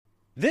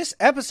This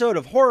episode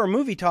of Horror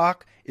Movie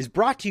Talk is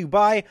brought to you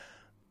by...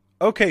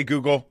 Okay,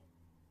 Google.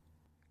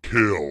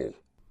 Kill.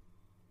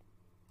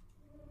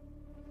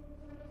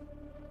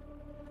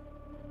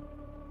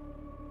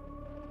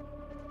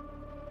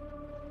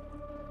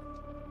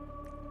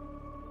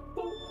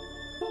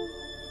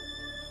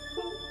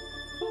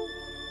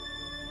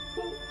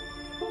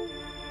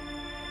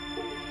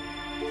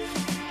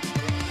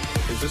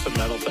 Is this a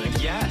metal thing?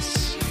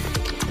 Yes.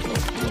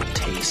 Little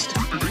taste.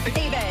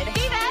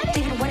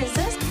 David, what is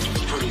this?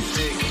 Pretty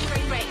thick.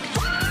 Great.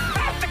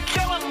 I have to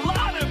kill a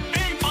lot of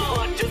people!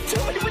 Just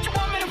tell me what you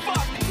want me to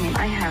fuck!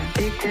 I have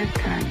big tits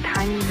and a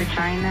tiny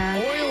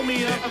vagina. Oil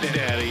me up,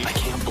 Daddy. I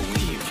can't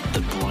believe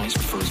that Bryce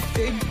prefers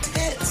big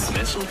tits.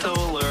 Mistletoe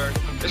alert.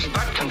 This is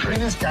backcountry.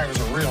 This guy was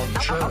a real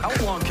jerk.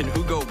 How long can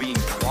Hugo be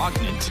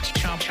pregnant?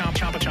 Chomp, chomp,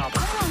 chomp, chomp.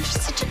 Oh, you're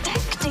such a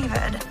dick,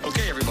 David.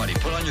 Okay, everybody,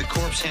 put on your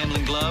corpse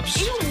handling gloves.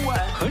 Ew.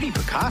 Hoodie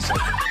Picasso.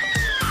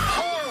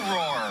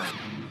 Horror.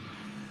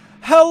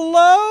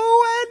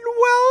 Hello and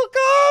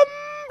welcome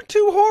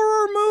to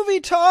Horror Movie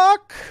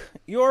Talk.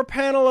 Your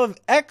panel of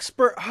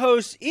expert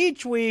hosts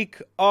each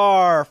week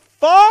are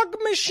Fog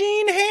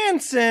Machine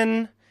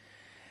Hansen,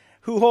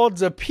 who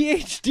holds a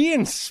PhD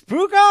in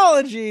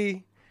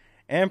spookology,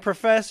 and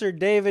Professor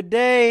David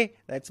Day,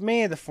 that's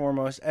me, the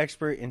foremost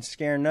expert in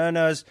scare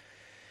no-nos.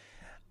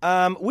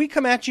 We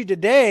come at you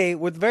today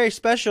with a very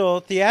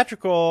special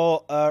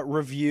theatrical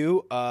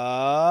review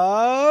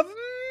of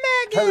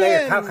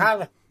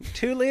Megan.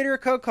 2-liter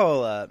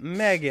Coca-Cola.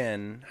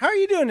 Megan, how are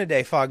you doing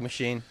today, Fog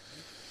Machine?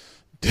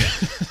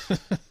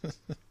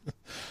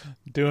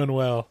 Doing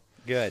well.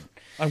 Good.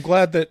 I'm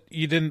glad that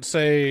you didn't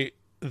say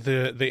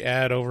the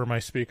ad over my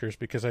speakers,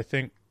 because I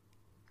think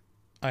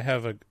I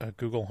have a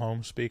Google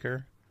Home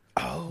speaker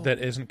that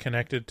isn't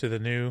connected to the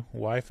new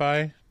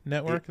Wi-Fi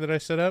network that I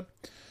set up.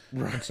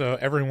 Right. And so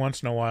every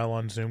once in a while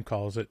on Zoom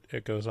calls,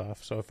 it goes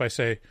off. So if I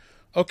say,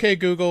 okay,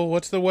 Google,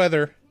 what's the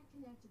weather?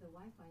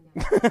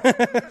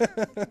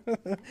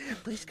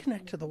 Please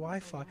connect to the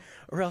Wi-Fi,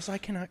 or else I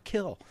cannot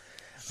kill.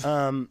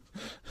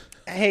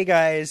 Hey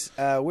guys,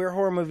 we're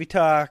Horror Movie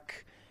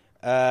Talk.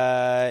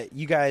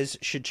 You guys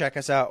should check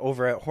us out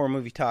over at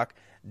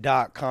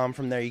horrormovietalk.com.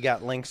 From there, you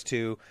got links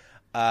to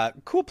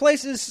cool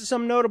places.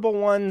 Some notable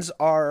ones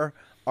are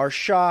our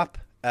shop,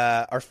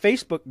 our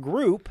Facebook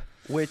group,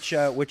 which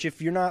if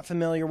you're not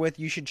familiar with,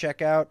 you should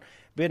check out.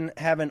 Been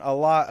having a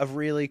lot of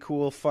really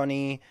cool,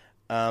 funny,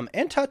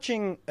 and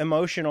touching,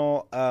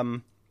 emotional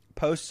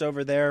posts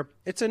over there.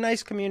 It's a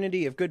nice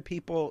community of good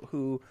people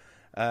who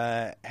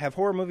have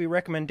horror movie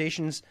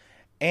recommendations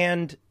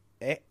and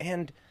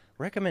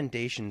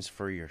recommendations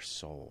for your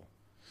soul.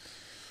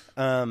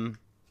 And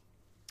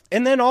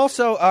then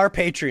also our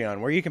Patreon,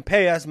 where you can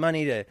pay us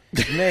money to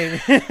maybe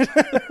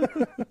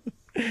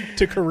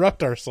to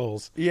corrupt our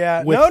souls.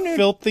 Yeah, with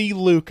filthy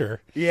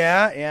lucre.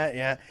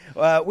 Yeah.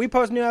 We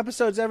post new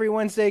episodes every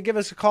Wednesday. Give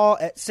us a call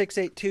at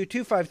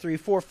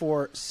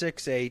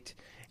 682-253-4468.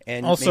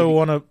 And also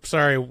want to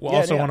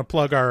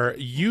plug our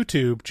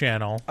YouTube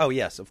channel. Oh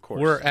yes, of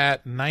course. We're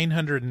at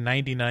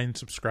 999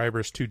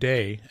 subscribers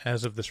today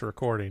as of this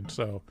recording.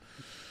 So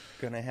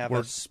gonna have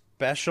a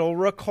special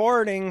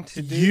recording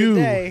to do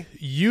today.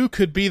 You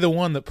could be the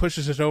one that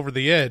pushes it over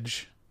the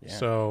edge. Yeah.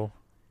 So,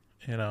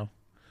 and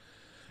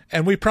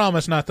we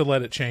promise not to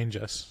let it change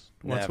us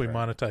once we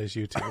monetize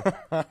YouTube.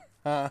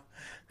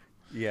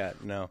 Yeah,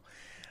 no.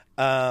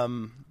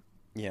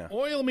 Yeah.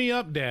 Oil me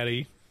up,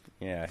 Daddy.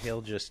 Yeah,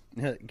 Bryce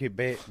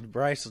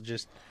will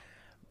just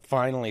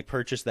finally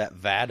purchase that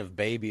vat of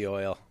baby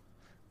oil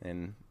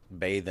and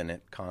bathe in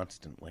it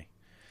constantly.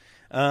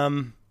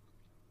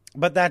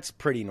 But that's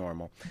pretty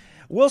normal.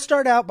 We'll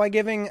start out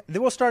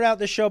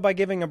the show by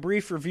giving a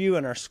brief review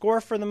and our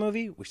score for the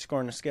movie. We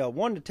score on a scale of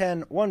 1 to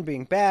 10, 1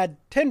 being bad,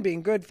 10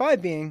 being good,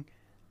 5 being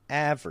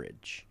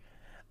average.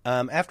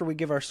 After we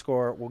give our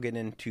score, we'll get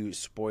into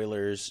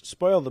spoilers,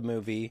 spoil the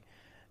movie,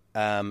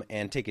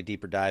 and take a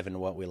deeper dive into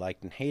what we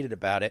liked and hated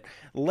about it.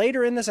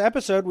 Later in this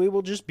episode, we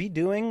will just be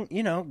doing,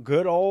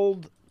 good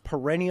old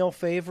perennial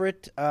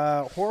favorite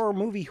horror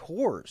movie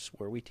horrors,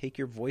 where we take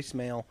your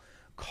voicemail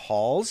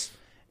calls,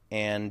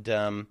 and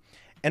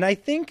I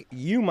think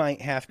you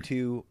might have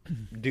to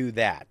do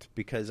that,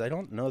 because I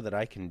don't know that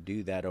I can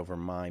do that over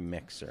my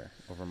mixer,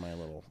 over my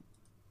little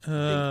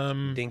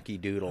dinky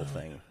doodle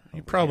thing.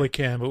 You probably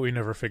can, but we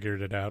never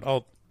figured it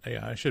out.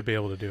 I should be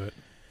able to do it.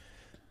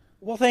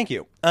 Well, thank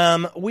you.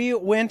 We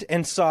went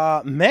and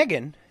saw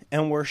Megan,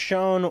 and were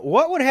shown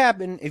what would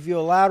happen if you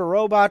allowed a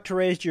robot to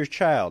raise your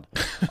child.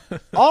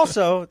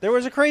 Also, there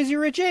was a crazy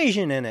rich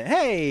Asian in it.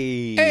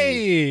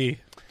 Hey!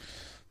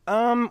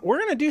 We're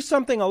going to do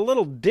something a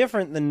little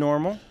different than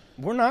normal.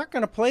 We're not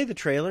going to play the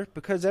trailer,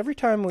 because every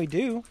time we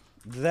do,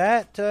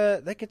 that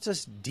gets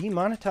us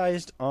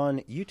demonetized on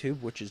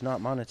YouTube, which is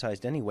not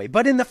monetized anyway.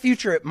 But in the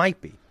future, it might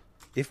be,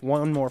 if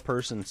one more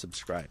person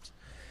subscribes.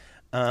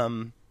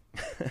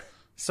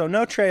 So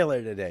no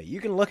trailer today. You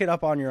can look it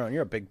up on your own.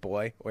 You're a big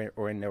boy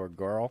or a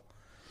girl.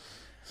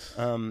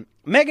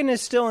 Megan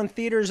is still in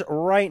theaters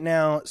right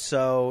now,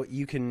 so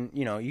you can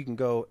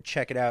go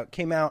check it out.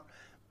 Came out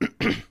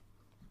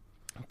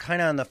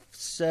kind of on the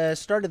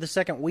start of the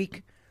second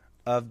week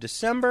of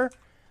December,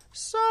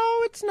 so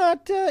it's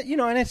not,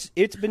 and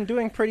it's been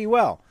doing pretty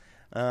well.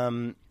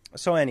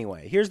 So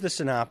anyway, here's the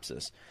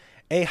synopsis.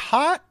 A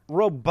hot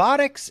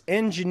robotics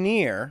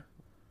engineer,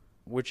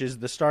 which is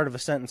the start of a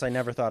sentence I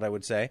never thought I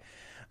would say,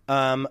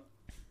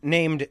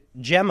 named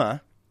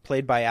Gemma,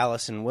 played by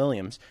Allison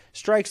Williams,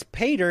 strikes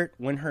pay dirt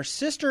when her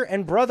sister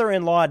and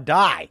brother-in-law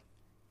die,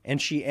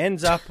 and she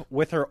ends up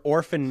with her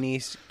orphan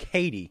niece,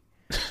 Katie.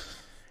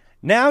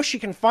 Now she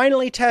can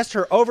finally test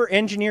her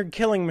over-engineered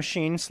killing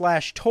machine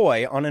 /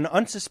 toy on an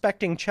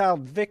unsuspecting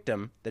child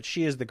victim that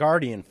she is the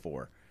guardian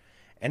for,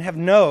 and have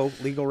no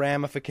legal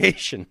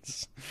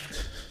ramifications.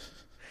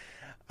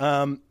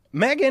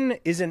 Megan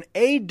is an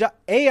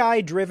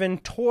AI-driven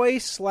toy /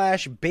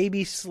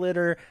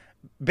 babysitter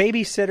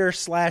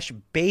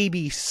 /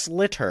 baby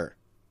slitter.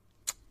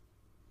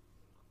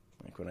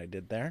 Like what I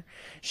did there.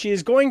 She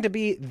is going to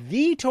be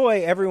the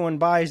toy everyone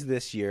buys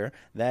this year.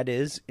 That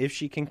is, if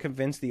she can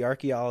convince the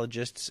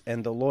archaeologists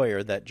and the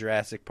lawyer that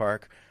Jurassic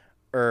Park,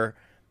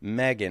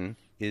 Megan,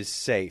 is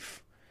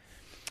safe.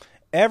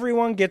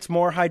 Everyone gets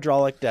more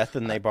hydraulic death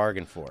than they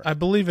bargained for. I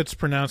believe it's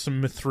pronounced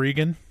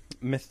M3gan.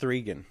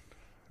 M3gan.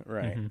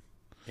 Right. Mm-hmm.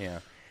 Yeah.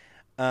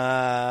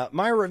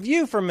 My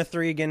review for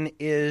M3gan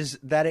is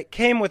that it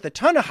came with a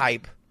ton of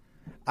hype.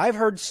 I've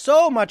heard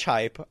so much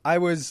hype. I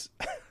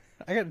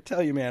got to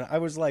tell you, man, I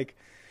was like,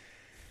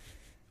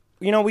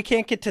 we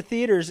can't get to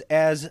theaters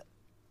as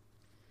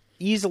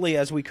easily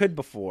as we could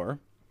before.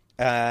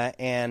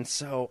 And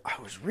so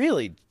I was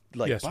really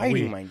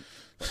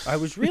I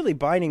was really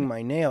biting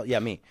my nail. Yeah,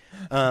 me.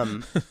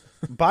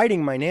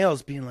 Biting my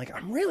nails, being like,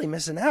 I'm really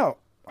missing out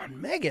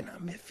on Megan.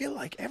 I feel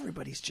like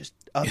everybody's just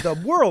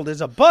the world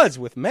is abuzz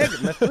with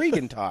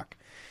M3gan talk,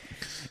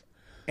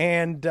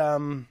 and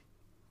I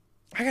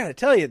gotta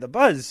tell you, the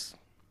buzz,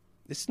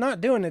 it's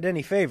not doing it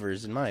any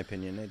favors, in my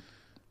opinion.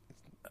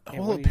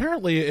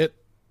 Apparently it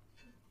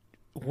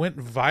went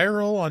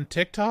viral on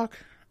TikTok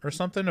or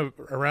something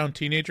around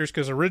teenagers,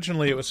 because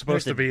originally it was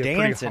supposed to be a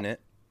dance in it.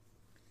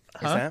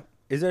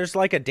 Is there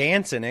like a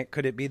dance in it?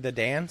 Could it be the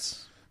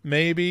dance?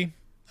 Maybe.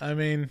 I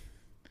mean,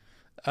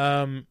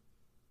 oh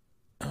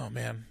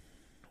man,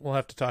 we'll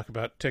have to talk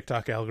about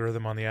TikTok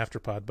algorithm on the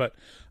afterpod. But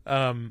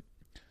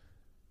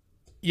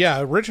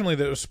yeah, originally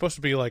that was supposed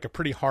to be like a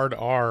pretty hard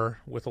R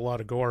with a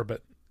lot of gore,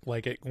 but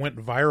like it went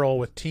viral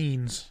with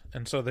teens,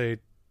 and so they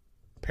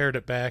pared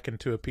it back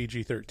into a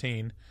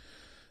PG-13.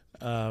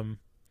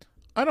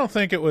 I don't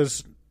think it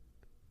was.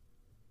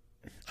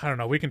 I don't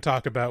know. We can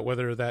talk about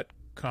whether that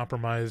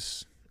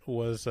compromise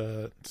was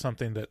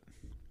something that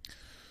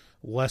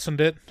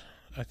lessened it.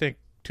 I think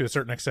to a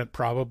certain extent,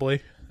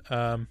 probably.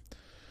 But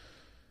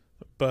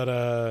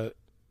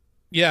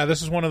yeah,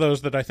 this is one of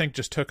those that I think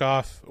just took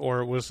off,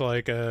 or it was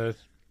like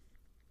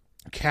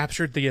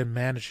captured the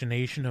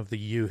imagination of the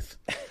youth,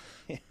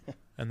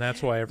 and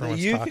that's why everyone's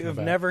the youth talking who've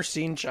about. Never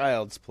seen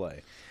Child's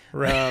Play.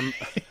 Right.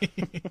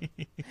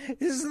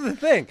 This is the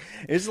thing.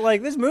 It's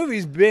like this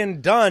movie's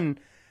been done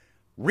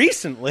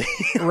recently.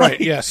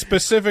 Right, yeah.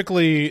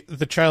 Specifically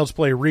the Child's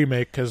Play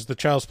remake, because the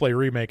Child's Play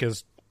remake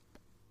is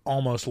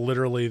almost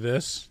literally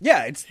this.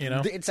 Yeah,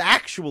 it's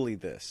actually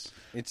this.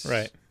 It's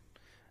right.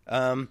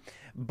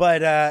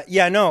 But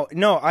yeah,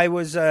 no. I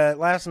was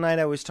last night.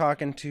 I was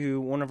talking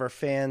to one of our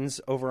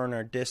fans over on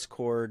our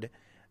Discord,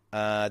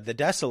 the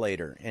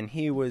Desolator, and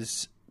he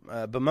was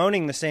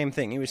bemoaning the same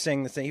thing. He was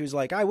saying the same. He was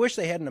like, "I wish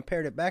they hadn't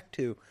pared it back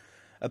to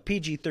a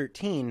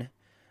PG-13."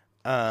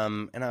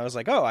 And I was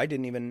like, "Oh, I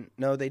didn't even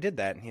know they did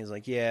that." And he was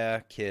like, "Yeah,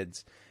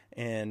 kids."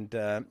 And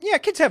yeah,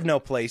 kids have no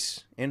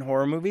place in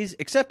horror movies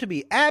except to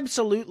be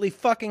absolutely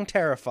fucking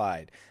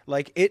terrified.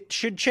 Like, it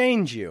should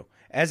change you,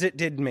 as it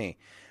did me.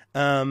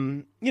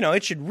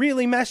 It should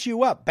really mess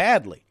you up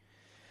badly.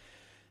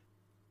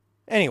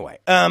 Anyway,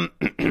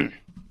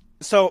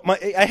 so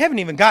I haven't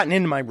even gotten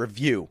into my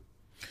review.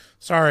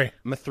 Sorry.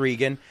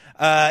 M3gan.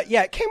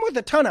 Yeah, it came with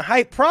a ton of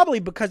hype, probably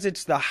because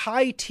it's the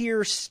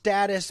high-tier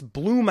status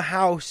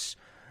Blumhouse,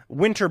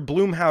 winter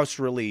Blumhouse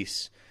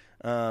release.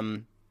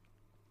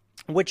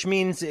 Which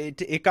means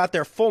it got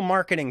their full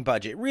marketing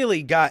budget.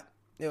 Really got...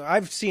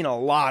 I've seen a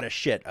lot of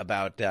shit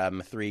about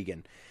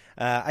M3gan.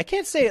 I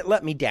can't say it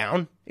let me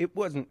down. It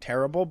wasn't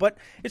terrible, but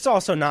it's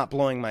also not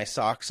blowing my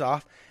socks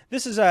off.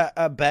 This is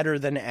a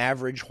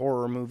better-than-average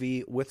horror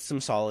movie with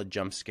some solid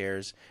jump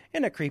scares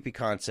and a creepy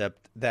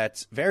concept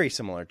that's very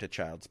similar to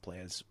Child's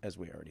Play, as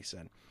we already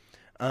said.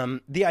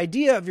 The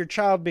idea of your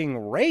child being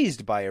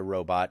raised by a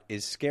robot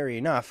is scary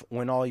enough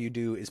when all you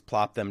do is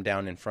plop them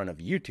down in front of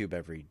YouTube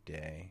every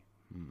day.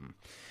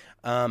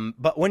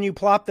 But when you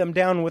plop them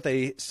down with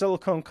a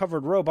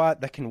silicone-covered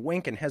robot that can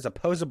wink and has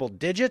opposable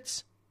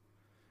digits,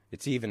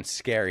 it's even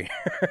scarier.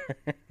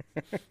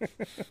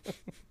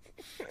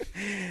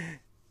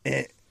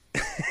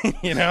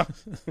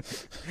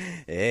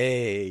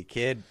 Hey,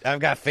 kid, I've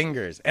got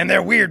fingers, and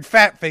they're weird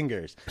fat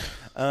fingers.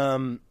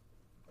 M3gan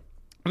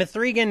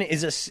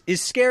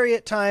is scary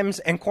at times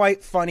and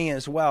quite funny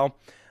as well.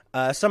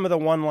 Some of the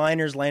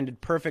one-liners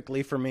landed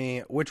perfectly for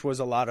me, which was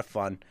a lot of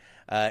fun.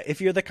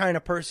 If you're the kind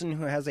of person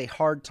who has a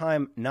hard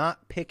time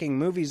not picking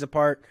movies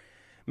apart,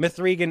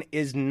 M3gan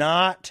is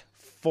not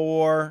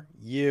for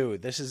you.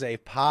 This is a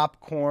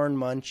popcorn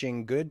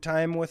munching, good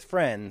time with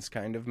friends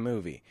kind of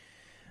movie.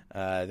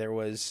 There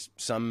was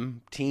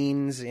some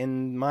teens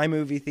in my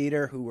movie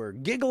theater who were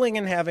giggling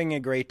and having a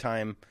great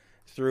time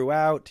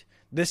throughout.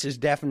 This is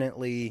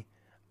definitely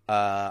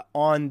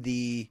on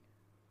the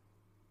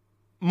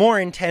more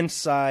intense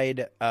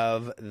side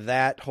of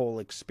that whole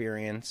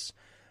experience.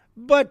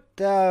 But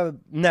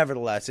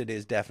nevertheless, it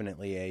is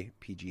definitely a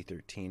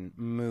PG-13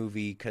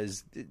 movie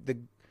because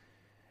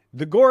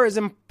the gore is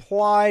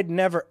implied,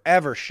 never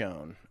ever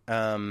shown.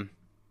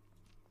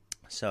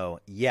 So,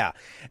 yeah.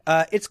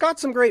 It's got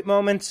some great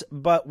moments,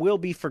 but will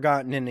be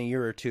forgotten in a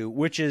year or two,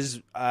 which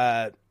is,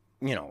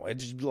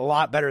 it's a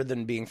lot better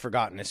than being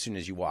forgotten as soon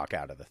as you walk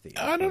out of the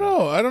theater. I don't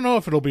know. I don't know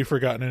if it'll be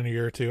forgotten in a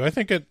year or two. I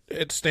think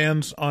it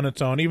stands on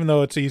its own, even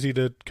though it's easy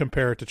to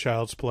compare it to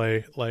Child's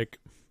Play. Like,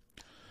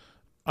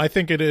 I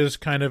think it is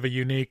kind of a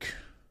unique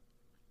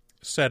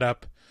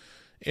setup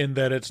in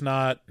that it's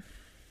not...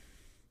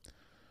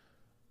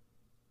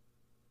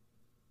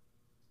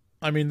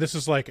 I mean, this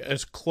is like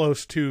as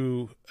close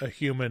to a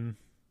human,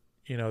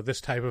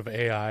 this type of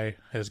AI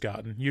has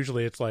gotten.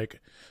 Usually it's like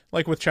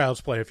with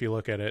Child's Play, if you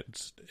look at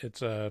it,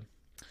 it's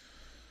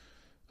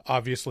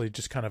obviously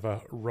just kind of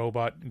a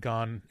robot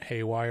gone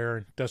haywire.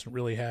 It doesn't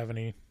really have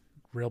any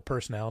real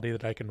personality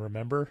that I can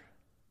remember.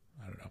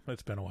 I don't know.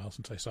 It's been a while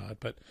since I saw it,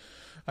 but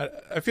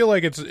I feel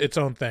like it's its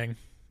own thing.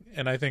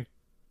 And I think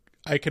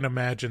I can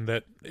imagine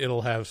that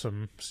it'll have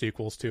some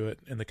sequels to it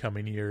in the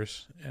coming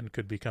years and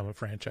could become a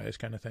franchise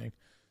kind of thing.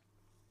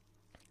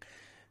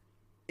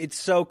 It's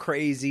so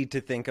crazy to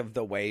think of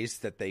the ways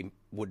that they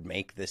would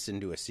make this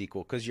into a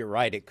sequel. Because you're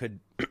right, it could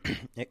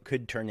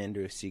turn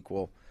into a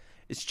sequel.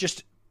 It's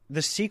just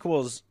the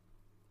sequels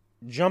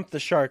jump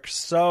the shark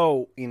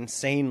so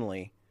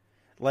insanely.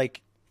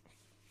 Like,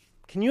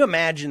 can you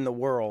imagine the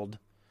world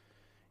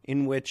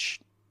in which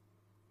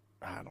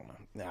I don't know.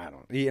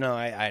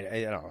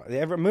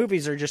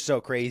 Movies are just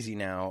so crazy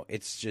now.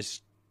 It's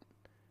just,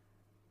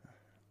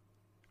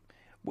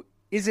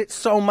 is it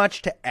so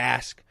much to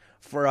ask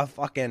for a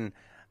fucking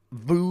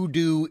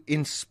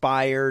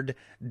voodoo-inspired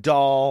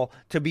doll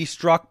to be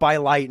struck by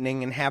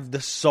lightning and have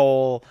the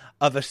soul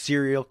of a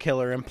serial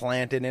killer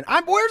implanted in?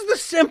 Where's the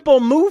simple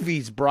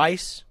movies,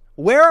 Bryce?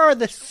 Where are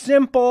the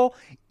simple,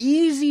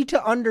 easy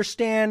to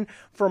understand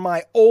for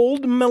my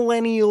old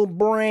millennial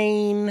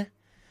brain,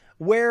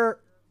 where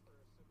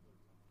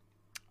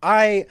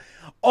I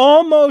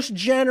almost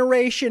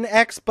Generation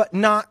X but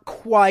not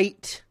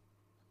quite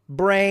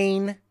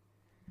brain?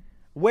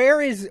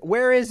 Where is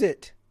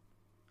it?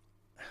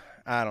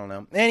 I don't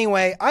know.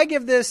 Anyway, I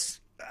give this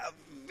a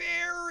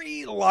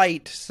very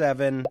light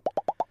 7,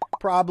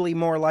 probably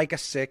more like a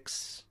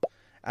 6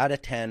 out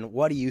of 10.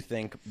 What do you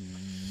think,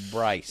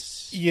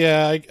 Bryce?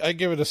 Yeah, I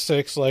give it a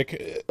 6,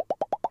 like,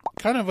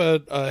 kind of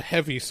a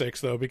heavy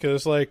 6, though,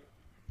 because, like,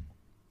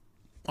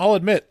 I'll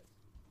admit,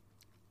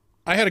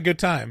 I had a good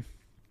time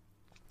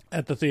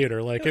at the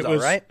theater. Like, it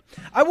was all right.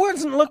 I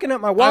wasn't looking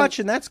at my watch,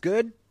 and that's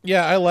good.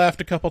 Yeah, I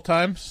laughed a couple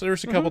times.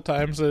 There's a couple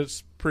times that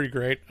it's pretty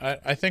great.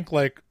 I think,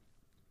 like,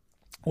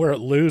 where it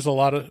loses a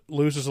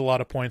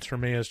lot of points for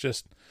me is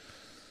just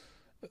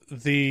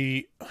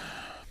they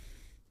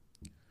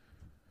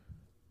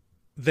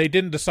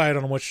didn't decide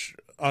on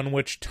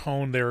which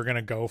tone they were going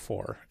to go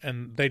for,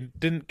 and they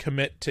didn't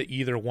commit to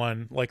either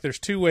one. Like, there's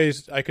two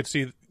ways I could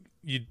see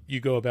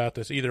you go about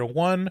this. Either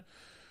one,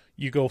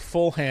 you go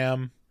full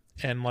ham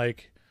and,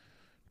 like,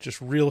 just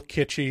real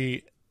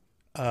kitschy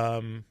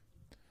and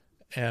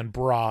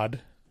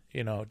broad,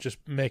 just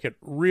make it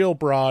real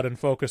broad and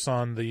focus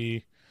on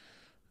the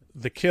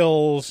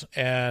kills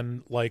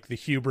and, like, the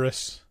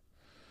hubris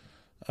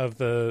of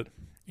the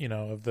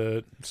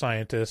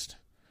scientist,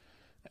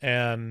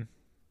 and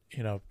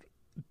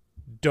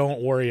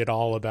don't worry at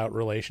all about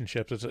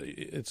relationships.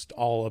 It's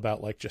all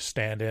about, like, just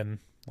stand in.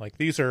 Like,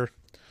 these are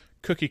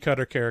cookie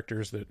cutter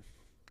characters that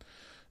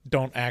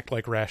don't act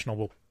like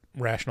rational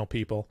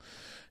people.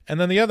 And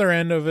then the other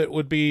end of it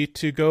would be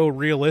to go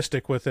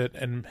realistic with it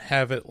and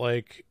have it,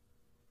 like,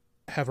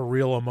 have a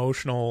real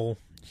emotional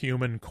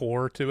human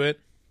core to it.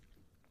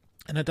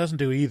 And it doesn't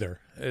do either.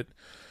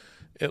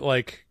 It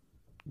like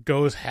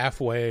goes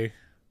halfway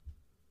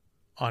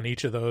on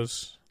each of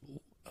those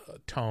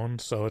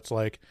tones. So it's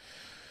like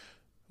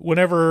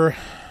whenever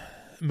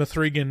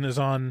M3gan is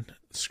on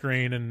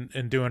screen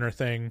and doing her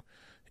thing,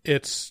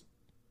 it's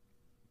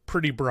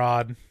pretty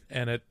broad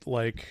and it,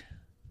 like,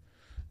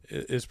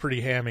 is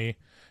pretty hammy.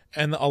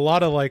 And a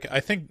lot of, like,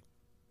 I think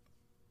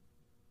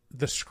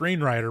the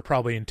screenwriter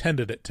probably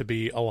intended it to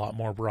be a lot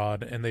more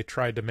broad, and they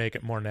tried to make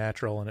it more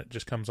natural, and it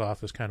just comes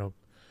off as kind of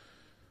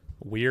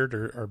weird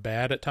or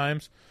bad at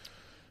times.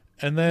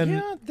 And then,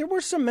 yeah, there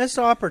were some missed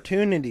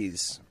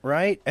opportunities,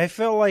 right? I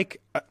feel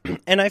like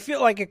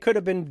it could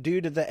have been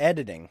due to the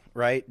editing,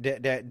 right?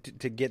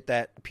 To get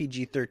that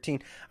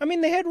PG-13. I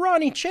mean, they had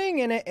Ronnie Chang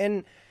in it,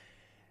 and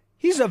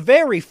He's a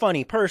very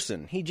funny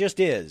person. He just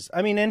is.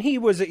 I mean, and he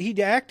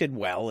acted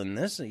well in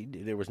this.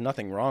 There was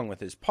nothing wrong with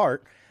his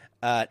part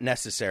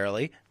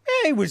necessarily.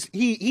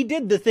 He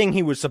did the thing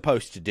he was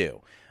supposed to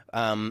do.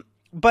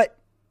 But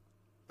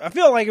I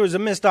feel like it was a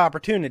missed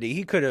opportunity.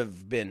 He could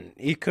have been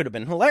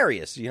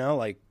hilarious,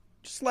 like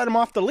just let him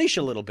off the leash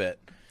a little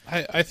bit.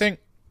 I think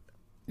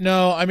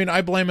no, I mean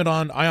I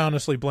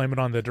honestly blame it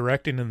on the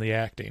directing and the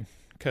acting,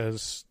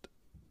 because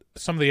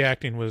some of the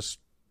acting was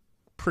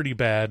pretty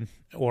bad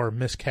or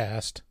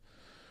miscast,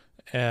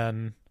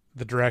 and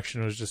the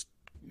direction was just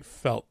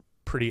felt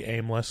pretty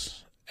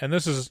aimless. And I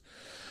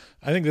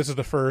think this is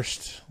the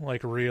first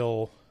like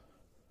real,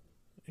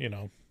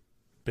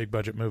 big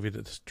budget movie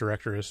that this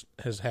director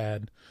has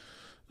had.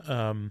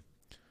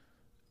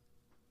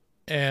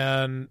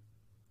 And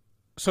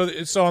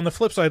so on the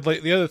flip side,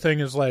 like the other thing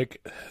is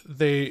like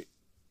they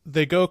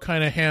go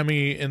kind of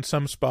hammy in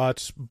some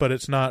spots, but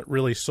it's not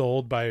really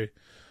sold by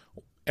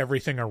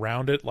everything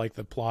around it, like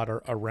the plot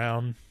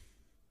around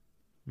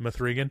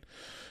M3gan.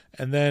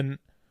 And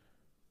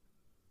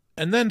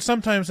then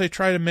sometimes they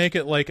try to make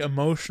it like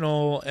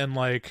emotional and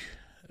like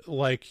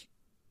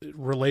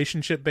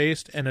relationship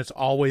based, and it's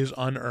always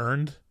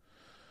unearned.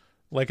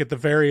 Like at the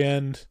very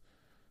end,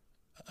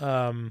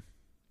 who's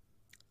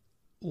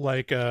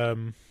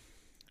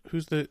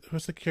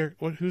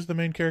the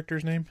main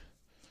character's name?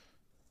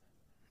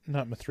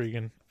 Not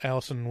M3gan.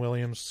 Allison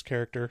Williams'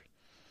 character,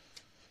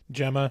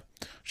 Gemma.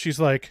 She's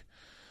like,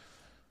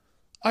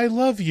 I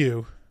love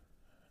you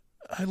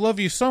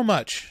so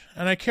much,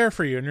 and I care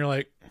for you. And you're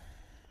like,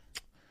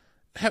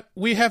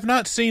 we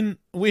have seen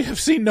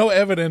no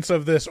evidence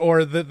of this,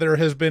 or that there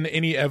has been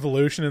any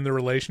evolution in the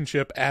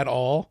relationship at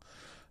all,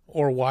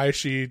 or why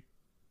she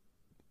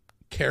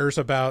cares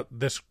about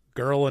this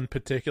girl in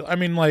particular. I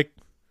mean, like,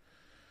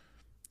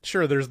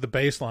 sure, there's the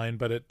baseline,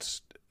 but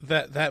it's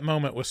that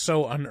moment was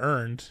so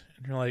unearned,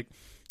 and you're like,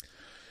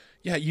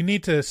 yeah, you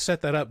need to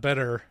set that up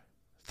better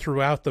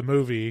throughout the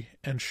movie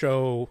and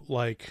show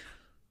like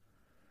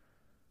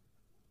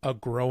a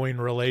growing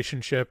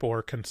relationship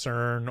or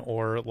concern,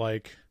 or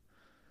like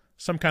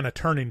some kind of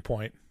turning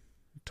point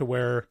to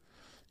where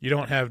you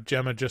don't have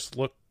Gemma just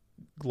look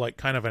like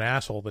kind of an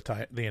asshole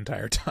the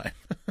entire time.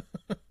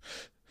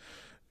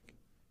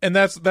 And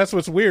that's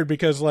what's weird,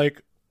 because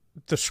like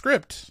the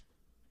script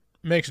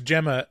makes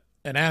Gemma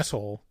an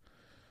asshole,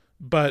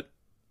 but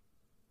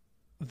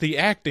the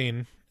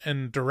acting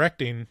and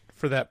directing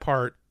for that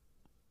part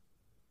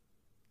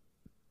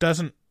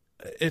doesn't.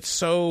 It's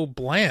so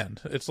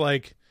bland. It's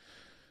like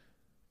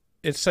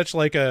it's such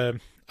like a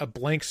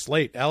blank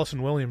slate.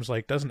 Allison Williams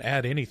like doesn't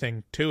add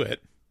anything to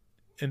it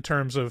in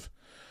terms of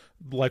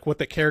like what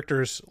the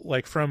characters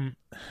like from.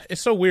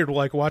 It's so weird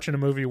like watching a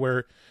movie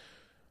where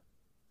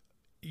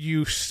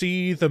you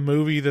see the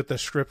movie that the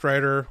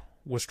scriptwriter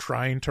was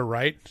trying to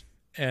write,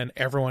 and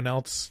everyone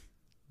else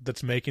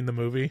that's making the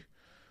movie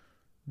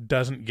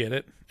doesn't get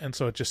it, and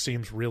so it just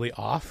seems really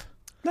off.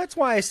 That's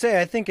why I say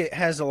I think it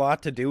has a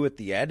lot to do with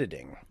the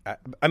editing.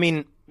 I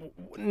mean,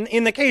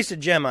 in the case of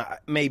Gemma,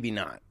 maybe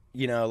not.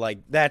 Like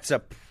that's a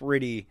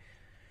pretty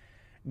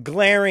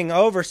glaring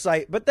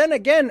oversight. But then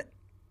again,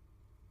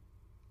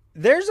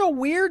 there's a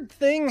weird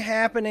thing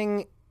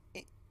happening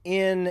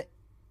in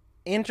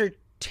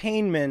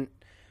entertainment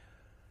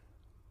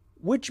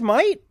which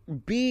might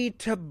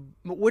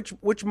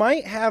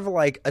have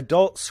like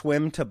Adult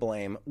Swim to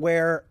blame,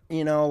 where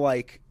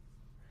like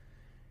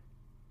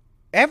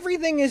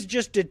everything is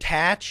just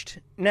detached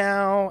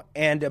now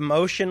and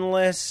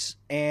emotionless,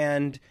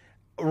 and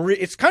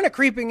it's kind of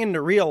creeping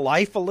into real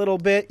life a little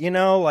bit,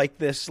 like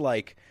this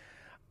like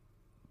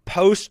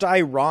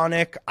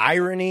post-ironic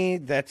irony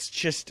that's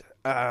just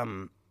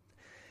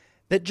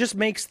that just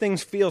makes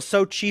things feel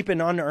so cheap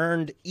and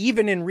unearned,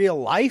 even in real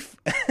life.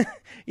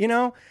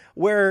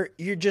 Where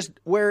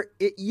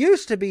it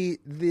used to be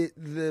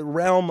the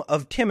realm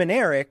of Tim and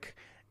Eric,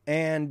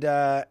 and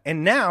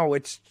now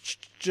it's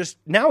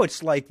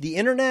like the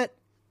internet,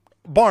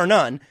 bar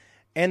none,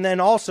 and then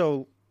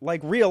also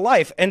like real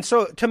life. And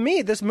so to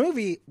me, this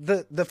movie,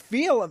 the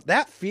feel of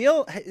that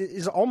feel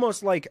is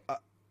almost like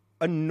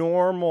a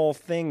normal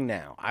thing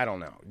now. I don't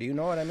know. Do you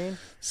know what I mean?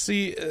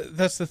 See,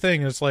 that's the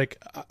thing, is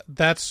like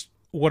that's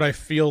what I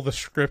feel the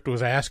script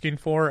was asking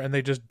for, and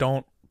they just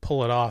don't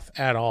pull it off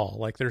at all.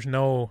 Like there's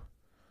no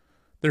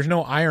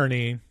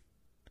irony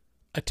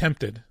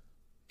attempted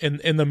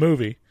in the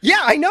movie. Yeah,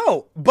 I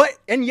know.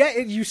 And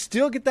yet you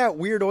still get that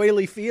weird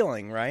oily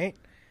feeling, right?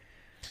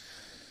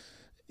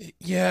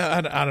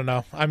 Yeah, I don't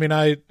know. I mean,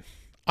 I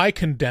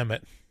condemn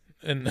it.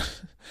 And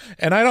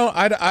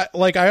I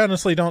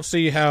honestly don't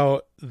see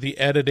how the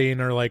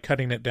editing or like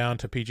cutting it down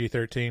to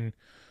PG-13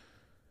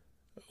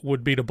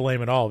 would be to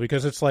blame at all,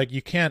 because it's like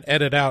you can't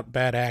edit out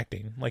bad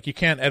acting. Like you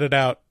can't edit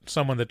out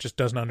someone that just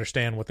doesn't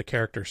understand what the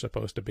character's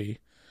supposed to be,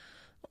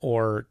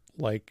 or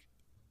like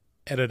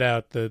edit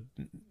out the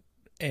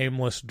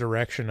aimless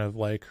direction of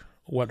like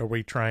what are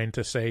we trying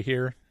to say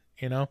here,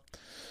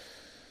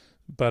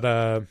 But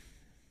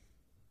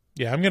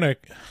yeah, I'm gonna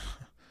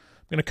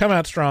going to come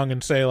out strong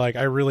and say, like,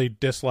 I really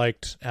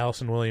disliked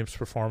Allison Williams'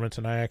 performance,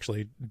 and I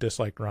actually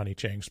disliked Ronnie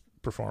Chang's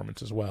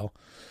performance as well.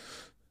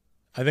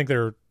 I think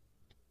they're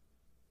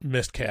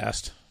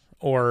miscast,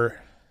 or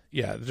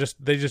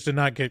they just did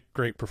not get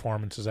great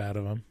performances out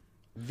of them.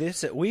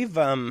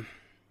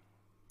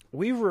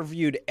 We've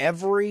reviewed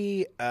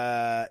every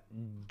every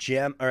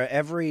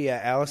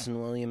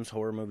Allison Williams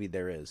horror movie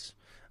there is,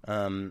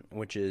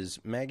 which is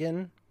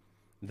M3gan,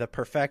 The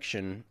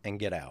Perfection, and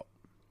Get Out.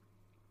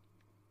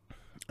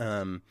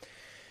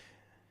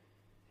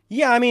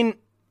 Yeah, I mean,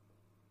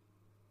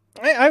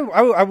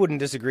 I wouldn't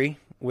disagree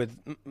with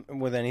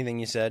anything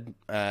you said.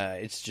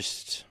 It's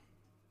just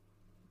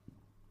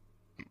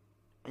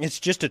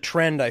a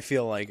trend. I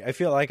feel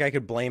like I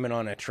could blame it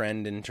on a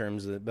trend in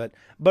terms of, but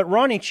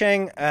Ronnie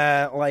Chang,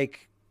 I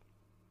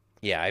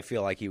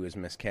feel like he was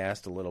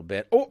miscast a little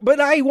bit. Oh, but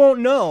I won't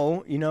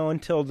know,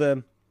 until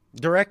the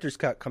director's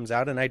cut comes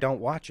out and I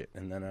don't watch it,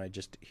 and then I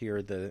just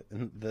hear the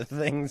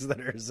things that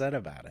are said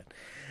about it.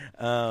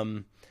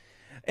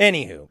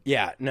 Anywho,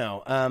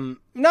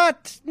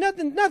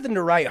 nothing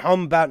to write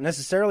home about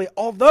necessarily.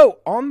 Although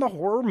on the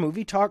Horror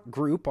Movie Talk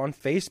group on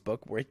Facebook,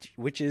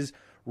 which is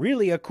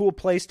really a cool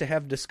place to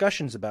have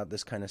discussions about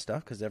this kind of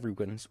stuff, because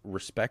everyone's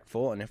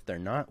respectful, and if they're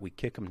not, we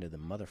kick them to the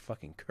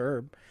motherfucking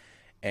curb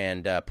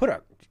and put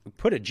a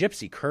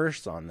gypsy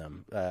curse on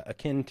them,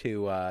 akin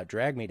to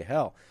Drag Me to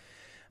Hell.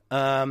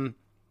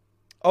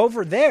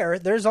 Over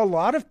there's a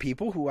lot of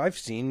people who I've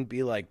seen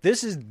be like,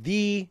 this is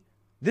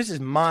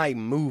my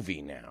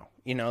movie now.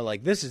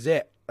 Like, this is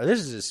it.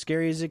 This is as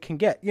scary as it can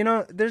get.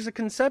 There's a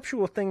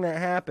conceptual thing that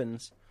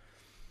happens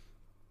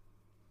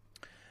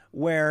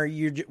where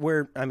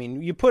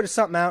you put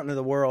something out into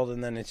the world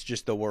and then it's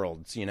just the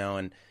world's,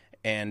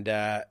 and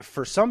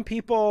for some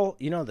people,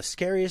 the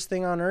scariest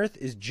thing on earth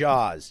is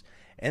Jaws.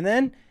 And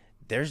then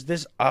there's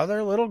this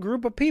other little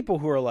group of people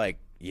who are like,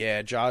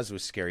 yeah, Jaws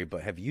was scary,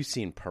 but have you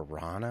seen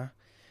Piranha?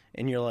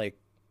 And you're like,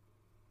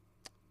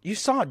 you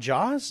saw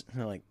Jaws? And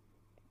they're like,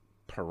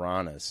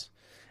 piranhas.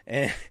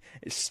 And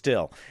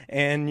still.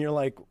 And you're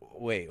like,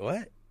 wait,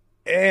 what?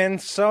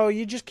 And so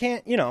you just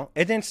can't, and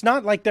it's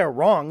not like they're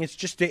wrong. It's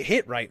just it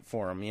hit right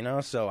for them,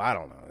 So I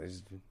don't know.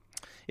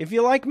 If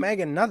you like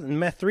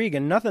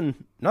M3gan,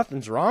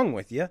 nothing's wrong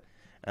with you.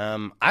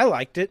 I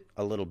liked it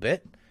a little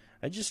bit.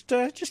 I just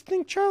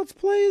think Child's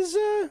Play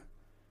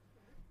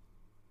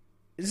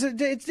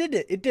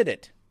it did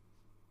it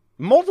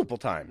multiple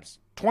times,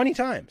 20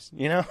 times,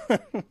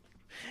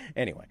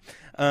 Anyway,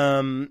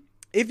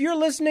 if you're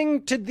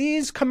listening to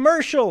these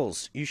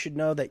commercials, you should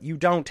know that you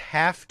don't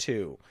have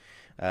to.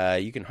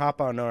 You can hop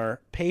on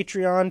our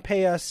Patreon,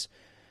 pay us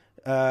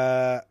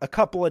a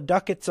couple of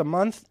ducats a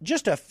month,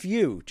 just a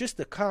few, just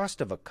the cost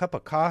of a cup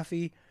of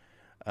coffee.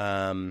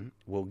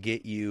 Will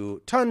get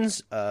you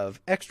tons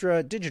of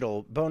extra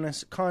digital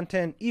bonus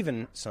content,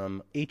 even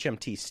some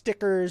HMT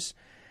stickers,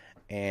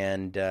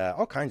 and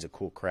all kinds of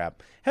cool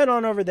crap. Head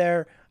on over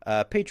there,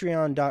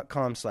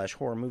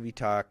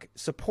 patreon.com/horrormovietalk.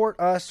 Support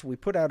us. We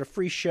put out a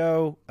free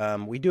show.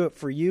 We do it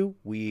for you.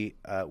 We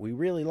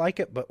really like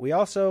it, but we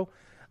also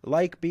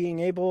like being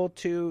able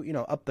to,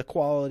 up the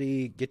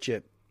quality, get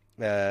you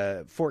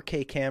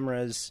 4K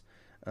cameras,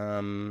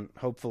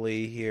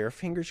 hopefully here,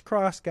 fingers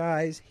crossed,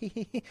 guys,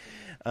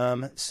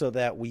 so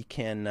that we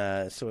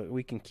can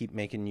keep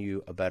making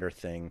you a better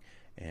thing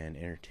and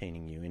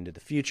entertaining you into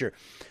the future.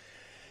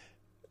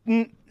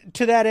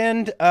 To that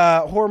end,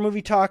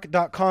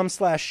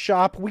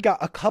 horrormovietalk.com/shop. We got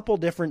a couple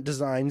different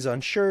designs on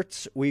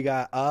shirts. We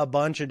got a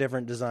bunch of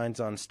different designs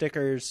on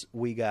stickers.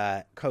 We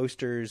got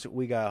coasters.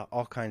 We got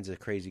all kinds of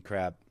crazy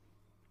crap.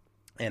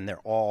 And they're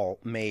all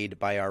made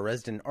by our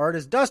resident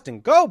artist,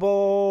 Dustin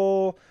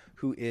Goebel,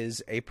 who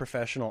is a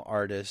professional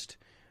artist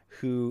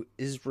who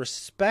is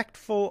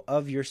respectful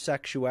of your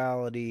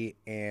sexuality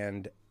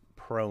and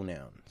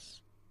pronouns.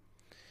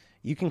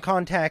 You can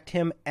contact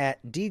him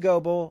at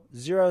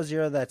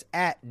dgoebel00. That's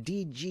at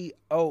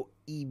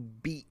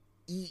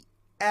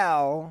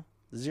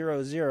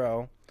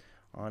DGOEBEL00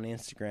 on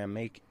Instagram.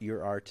 Make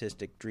your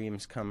artistic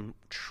dreams come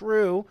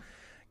true.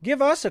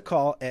 Give us a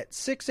call at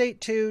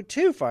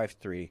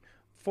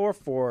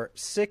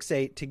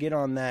 682-253-4468 to get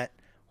on that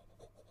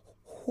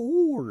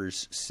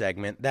whores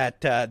segment.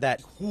 That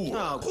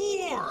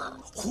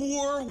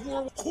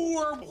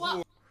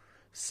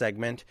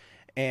segment.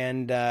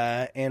 And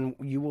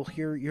you will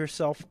hear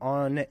yourself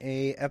on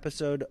a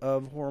episode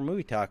of Horror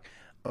Movie Talk.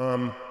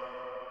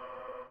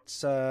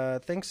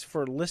 Thanks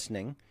for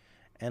listening,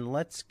 and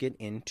let's get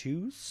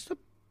into spoilers.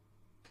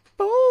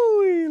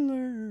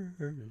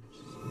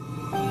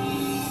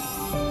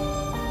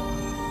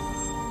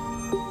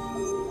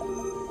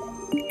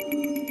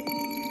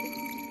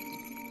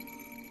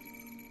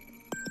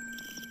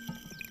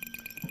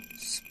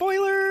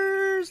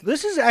 Spoilers!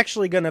 This is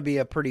actually going to be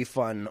a pretty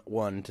fun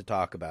one to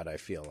talk about, I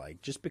feel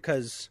like. Just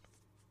because...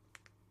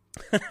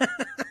 a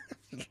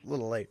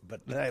little late,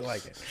 but I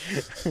like it.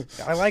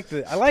 I like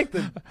the...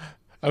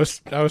 I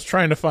was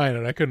trying to find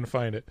it. I couldn't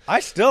find it.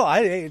 It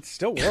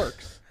still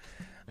works.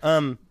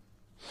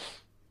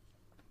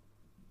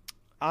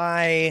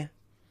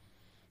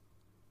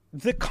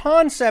 the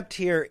concept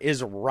here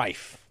is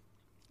rife,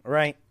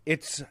 right?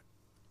 It's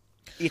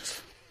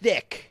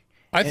thick.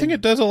 I think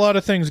it does a lot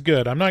of things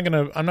good. I'm not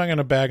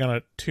gonna bag on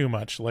it too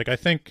much. Like, I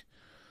think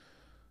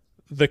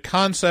the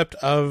concept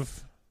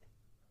of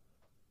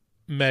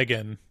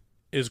M3gan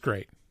is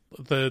great.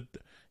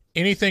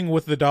 Anything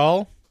with the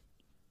doll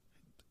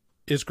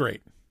is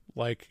great.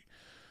 Like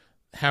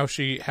how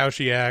she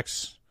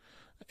acts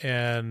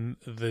and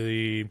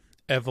the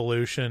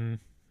evolution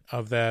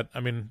of that.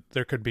 I mean,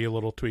 there could be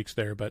little tweaks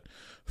there, but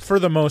for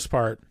the most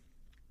part,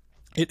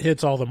 it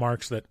hits all the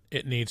marks that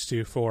it needs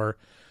to for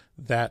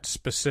that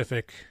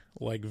specific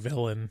like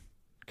villain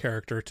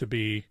character to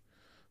be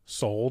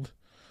sold,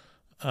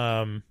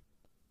 and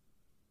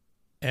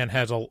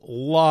has a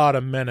lot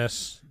of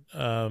menace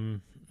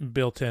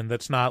built in.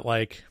 That's not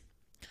like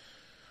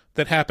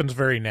that happens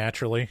very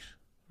naturally.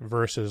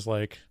 Versus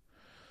like,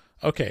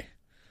 okay,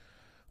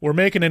 we're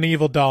making an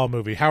evil doll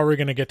movie. How are we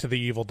going to get to the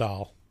evil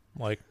doll?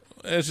 Like,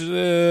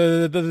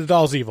 the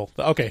doll's evil.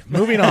 Okay,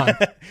 moving on.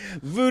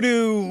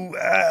 Voodoo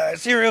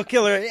serial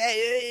killer.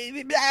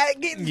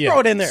 Throw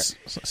it in there.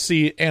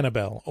 See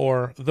Annabelle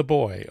or The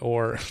Boy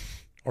or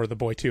The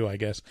Boy 2, I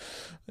guess.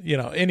 You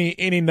know,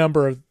 any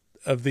number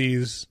of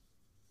these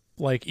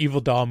like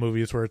evil doll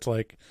movies where it's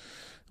like,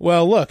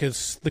 well, look,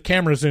 it's the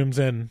camera zooms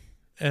in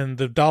and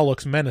the doll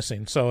looks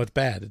menacing, so it's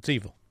bad. It's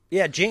evil.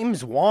 Yeah,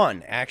 James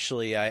Wan,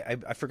 actually,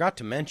 I forgot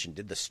to mention,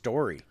 did the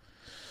story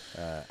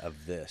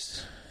of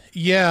this.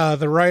 Yeah,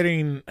 the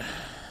writing,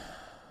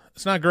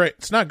 it's not great.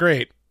 It's not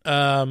great.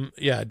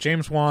 Yeah,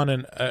 James Wan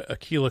and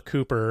Akilah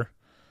Cooper.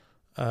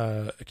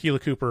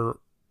 Akilah Cooper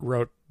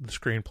wrote the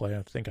screenplay.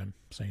 I think I'm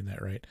saying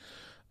that right.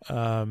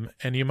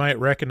 And you might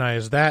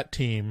recognize that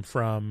team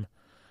from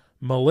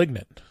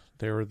Malignant.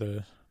 They were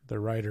the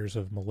writers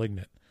of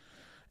Malignant.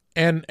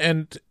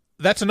 And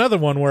that's another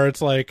one where it's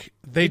like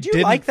they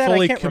didn't like that?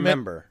 fully I can't commit.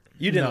 Remember.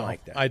 You didn't No,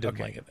 like that. I didn't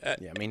Okay. like it.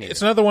 Yeah, me neither.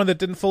 It's another one that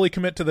didn't fully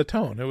commit to the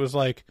tone. It was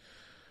like,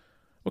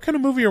 what kind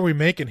of movie are we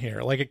making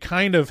here? Like, it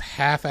kind of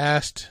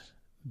half-assed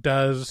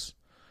does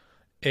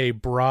a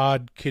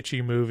broad,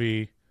 kitschy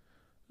movie,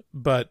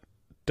 but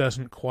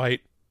doesn't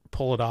quite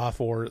pull it off,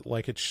 or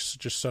like it's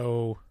just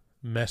so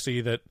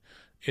messy that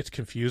it's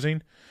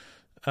confusing.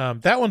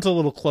 That one's a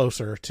little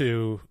closer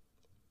to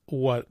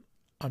what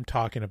I'm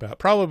talking about.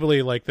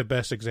 Probably like the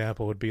best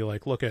example would be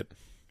like, look at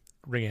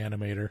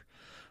Reanimator,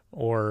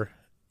 or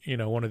you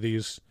know, one of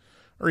these,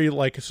 or you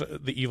like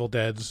the Evil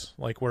Dead's,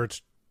 like where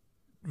it's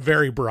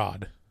very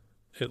broad.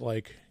 It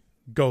like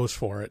goes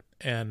for it,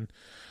 and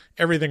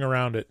everything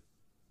around it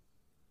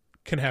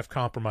can have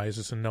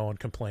compromises, and no one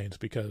complains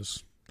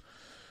because,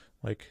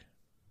 like,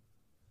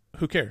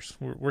 who cares?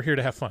 We're here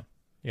to have fun,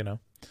 you know.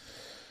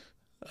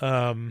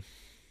 But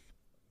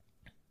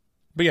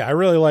yeah, I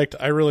really liked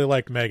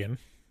M3gan,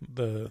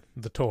 the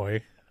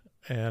toy,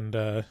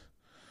 and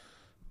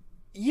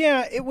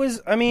yeah, it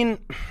was. I mean,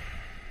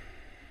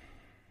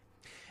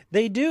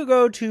 they do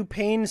go to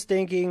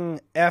painstaking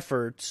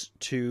efforts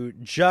to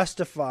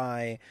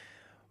justify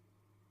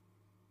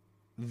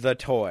the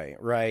toy,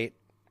 right?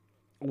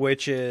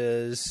 Which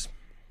is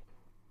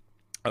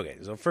okay.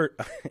 So first,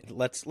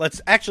 let's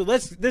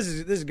this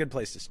is a good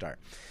place to start.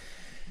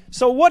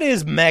 So what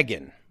is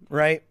M3gan,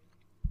 right?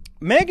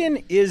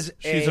 M3gan is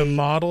she's a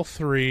Model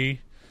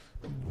 3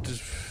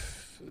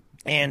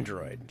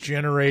 android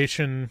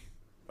generation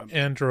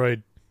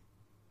android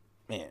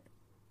man.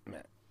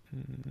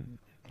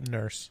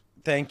 nurse.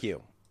 Thank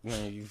you.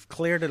 You've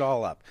cleared it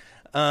all up.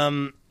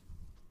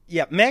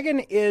 Yeah,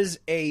 M3gan is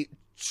a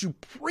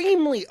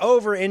supremely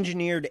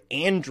over-engineered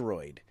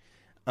android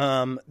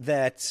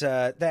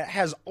that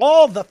has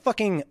all the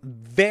fucking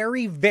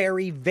very,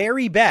 very,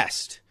 very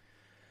best,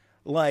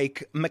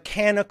 like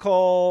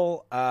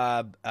mechanical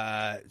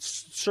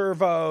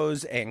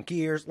servos and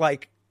gears,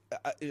 like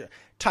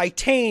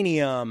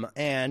titanium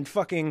and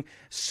fucking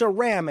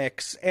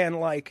ceramics, and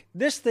like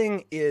this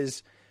thing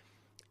is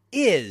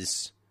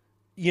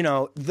you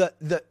know,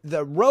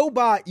 the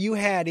robot you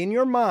had in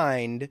your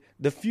mind,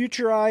 the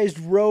futurized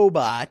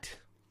robot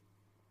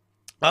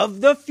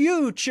of the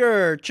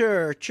future,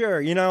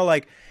 you know,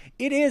 like,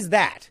 it is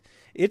that.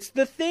 It's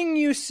the thing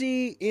you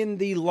see in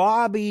the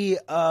lobby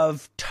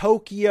of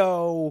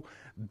Tokyo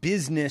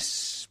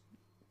business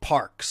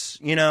parks,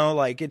 you know,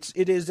 like,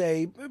 it is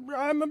a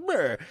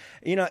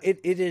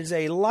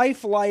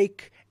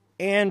lifelike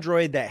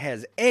android that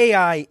has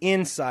AI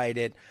inside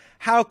it.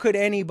 How could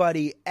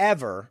anybody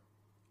ever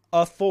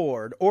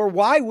afford, or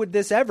why would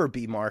this ever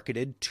be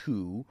marketed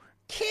to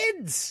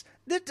kids?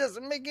 That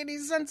doesn't make any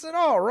sense at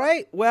all,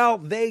 right? Well,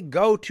 they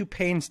go to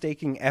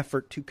painstaking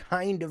effort to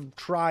kind of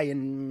try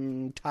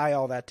and tie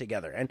all that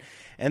together.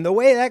 And the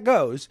way that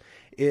goes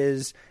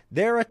is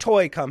they're a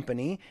toy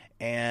company,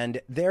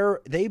 and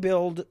they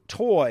build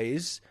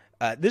toys.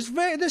 This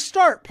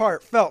start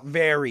part felt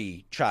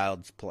very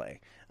Child's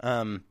Play.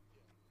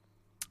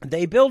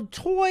 They build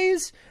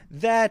toys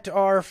that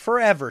are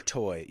forever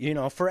toy, you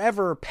know,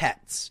 forever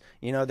pets.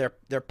 You know,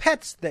 they're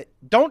pets that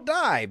don't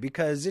die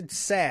because it's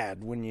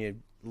sad when you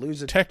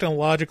lose a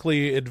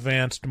technologically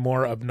advanced,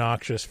 more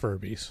obnoxious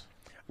Furbies.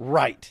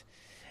 Right.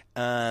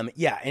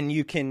 Yeah, and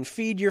you can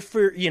feed your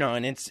food,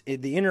 and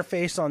the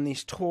interface on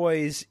these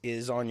toys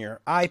is on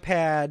your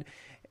iPad,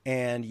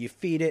 and you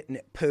feed it and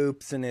it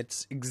poops, and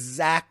it's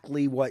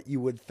exactly what you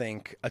would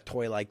think a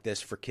toy like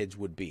this for kids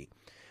would be.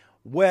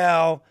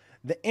 Well,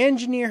 the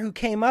engineer who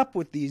came up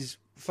with these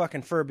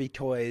fucking Furby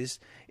toys,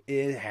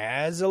 it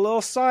has a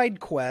little side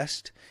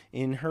quest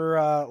in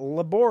her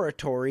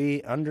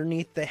laboratory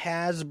underneath the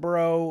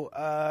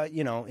Hasbro,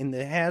 in the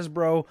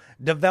Hasbro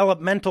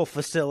developmental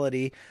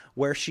facility,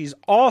 where she's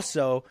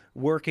also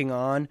working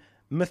on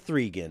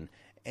M3gan.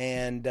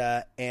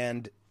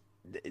 And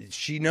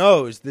she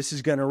knows this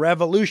is going to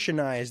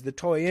revolutionize the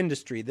toy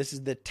industry. This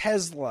is the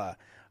Tesla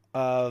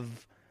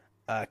of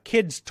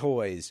kids'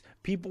 toys.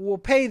 People will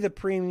pay the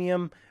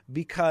premium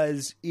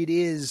because it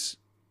is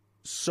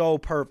so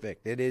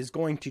perfect. It is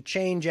going to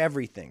change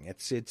everything.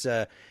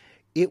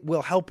 It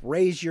will help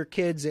raise your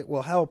kids. It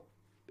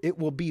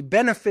will be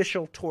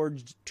beneficial to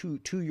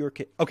your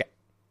kid. Okay.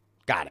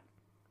 Got it.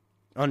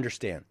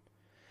 Understand.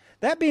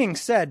 That being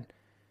said,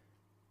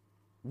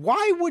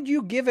 why would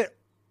you give it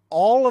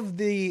all of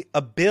the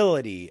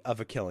ability of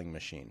a killing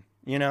machine?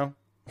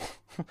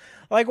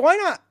 Like, why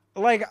not?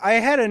 Like, I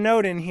had a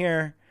note in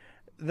here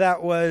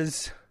that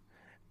was,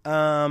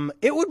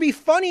 it would be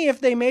funny if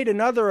they made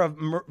another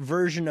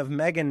version of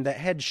M3gan that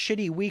had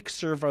shitty weak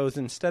servos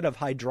instead of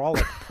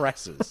hydraulic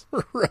presses.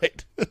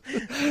 Right.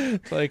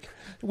 It's like,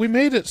 we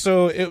made it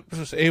so it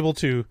was able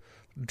to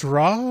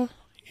draw,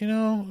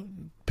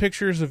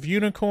 pictures of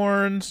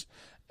unicorns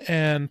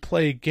and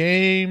play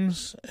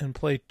games and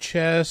play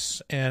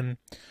chess and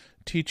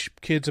teach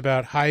kids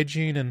about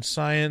hygiene and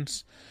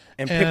science.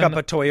 And pick up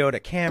a Toyota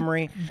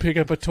Camry.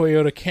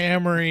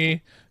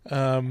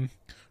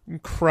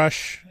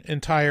 Crush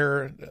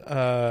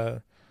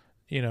entire,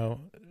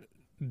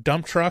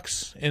 dump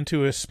trucks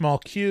into a small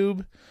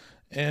cube,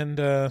 and,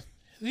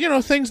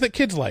 things that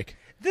kids like.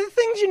 The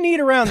things you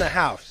need around the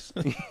house.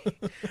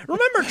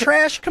 Remember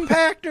trash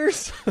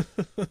compactors?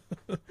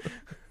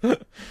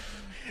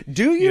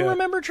 Do you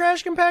remember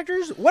trash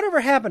compactors? Whatever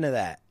happened to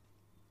that?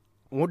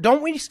 Well,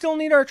 don't we still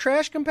need our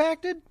trash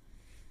compacted?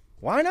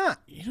 Why not?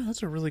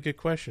 That's a really good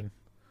question.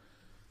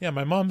 Yeah,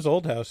 my mom's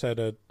old house had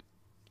a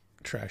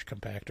trash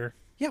compactor.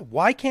 Yeah,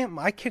 why can't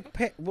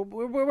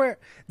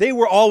they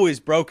were always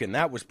broken.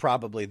 That was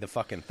probably the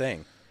fucking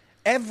thing.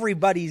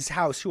 Everybody's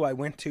house who I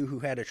went to who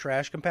had a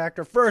trash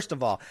compactor, first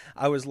of all,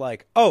 I was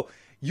like, oh,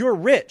 you're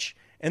rich.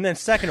 And then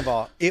second of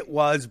all, it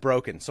was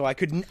broken. So I've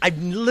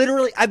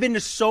been to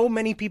so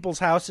many people's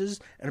houses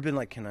and I've been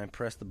like, can I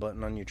press the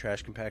button on your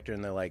trash compactor?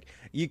 And they're like,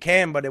 you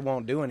can, but it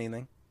won't do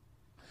anything.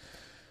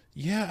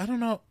 Yeah, I don't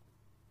know.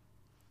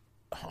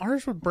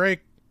 Ours would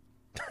break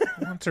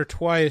once or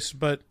twice,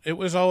 but it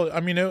was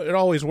it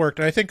always worked.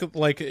 And I think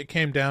it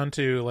came down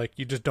to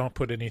you just don't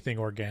put anything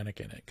organic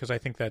in it, because I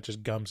think that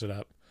just gums it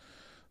up.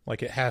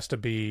 It has to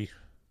be,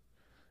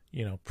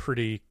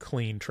 pretty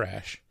clean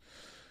trash.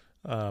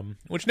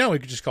 Which now we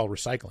could just call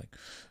recycling.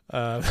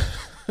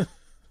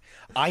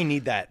 I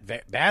need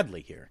that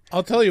badly here.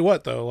 I'll tell you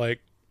what, though,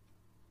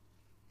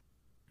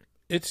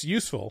 it's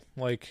useful.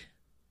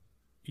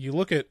 You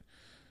look at,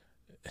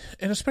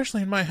 and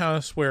especially in my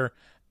house where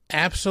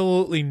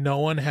absolutely no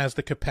one has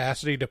the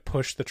capacity to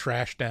push the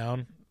trash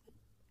down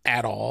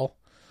at all.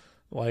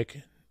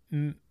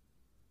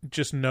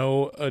 Just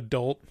no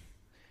adult.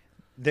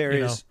 There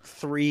is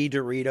 3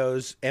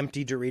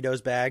 empty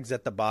Doritos bags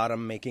at the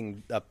bottom,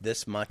 making up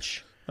this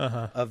much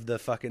of the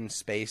fucking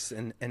space,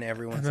 and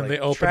everyone's and then like, they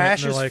open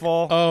trash it and is they're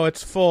full. Oh,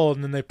 it's full,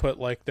 and then they put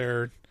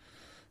their,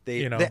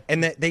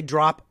 they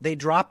drop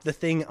the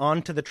thing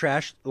onto the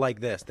trash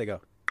like this. They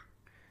go.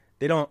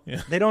 They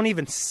don't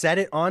even set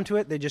it onto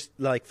it. They just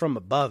from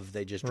above.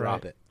 They just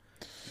drop it.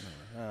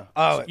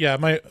 Yeah,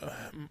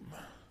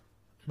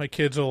 my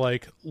kids will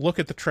look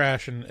at the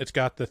trash and it's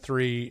got the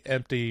 3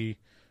 empty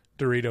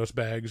Doritos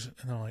bags,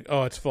 and they're like,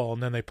 oh, it's full,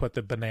 and then they put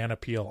the banana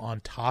peel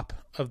on top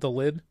of the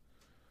lid.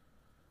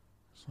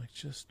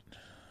 It's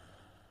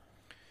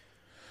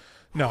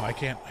no, I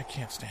can't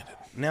stand it.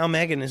 Now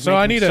M3gan is so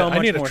I need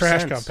a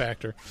trash sense.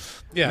 compactor.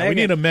 Yeah, we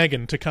need a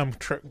M3gan to come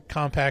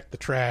compact the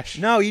trash.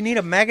 No, you need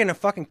a M3gan to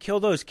fucking kill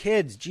those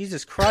kids.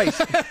 Jesus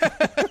Christ.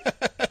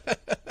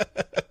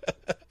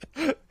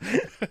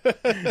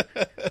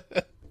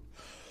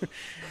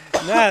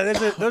 Nah,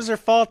 those are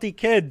faulty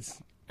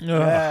kids.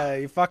 Yeah,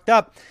 you fucked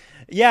up.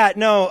 Yeah,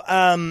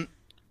 no.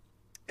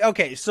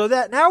 Okay, so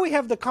that now we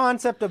have the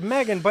concept of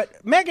M3gan,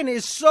 but M3gan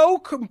is so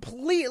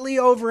completely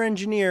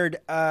over-engineered.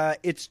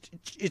 It's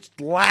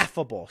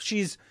laughable.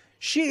 She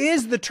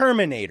is the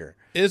Terminator.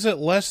 Is it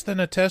less than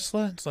a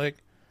Tesla? It's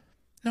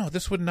no,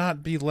 this would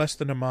not be less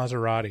than a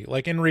Maserati.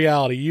 In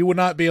reality, you would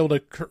not be able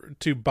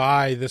to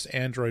buy this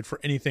Android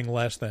for anything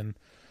less than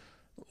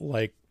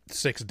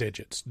 6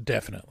 digits,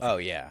 definitely. Oh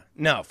yeah,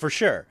 no, for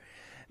sure.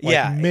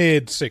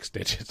 Mid 6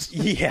 digits.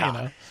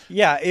 Yeah,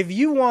 yeah. If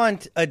you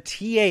want a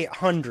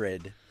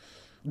T800,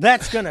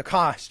 that's gonna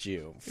cost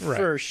you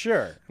for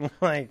sure.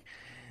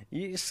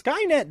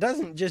 Skynet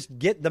doesn't just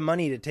get the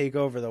money to take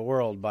over the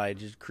world by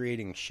just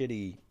creating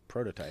shitty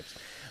prototypes.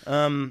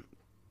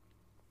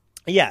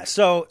 Yeah,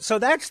 so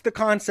that's the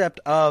concept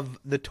of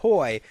the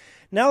toy.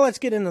 Now let's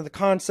get into the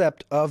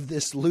concept of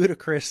this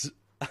ludicrous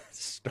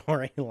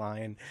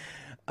storyline.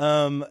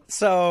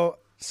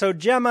 So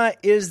Gemma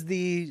is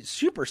the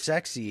super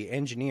sexy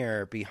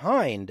engineer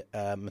behind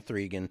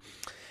M3gan.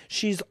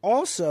 She's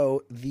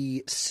also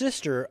the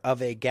sister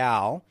of a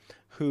gal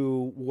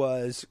who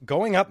was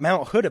going up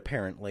Mount Hood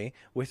apparently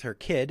with her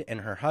kid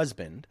and her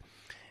husband,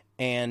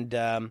 and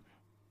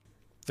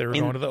they were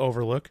going to the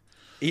Overlook.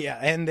 Yeah,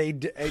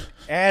 and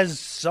as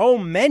so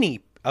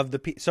many of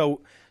the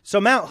so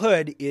Mount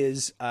Hood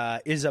is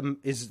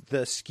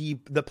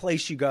the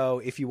place you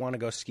go if you want to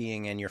go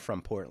skiing and you're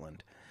from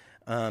Portland.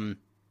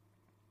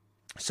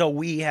 So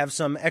we have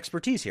some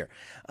expertise here,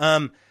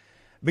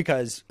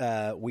 because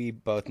we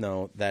both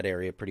know that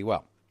area pretty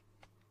well.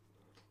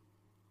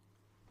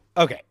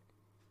 Okay.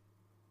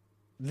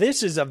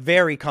 This is a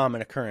very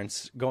common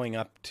occurrence going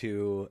up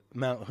to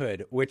Mount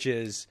Hood, which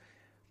is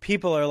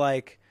people are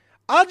like,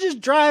 I'll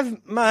just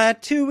drive my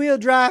 2-wheel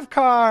drive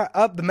car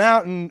up the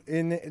mountain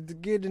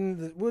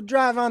and we'll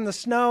drive on the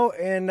snow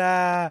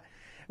and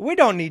we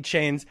don't need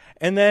chains.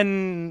 And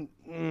then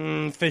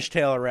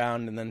fishtail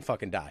around and then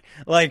fucking die.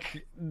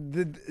 Like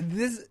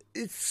this,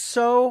 it's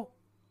so.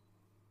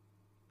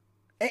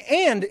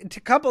 And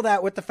to couple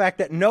that with the fact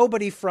that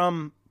nobody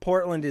from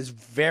Portland is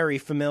very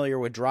familiar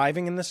with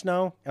driving in the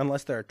snow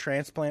unless they're a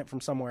transplant from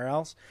somewhere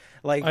else.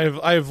 Like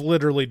I've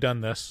literally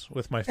done this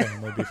with my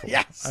family before.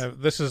 Yes.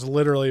 This is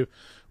literally,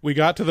 we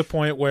got to the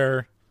point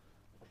where,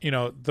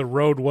 the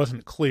road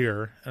wasn't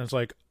clear and it's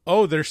like,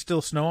 oh, there's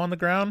still snow on the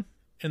ground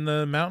in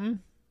the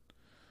mountain.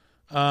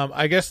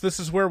 I guess this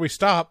is where we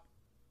stop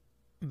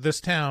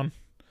this town.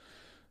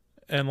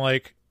 And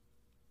like,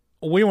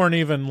 we weren't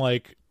even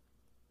like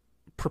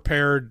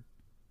prepared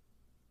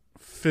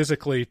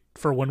physically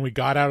for when we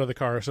got out of the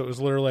car. So it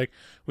was literally like,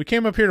 we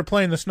came up here to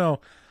play in the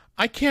snow.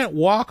 I can't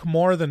walk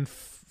more than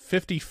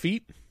 50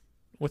 feet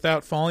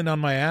without falling on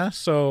my ass.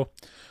 So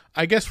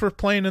I guess we're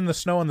playing in the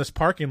snow in this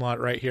parking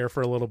lot right here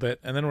for a little bit.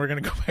 And then we're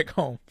going to go back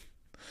home.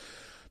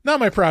 Not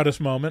my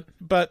proudest moment,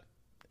 but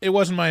it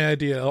wasn't my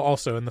idea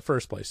also in the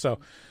first place. So,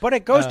 but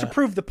it goes to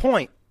prove the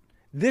point.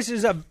 This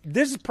is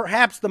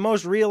perhaps the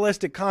most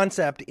realistic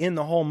concept in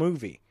the whole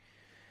movie.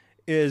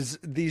 Is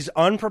these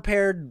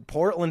unprepared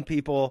Portland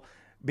people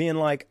being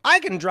like, I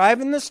can drive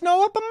in the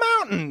snow up a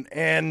mountain,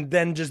 and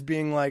then just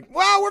being like,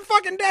 wow, we're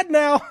fucking dead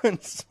now.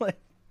 It's like,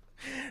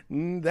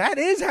 that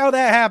is how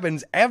that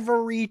happens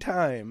every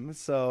time.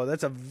 So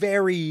that's a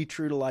very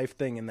true to life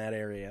thing in that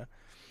area.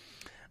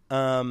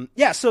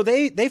 Yeah, so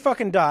they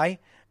fucking die,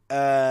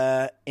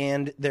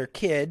 and their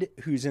kid,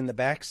 who's in the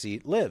back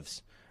seat,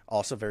 lives.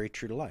 Also very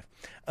true to life.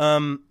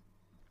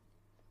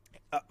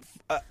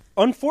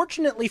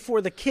 Unfortunately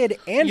for the kid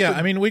and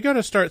I mean, we got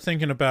to start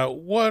thinking about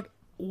what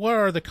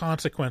are the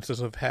consequences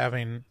of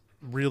having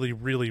really,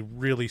 really,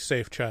 really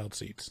safe child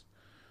seats.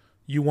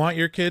 You want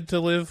your kid to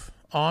live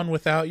on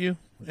without you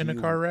in a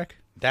car wreck?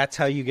 That's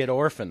how you get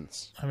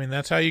orphans. I mean,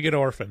 that's how you get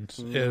orphans,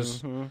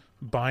 is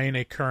buying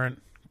a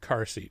current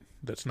car seat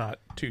that's not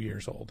 2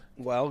 years old.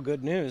 Well,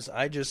 good news.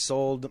 I just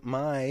sold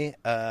my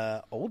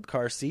old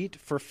car seat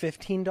for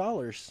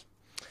 $15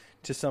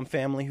 to some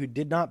family who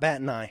did not bat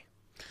an eye.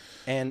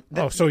 And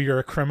so you're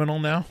a criminal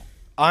now?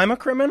 I'm a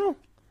criminal?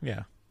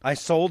 Yeah. I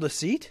sold a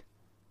seat?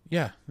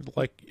 Yeah.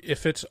 Like,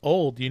 if it's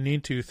old, you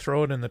need to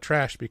throw it in the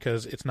trash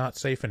because it's not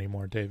safe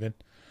anymore, David.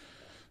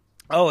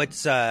 Oh,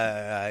 it's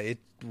I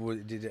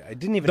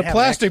didn't even. The have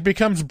plastic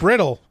becomes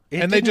brittle,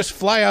 and they just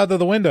fly out of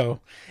the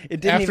window.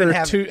 It didn't even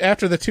have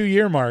after the 2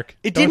 year mark.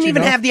 It didn't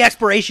even have the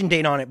expiration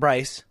date on it,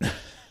 Bryce.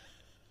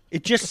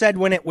 It just said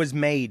when it was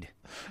made.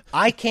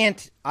 I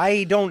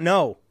don't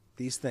know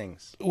these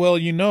things. Well,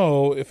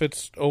 if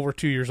it's over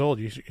 2 years old,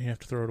 you have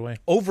to throw it away.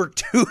 Over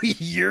 2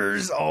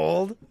 years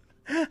old?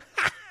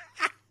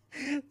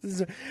 This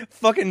is a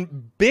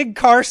fucking big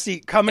car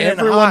seat coming in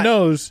hot. Everyone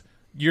knows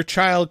your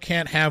child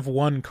can't have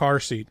one car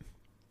seat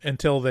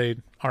until they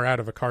are out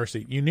of a car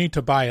seat. You need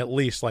to buy at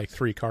least like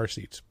 3 car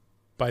seats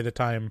by the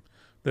time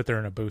that they're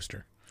in a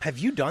booster. Have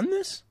you done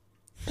this?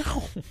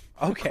 No.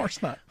 Okay. Of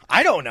course not.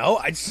 I don't know.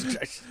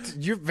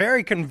 You're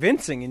very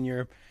convincing in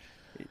your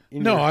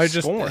I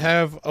just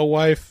have a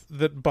wife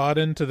that bought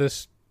into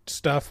this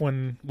stuff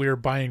when we were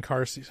buying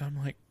car seats. I'm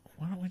like,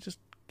 why don't we just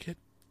get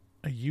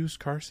a used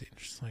car seat?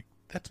 She's like,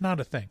 that's not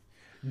a thing.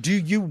 Do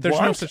you There's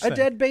want no such a thing.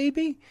 dead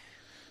baby?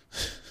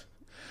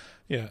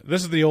 Yeah,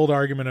 this is the old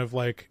argument of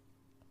like,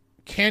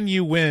 can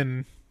you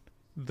win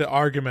the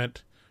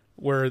argument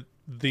where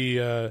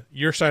the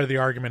your side of the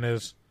argument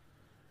is,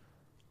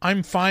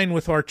 I'm fine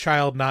with our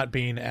child not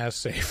being as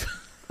safe.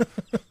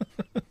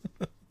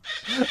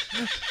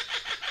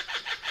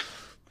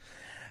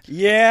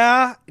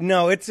 Yeah,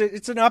 no, it's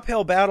an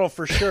uphill battle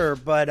for sure,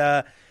 but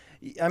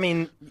I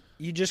mean,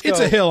 you just go, it's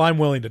a hill I'm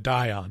willing to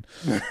die on.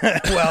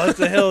 Well, it's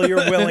a hill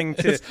you're willing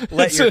to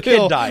let your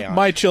kid die on.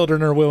 My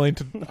children are willing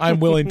to. I'm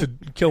willing to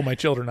kill my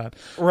children on.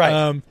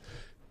 Right.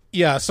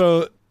 Yeah.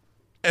 So,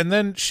 and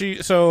then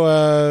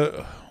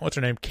what's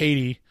her name?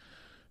 Katie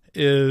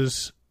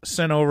is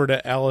sent over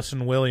to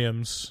Allison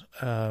Williams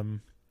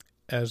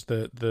as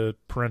the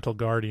parental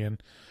guardian,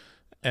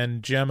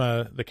 and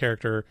Gemma, the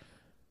character,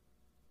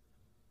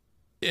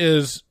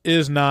 is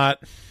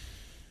not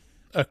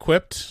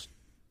equipped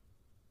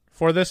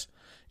for this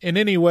in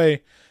any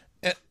way.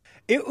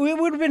 It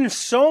would have been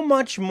so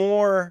much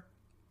more,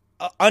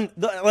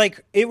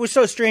 like, it was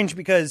so strange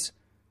because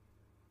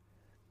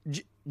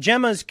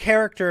Gemma's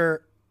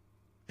character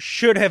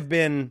should have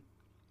been,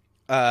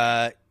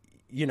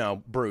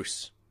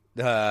 Bruce,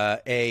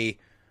 a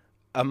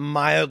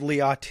mildly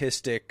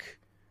autistic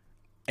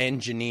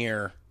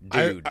engineer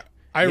dude.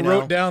 I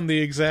wrote down the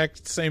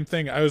exact same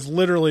thing. I was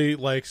literally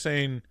like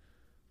saying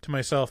to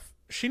myself,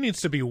 she needs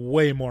to be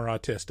way more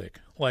autistic.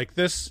 Like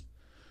this,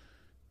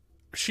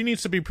 she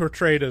needs to be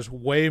portrayed as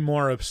way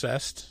more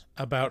obsessed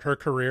about her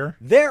career.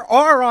 There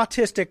are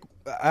autistic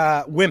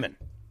women,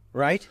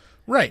 right?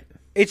 Right.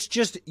 It's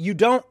just you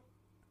don't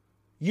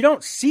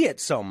see it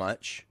so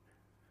much.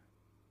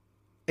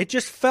 It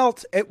just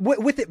felt,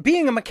 with it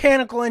being a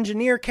mechanical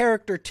engineer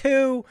character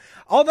too,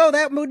 although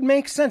that would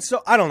make sense.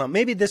 So I don't know.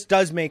 Maybe this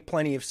does make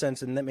plenty of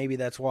sense, and maybe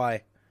that's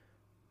why.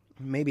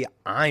 Maybe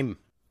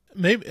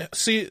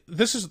see,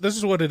 this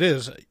is what it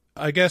is.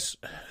 I guess.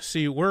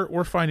 See,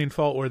 we're finding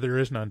fault where there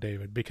is none,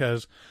 David,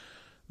 because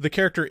the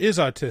character is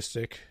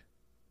autistic,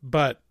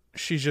 but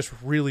she's just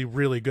really,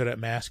 really good at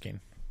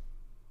masking.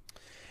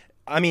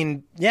 I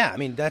mean, yeah. I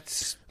mean,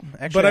 that's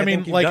actually. But I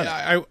mean, like,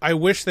 I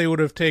wish they would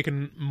have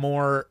taken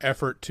more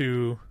effort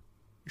to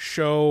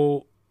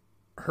show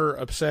her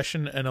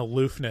obsession and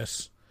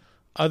aloofness,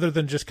 other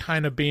than just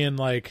kind of being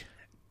like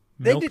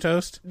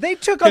milquetoast. They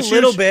took a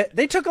little bit.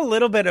 They took a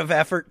little bit of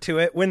effort to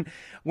it when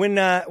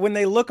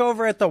they look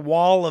over at the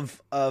wall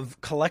of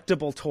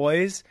collectible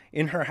toys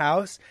in her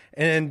house,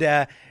 and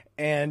the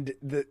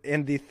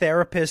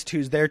therapist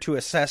who's there to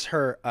assess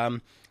her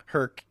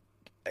her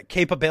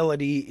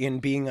capability in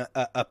being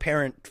a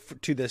parent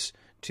to this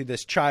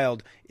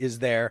child is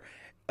there.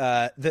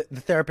 The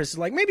therapist is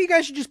like, maybe you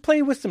guys should just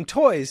play with some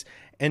toys.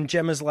 And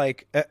Gemma's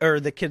like,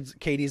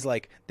 Katie's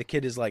like, the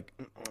kid is like,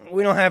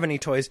 we don't have any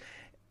toys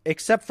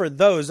except for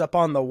those up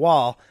on the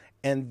wall,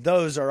 and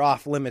those are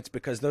off limits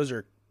because those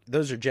are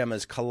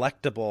Gemma's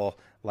collectible,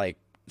 like,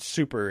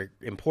 super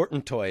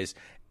important toys.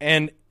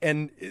 And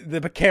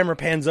the camera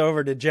pans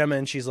over to Gemma,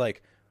 and she's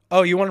like,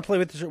 oh, you want to play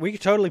with this? We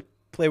could totally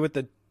play with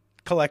the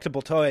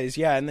collectible toys,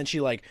 yeah. And then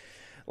she like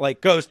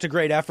goes to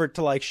great effort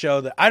to like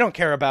show that I don't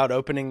care about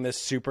opening this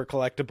super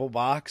collectible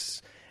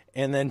box.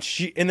 And then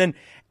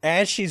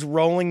as she's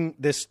rolling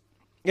this,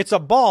 it's a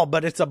ball,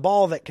 but it's a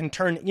ball that can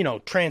turn,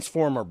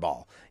 transformer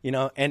ball,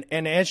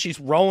 and as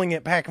she's rolling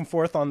it back and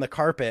forth on the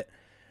carpet,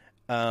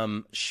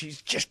 she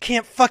just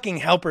can't fucking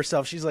help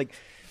herself. She's like,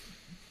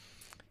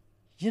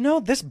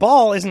 this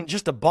ball isn't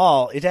just a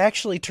ball. It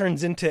actually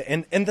turns into,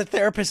 and the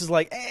therapist is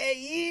like,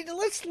 hey,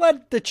 let's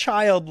let the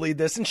child lead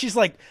this. And she's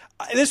like,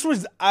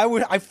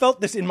 I felt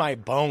this in my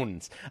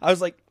bones. I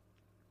was like,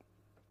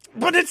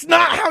 but it's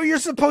not how you're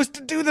supposed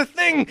to do the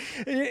thing.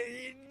 We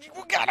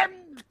gotta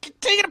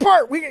take it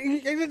apart.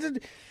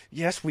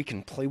 Yes, we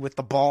can play with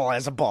the ball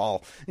as a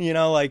ball.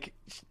 Like,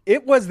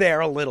 it was there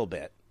a little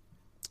bit.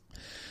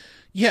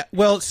 Yeah,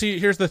 well, see,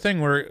 here's the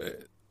thing where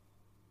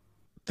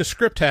the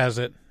script has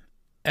it,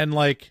 and,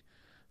 like,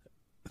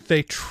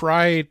 they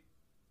try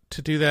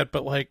to do that,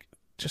 but, like,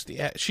 just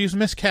she's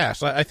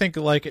miscast. I think,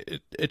 like,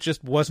 it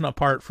just wasn't a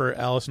part for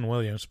Allison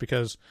Williams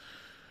because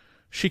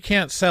she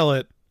can't sell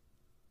it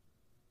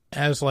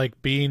as,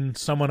 like, being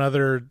someone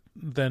other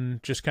than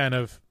just kind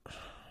of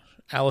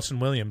Allison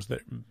Williams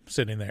that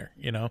sitting there,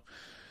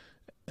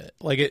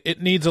 Like,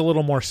 it needs a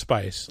little more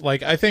spice.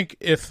 Like, I think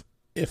if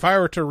I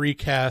were to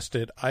recast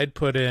it, I'd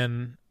put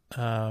in,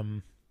 a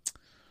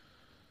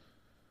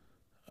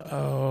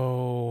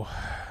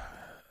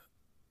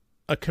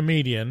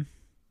comedian,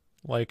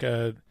 like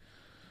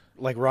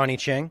Ronnie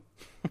Chang.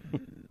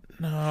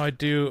 No, I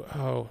do.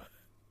 Oh,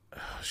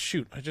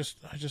 shoot! I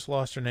just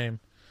lost her name.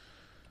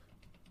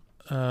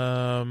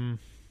 Hold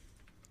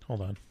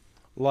on.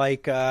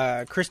 Like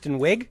Kristen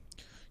Wiig.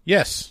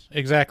 Yes,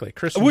 exactly.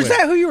 Kristen. Was Wiig.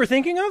 that who you were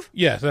thinking of?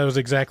 Yes, that was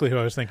exactly who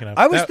I was thinking of.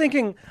 I was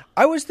thinking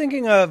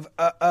of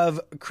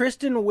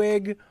Kristen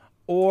Wiig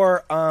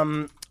or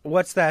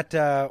what's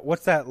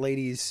that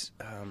lady's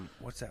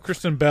what's that?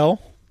 Kristen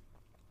Bell.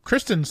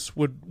 Kristen's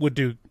would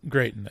do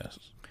great in this.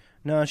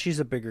 No, she's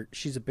a bigger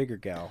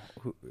gal.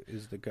 Who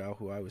is the gal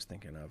who I was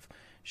thinking of?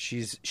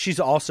 She's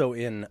also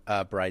in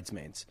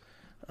Bridesmaids.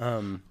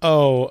 Yeah,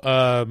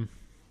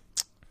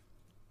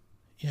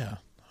 I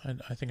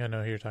think I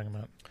know who you're talking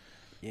about.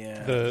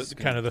 Yeah, the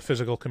kind of the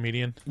physical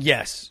comedian.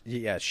 Yes,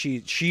 yeah,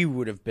 she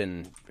would have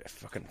been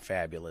fucking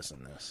fabulous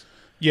in this.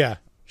 Yeah,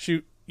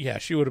 she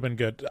would have been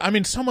good. I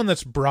mean, someone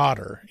that's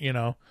broader,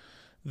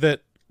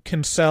 that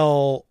can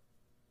sell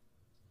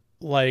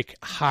like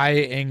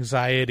high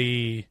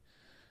anxiety,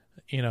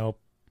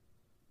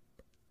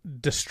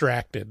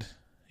 distracted,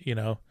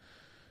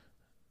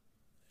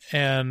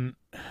 and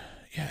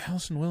yeah,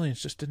 Allison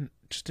Williams just didn't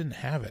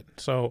have it.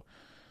 So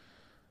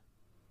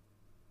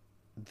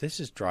This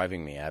is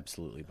driving me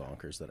absolutely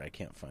bonkers that I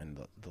can't find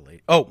the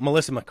lady. Oh,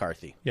 Melissa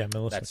McCarthy. Yeah,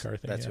 Melissa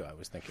McCarthy. That's yeah. who I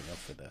was thinking of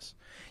for this.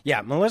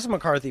 Yeah, Melissa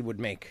McCarthy would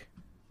make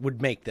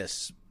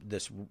this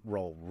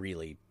role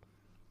really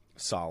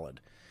solid.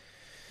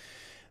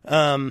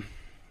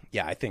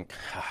 Yeah, I think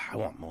I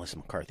want Melissa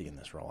McCarthy in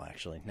this role.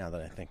 Actually, now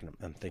that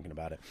I'm thinking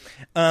about it.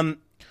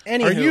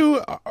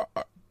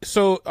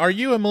 Anywho, Are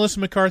you a Melissa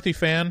McCarthy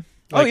fan?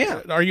 Oh,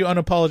 yeah. Are you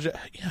unapologetic?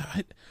 Yeah,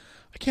 I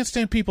can't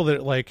stand people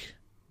that like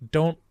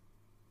don't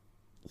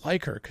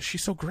like her because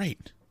she's so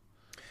great.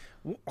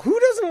 Who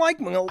doesn't like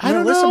I don't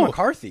Melissa know.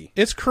 McCarthy?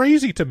 It's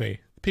crazy to me.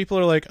 People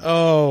are like,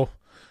 oh,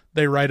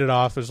 they write it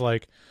off as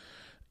like,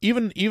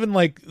 even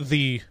like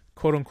the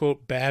quote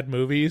unquote bad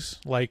movies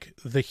like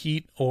The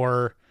Heat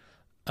or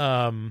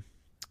what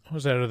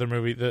was that other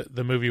movie?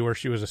 The movie where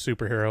she was a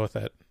superhero with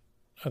that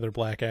other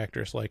black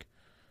actress. Like,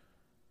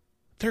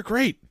 they're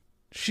great.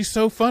 She's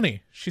so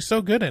funny. She's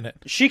so good in it.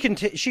 She can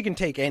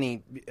take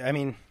any. I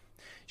mean,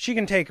 she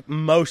can take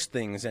most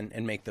things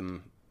and make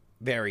them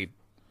very,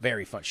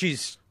 very fun. She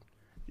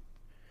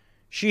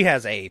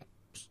has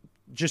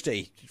just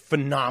a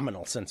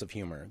phenomenal sense of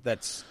humor.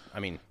 It's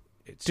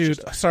dude.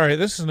 Sorry,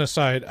 this is an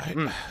aside. I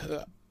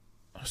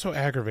was so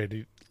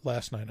aggravated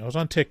last night. I was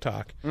on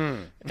TikTok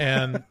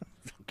and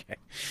okay.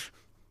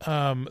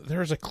 There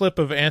was a clip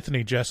of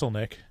Anthony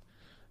Jeselnik,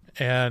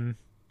 and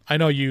I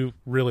know you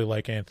really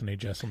like Anthony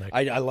Jeselnik.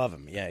 I love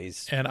him. Yeah,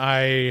 he's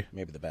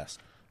maybe the best.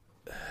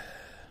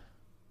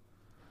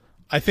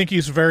 I think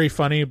he's very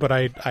funny, but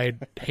I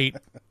hate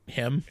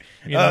him.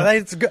 You know?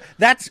 That's good.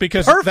 That's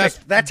because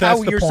perfect. That's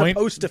how the you're point.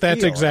 supposed to That's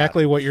feel.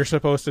 exactly what you're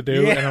supposed to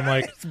do. Yeah, and I'm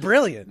like, it's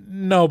brilliant.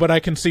 No, but I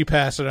can see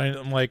past it.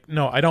 I'm like,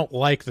 no, I don't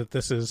like that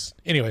this is.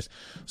 Anyways,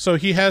 so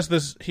he had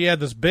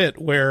this bit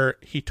where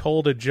he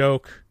told a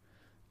joke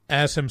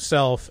as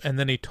himself, and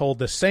then he told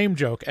the same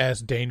joke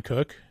as Dane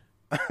Cook.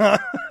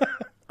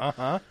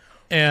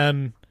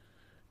 And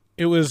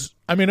it was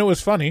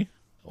funny.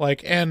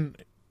 Like, and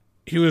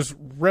he was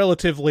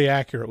relatively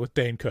accurate with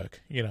Dane Cook,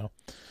 you know.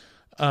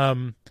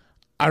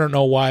 I don't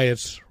know why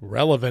it's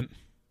relevant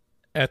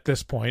at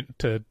this point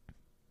to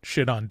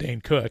shit on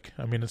Dane Cook.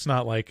 I mean, it's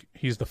not like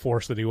he's the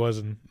force that he was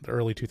in the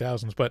early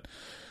 2000s, but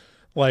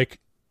like,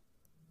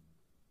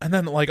 and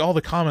then like all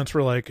the comments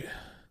were like,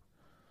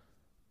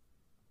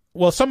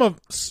 well, some of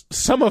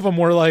them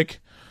were like,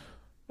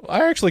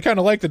 I actually kind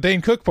of like the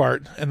Dane Cook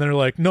part, and they're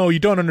like, no, you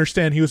don't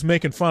understand. He was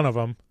making fun of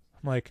him.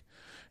 I'm like,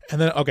 and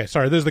then okay,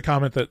 sorry. This is the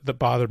comment that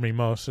bothered me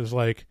most. Is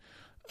like,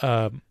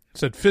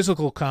 said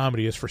physical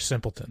comedy is for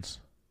simpletons.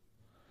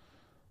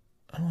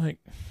 I'm like,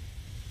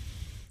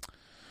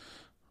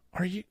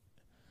 are you?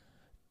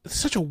 It's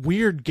such a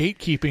weird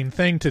gatekeeping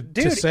thing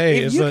to say.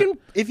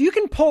 If you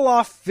can pull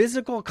off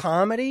physical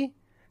comedy,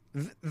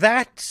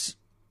 that's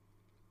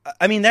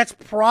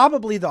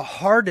probably the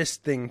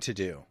hardest thing to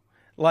do.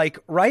 Like,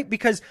 right?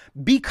 Because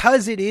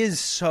it is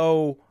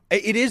so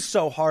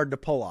hard to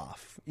pull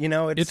off. You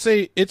know, it's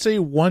a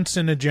once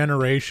in a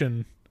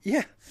generation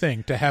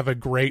thing to have a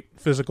great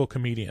physical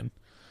comedian.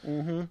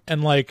 Mm-hmm.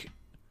 And like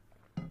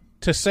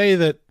to say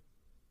that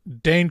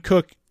Dane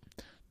Cook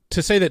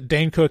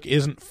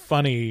isn't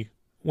funny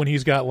when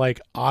he's got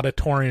like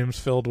auditoriums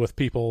filled with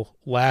people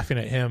laughing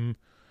at him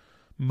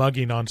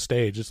mugging on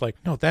stage. It's like,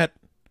 no, that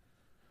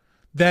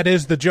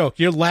is the joke.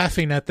 You're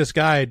laughing at this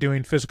guy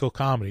doing physical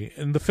comedy,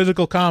 and the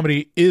physical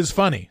comedy is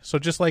funny. So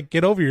just like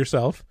get over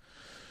yourself.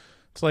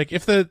 It's like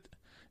if the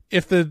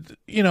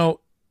you know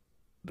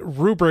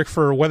rubric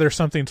for whether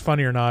something's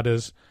funny or not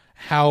is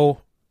how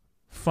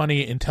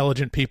funny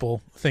intelligent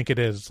people think it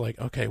is. It's like,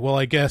 okay, well,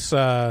 I guess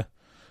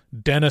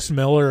Dennis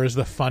Miller is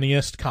the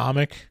funniest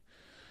comic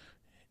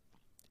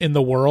in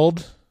the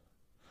world.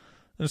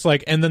 It's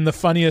like, and then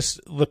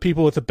the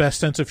people with the best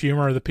sense of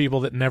humor are the people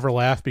that never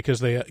laugh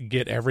because they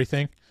get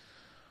everything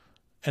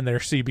and they're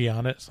see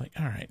beyond it. It's like,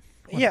 all right.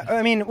 Yeah,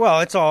 I mean, well,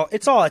 it's all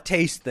a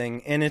taste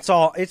thing, and it's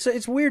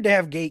weird to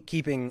have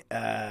gatekeeping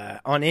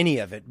on any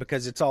of it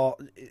because it's all,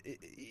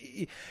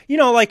 you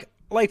know, like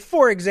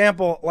for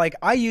example, like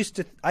I used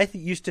to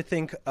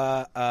think,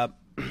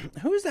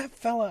 who is that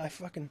fella?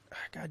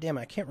 Goddamn,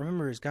 I can't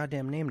remember his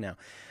goddamn name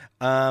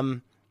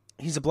now.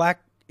 He's a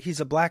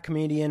black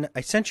comedian.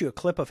 I sent you a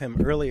clip of him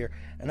earlier,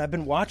 and I've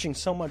been watching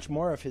so much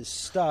more of his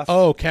stuff.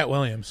 Oh, Cat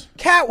Williams.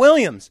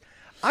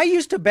 I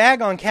used to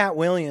bag on Cat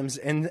Williams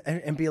and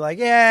be like,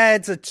 yeah,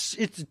 it's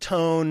a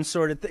tone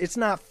sort of it's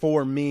not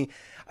for me.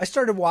 I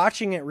started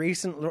watching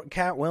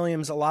Cat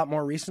Williams a lot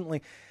more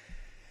recently.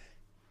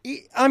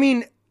 I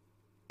mean,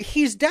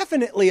 he's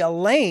definitely a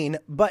lane,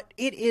 but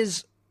it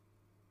is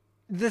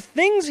the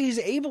things he's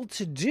able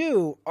to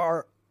do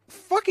are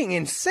fucking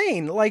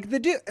insane. Like the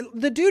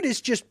dude is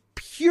just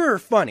pure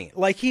funny.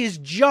 Like he is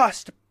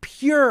just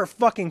pure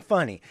fucking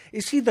funny.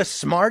 Is he the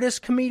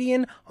smartest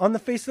comedian on the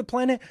face of the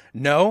planet?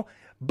 No.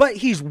 But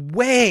he's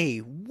way,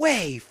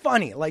 way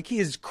funny. Like, he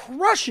is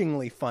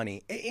crushingly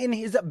funny in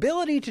his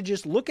ability to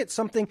just look at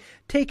something,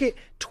 take it,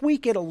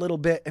 tweak it a little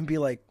bit, and be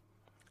like,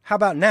 how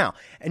about now?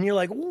 And you're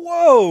like,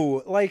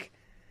 whoa, like,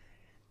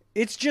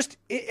 it's just,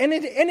 and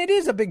it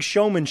is a big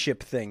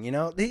showmanship thing, you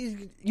know.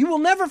 You will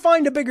never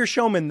find a bigger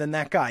showman than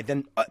that guy,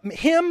 than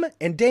him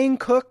and Dane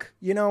Cook,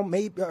 you know,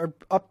 maybe are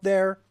up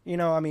there, you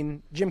know. I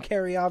mean, Jim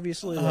Carrey,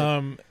 obviously.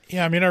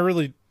 Yeah, I mean, I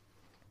really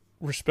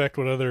respect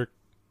what other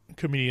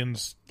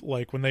comedians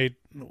like when they.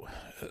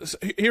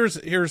 Here's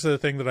the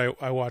thing that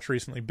I watched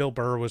recently. Bill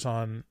Burr was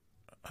on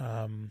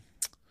another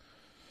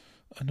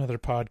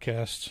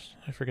podcast.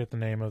 I forget the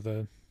name of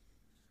the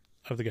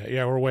guy.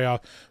 Yeah, we're way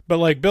off. But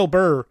like Bill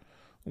Burr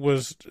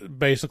was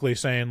basically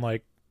saying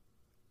like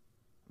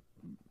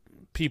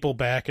people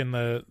back in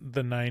the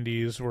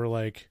 90s were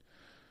like,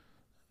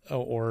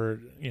 or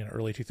you know,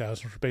 early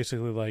 2000s were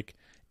basically like,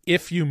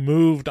 if you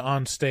moved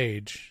on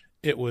stage,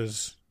 it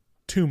was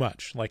too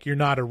much. Like, you're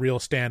not a real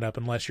stand-up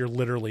unless you're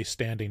literally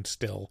standing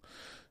still.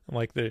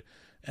 Like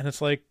and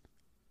it's like,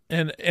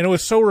 and it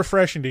was so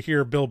refreshing to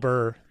hear Bill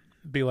Burr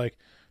be like,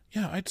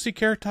 yeah, I'd see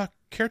Carrot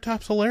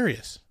Top's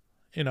hilarious.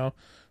 You know,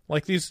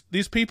 like these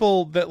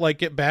people that like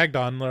get bagged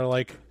on, they're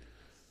like,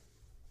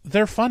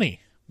 they're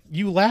funny.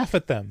 You laugh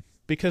at them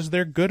because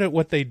they're good at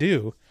what they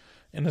do.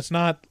 And it's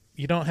not,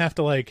 you don't have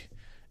to like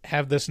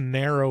have this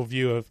narrow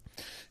view of,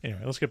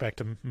 anyway, let's get back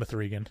to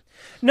M3gan.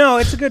 No,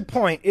 it's a good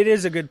point. It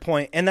is a good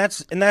point. And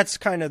that's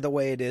kind of the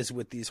way it is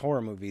with these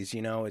horror movies,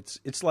 you know.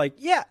 It's like,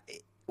 yeah,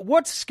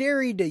 what's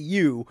scary to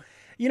you?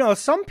 You know,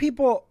 some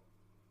people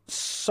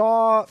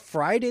saw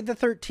Friday the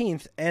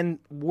 13th and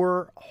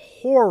were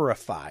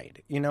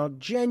horrified, you know,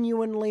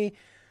 genuinely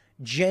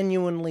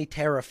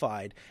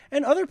terrified.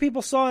 And other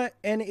people saw it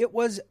and it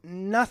was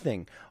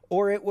nothing,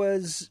 or it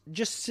was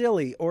just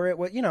silly, or it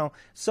was, you know.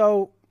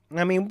 So,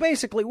 I mean,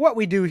 basically what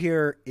we do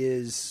here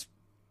is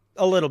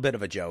a little bit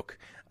of a joke.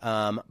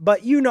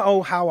 But you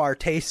know how our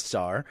tastes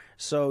are,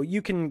 so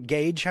you can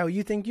gauge how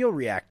you think you'll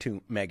react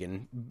to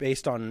M3gan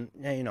based on,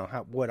 you know,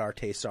 what our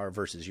tastes are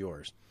versus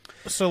yours.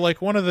 So,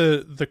 like, one of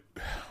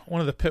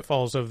the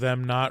pitfalls of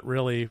them not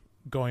really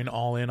going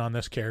all in on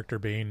this character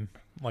being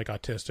like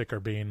autistic or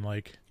being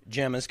like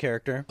Gemma's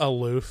character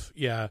aloof,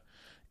 yeah,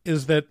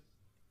 is that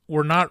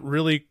we're not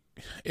really.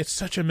 It's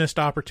such a missed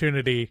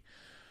opportunity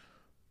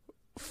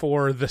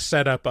for the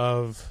setup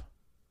of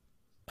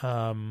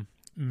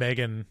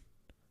M3gan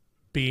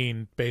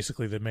being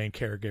basically the main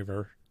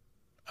caregiver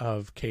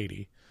of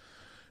Katie,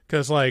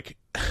 because like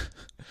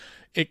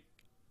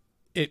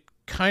it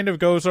kind of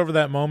goes over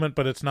that moment,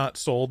 but it's not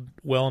sold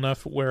well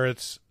enough where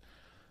it's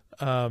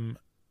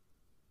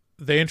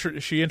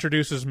she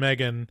introduces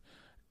M3gan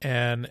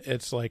and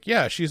it's like,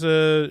 yeah, she's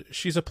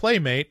a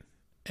playmate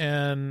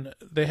and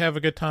they have a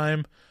good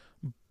time,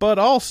 but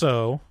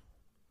also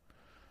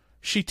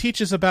she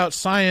teaches about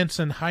science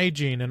and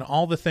hygiene and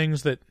all the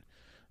things that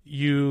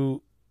the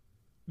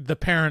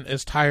parent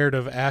is tired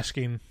of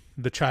asking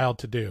the child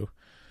to do.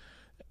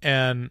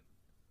 And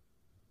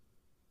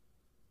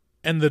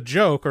the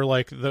joke, or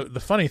like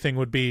the funny thing,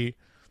 would be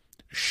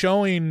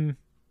showing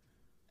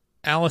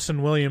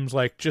Allison Williams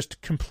like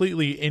just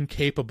completely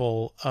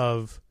incapable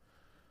of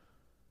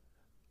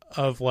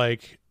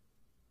like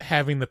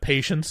having the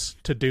patience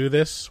to do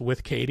this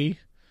with Katie.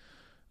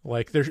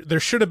 Like there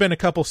should have been a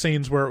couple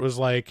scenes where it was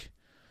like,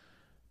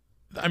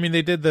 I mean,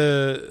 they did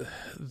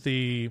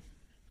the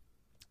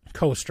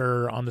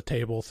coaster on the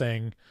table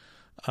thing,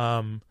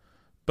 but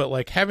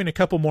like having a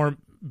couple more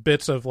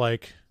bits of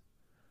like,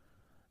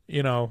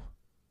 you know,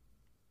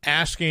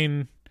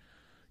 asking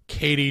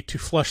Katie to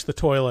flush the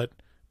toilet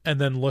and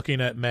then looking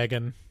at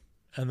M3gan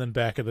and then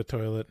back at the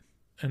toilet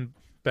and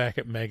back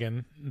at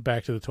M3gan,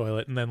 back to the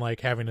toilet, and then like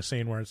having a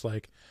scene where it's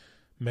like,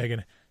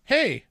 M3gan,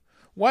 hey,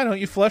 why don't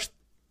you flush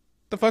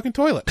the fucking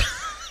toilet?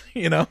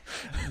 You know,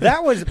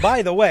 that was,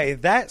 by the way,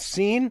 that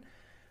scene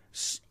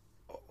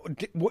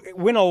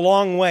went a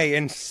long way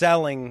in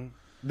selling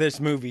this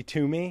movie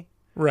to me,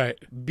 right?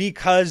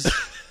 Because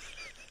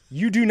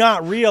you do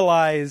not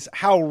realize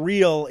how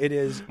real it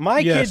is.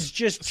 My kids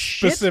just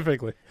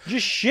specifically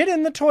shit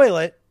in the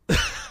toilet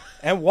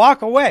and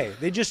walk away.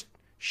 They just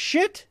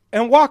shit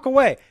and walk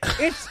away.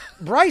 It's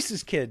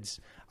Bryce's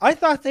kids. I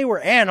thought they were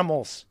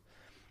animals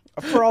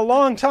for a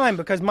long time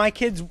because my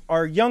kids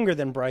are younger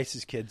than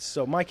Bryce's kids,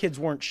 so my kids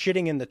weren't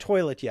shitting in the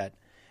toilet yet.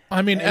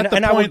 I mean,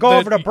 I would go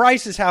over to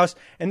Bryce's house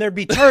and there'd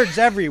be turds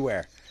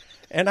everywhere.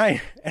 And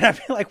I'd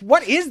be like,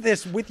 what is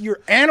this with your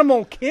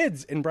animal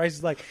kids? And Bryce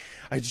is like,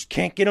 I just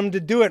can't get them to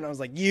do it. And I was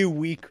like, you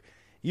weak,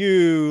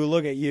 you,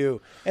 look at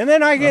you. And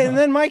then and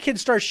then my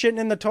kids start shitting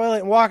in the toilet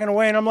and walking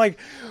away. And I'm like,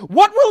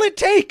 what will it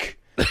take?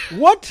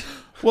 What?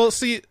 Well,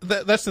 see,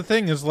 that's the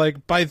thing is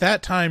like, by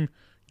that time,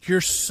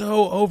 you're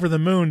so over the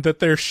moon that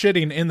they're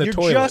shitting in the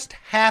toilet. You're just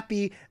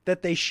happy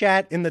that they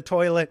shat in the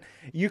toilet.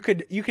 You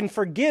can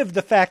forgive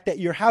the fact that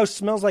your house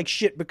smells like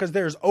shit because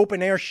there's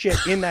open air shit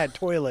in that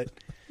toilet.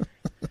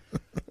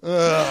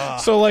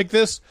 So like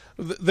this,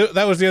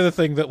 that was the other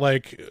thing that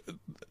like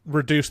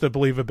reduced the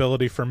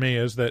believability for me,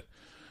 is that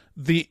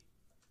the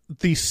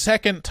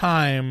second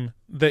time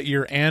that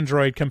your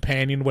android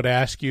companion would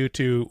ask you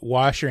to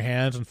wash your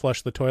hands and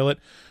flush the toilet,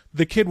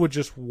 the kid would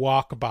just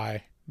walk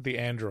by the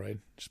android,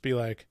 just be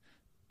like,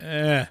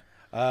 eh.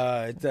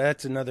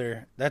 That's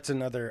another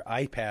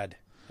iPad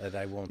that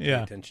I won't pay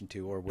attention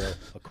to, or will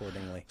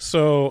accordingly.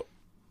 So,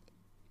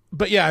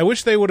 but yeah, I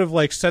wish they would have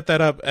like set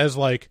that up as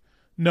like,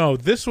 no,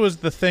 this was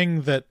the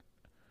thing that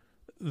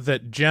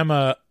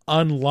Gemma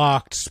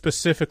unlocked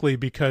specifically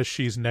because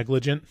she's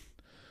negligent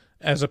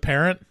as a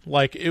parent.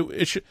 Like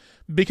it should,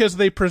 because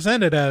they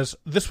present it as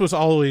this was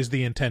always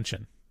the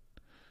intention.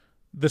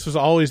 This was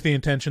always the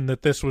intention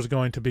that this was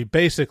going to be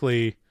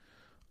basically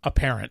a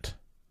parent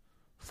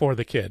for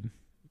the kid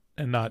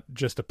and not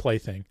just a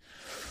plaything.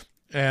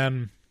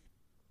 And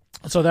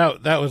so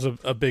that was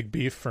a big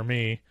beef for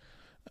me.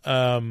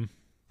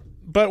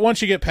 But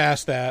once you get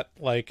past that,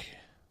 like,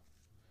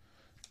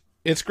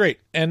 it's great.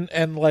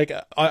 And like,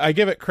 I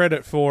give it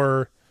credit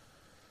for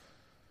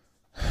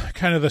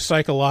kind of the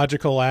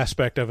psychological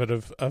aspect of it,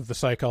 of the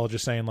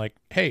psychologist saying like,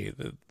 hey,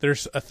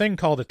 there's a thing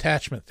called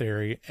attachment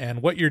theory,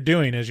 and what you're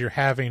doing is you're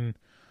having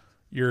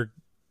your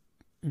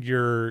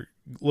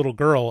little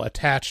girl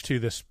attached to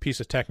this piece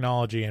of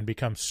technology and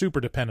become super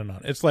dependent on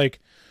it. It's like,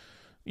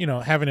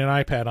 having an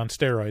iPad on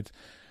steroids.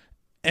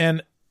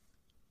 And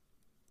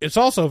it's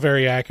also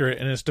very accurate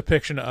in its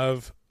depiction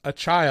of a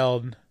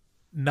child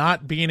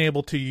not being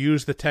able to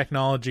use the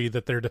technology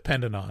that they're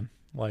dependent on.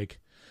 Like,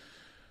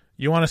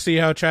 you want to see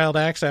how a child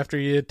acts after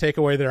you take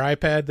away their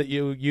iPad that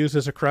you use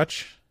as a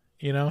crutch,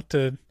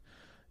 to,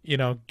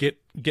 get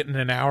in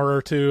an hour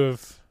or two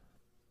of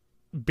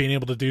being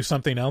able to do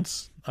something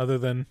else other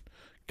than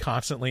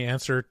constantly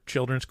answer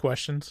children's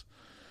questions.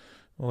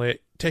 Well,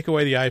 take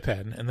away the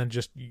iPad, and then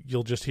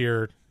you'll just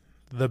hear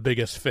the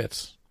biggest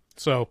fits.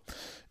 So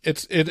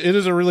it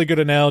is a really good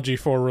analogy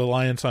for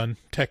reliance on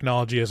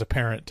technology as a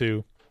parent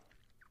to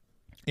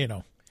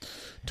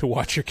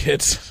watch your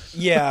kids.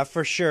 Yeah,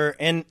 for sure.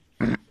 And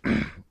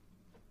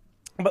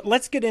but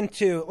let's get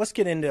into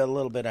a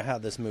little bit of how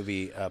this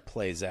movie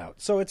plays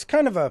out. So it's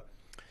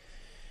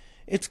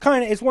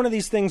one of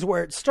these things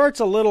where it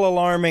starts a little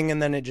alarming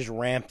and then it just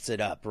ramps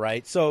it up,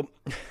 right? So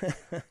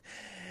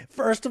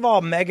first of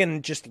all,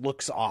 M3gan just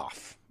looks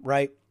off,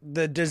 right?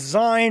 The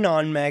design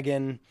on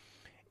M3gan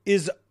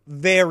is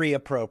very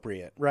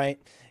appropriate, right?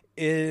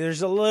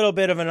 There's a little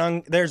bit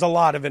of there's a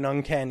lot of an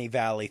uncanny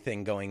valley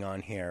thing going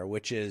on here,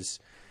 which is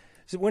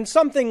when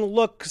something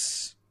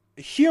looks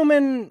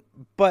human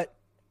but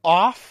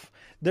off,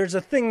 there's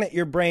a thing that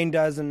your brain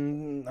does,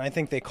 and I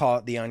think they call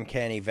it the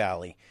uncanny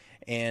valley.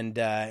 And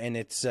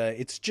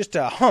it's just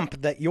a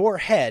hump that your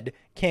head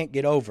can't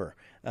get over,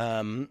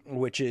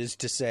 which is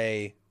to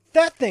say,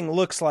 that thing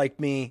looks like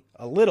me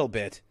a little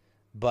bit,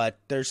 but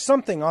there's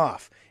something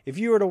off. If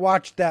you were to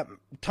watch that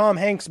Tom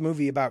Hanks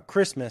movie about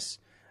Christmas,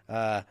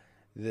 you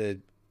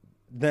would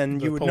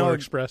know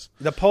Express.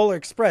 The Polar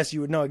Express,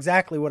 you would know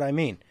exactly what I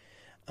mean.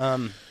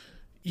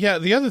 Yeah,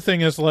 the other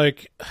thing is,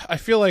 like, I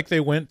feel like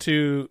they went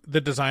to the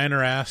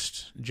designer,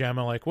 asked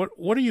Gemma, like,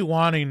 what are you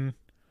wanting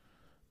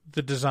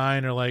the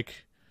designer,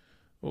 like,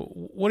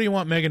 what do you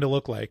want M3gan to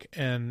look like?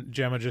 And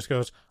Gemma just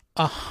goes,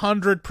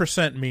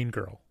 100% mean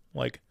girl.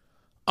 Like,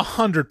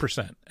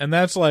 100%. And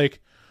that's, like,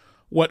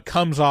 what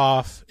comes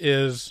off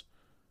is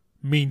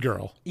mean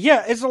girl.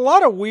 Yeah, it's a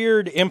lot of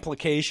weird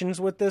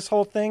implications with this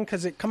whole thing,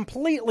 because it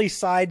completely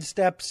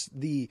sidesteps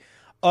the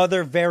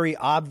other very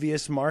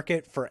obvious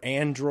market for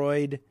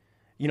Android,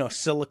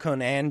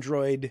 silicone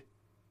Android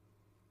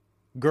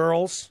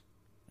girls.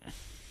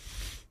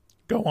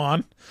 Go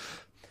on.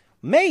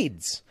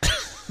 Maids.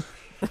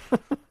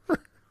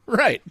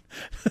 Right.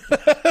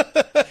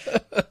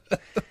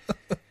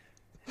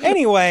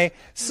 Anyway,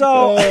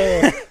 so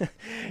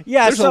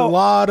yeah, there's a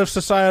lot of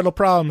societal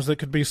problems that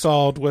could be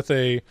solved with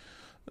a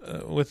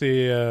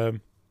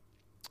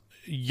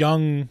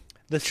young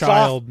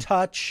child,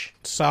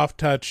 soft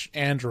touch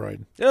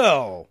Android.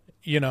 Oh,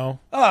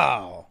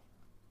 Oh,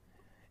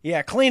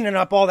 yeah, cleaning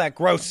up all that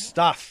gross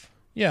stuff.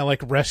 Yeah,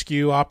 like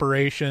rescue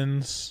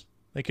operations.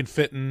 They can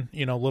fit in,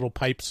 little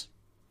pipes.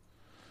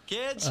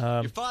 Kids,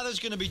 your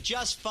father's going to be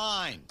just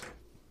fine.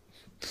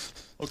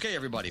 Okay,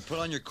 everybody, put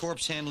on your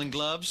corpse handling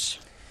gloves.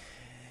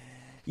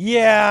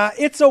 Yeah,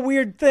 it's a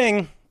weird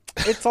thing.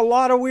 It's a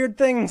lot of weird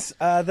things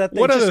that they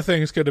What other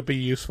things could it be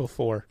useful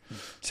for?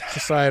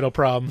 Societal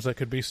problems that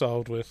could be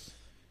solved with,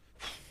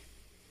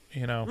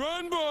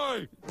 Run,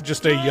 boy!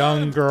 just a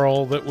young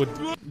girl that would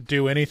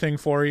do anything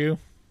for you.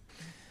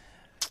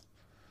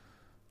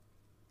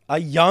 A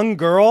young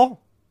girl?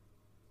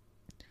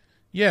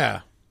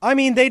 Yeah. I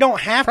mean, they don't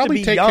have Probably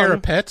to be take young. care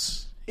of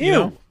pets.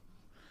 Ew.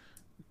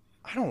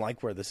 I don't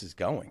like where this is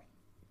going.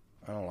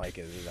 I don't like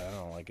it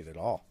at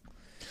all.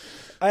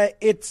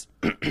 It's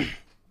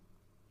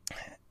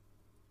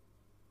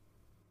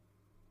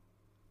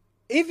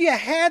if you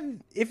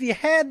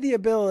had the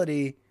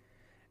ability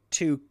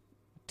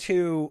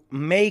to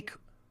make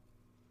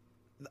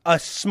a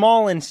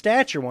small in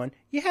stature one,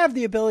 you have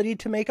the ability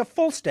to make a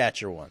full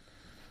stature one.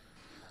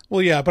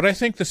 Well, yeah, but I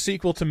think the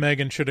sequel to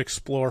M3gan should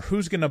explore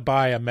who's going to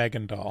buy a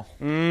M3gan doll.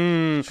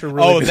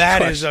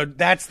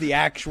 That's the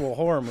actual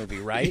horror movie,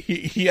 right?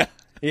 Yeah.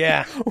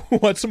 Yeah.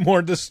 What's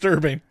more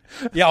disturbing?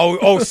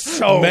 Yeah.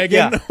 So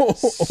Megan yeah.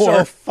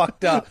 So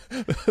fucked up.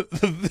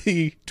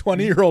 The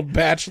 20-year-old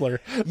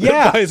bachelor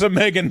Yeah. that buys a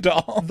Megan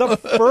doll. The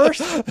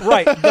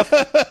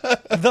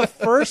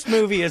first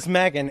movie is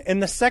Megan,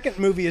 and the second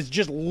movie is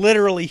just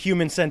literally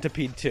Human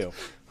Centipede 2.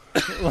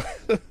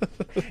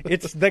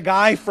 It's the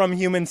guy from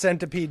Human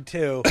Centipede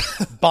 2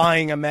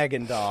 buying a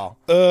Megan doll.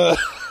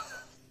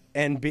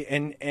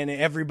 And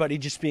everybody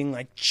just being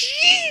like,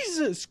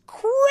 Jesus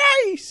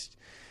Christ.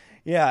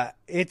 Yeah,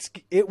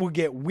 it will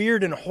get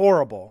weird and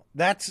horrible.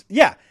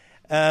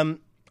 I'm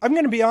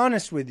going to be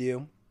honest with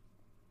you.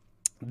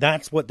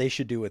 That's what they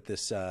should do with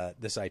this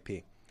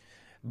IP.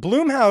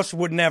 Blumhouse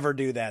would never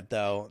do that,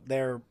 though.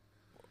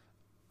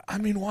 I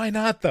mean, why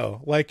not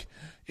though? Like,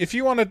 if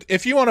you want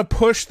to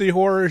push the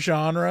horror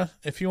genre,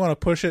 if you want to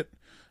push it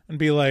and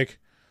be like,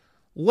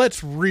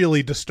 let's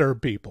really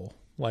disturb people.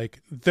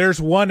 Like,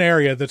 there's one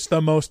area that's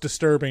the most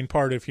disturbing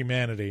part of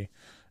humanity,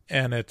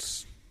 and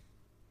it's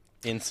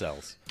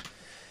incels.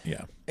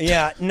 Yeah.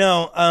 Yeah.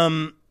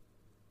 No.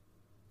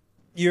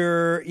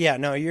 You're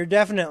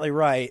definitely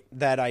right.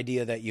 That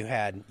idea that you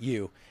had,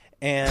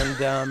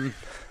 and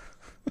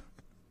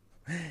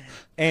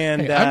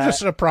and hey, I'm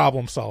just a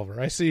problem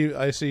solver. I see,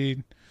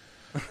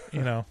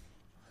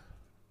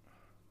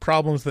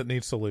 problems that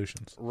need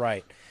solutions.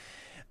 Right.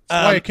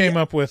 That's why I came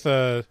up with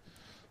did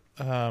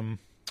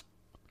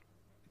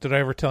I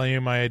ever tell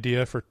you my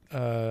idea for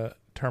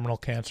terminal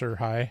cancer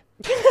high?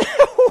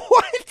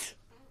 What?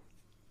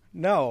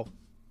 No.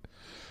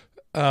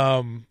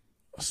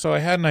 So I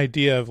had an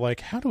idea of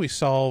like, how do we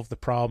solve the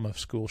problem of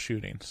school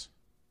shootings?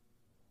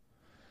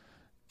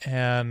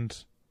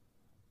 And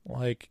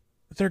like,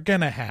 they're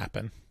gonna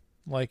happen.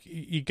 Like,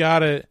 you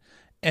gotta,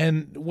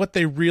 and what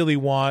they really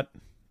want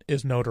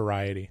is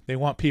notoriety. They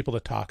want people to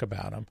talk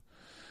about them.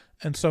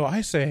 And so I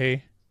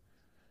say,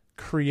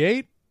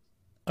 create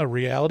a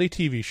reality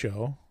TV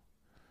show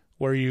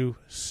where you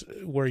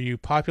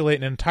populate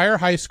an entire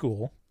high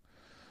school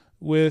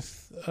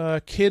with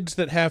kids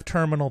that have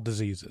terminal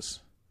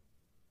diseases.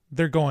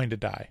 They're going to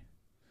die.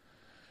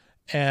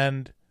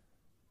 And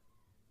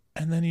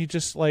then you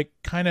just like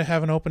kind of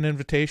have an open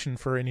invitation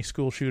for any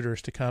school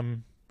shooters to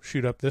come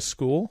shoot up this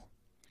school.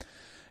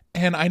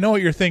 And I know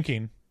what you're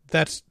thinking.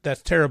 That's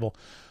terrible.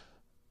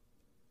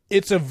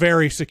 It's a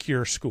very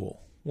secure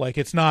school. Like,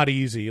 it's not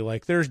easy.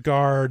 Like, there's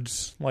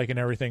guards, like, and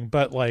everything,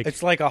 but like,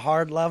 it's like a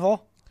hard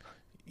level.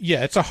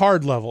 Yeah, it's a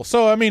hard level.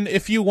 So, I mean,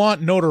 if you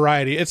want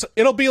notoriety,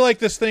 it'll be like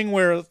this thing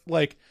where,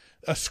 like,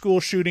 a school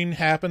shooting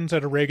happens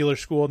at a regular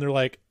school, and they're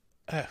like,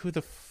 who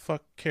the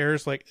fuck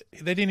cares? Like,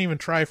 they didn't even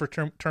try for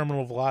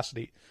terminal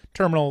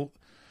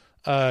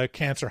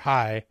cancer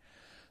high.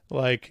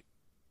 Like,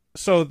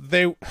 so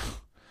they,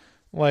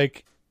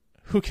 like,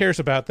 who cares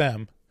about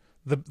them?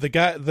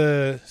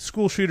 The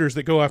school shooters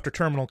that go after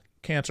terminal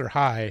cancer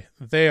high,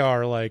 they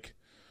are, like,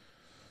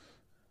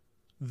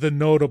 the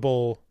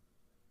notable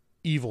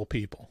evil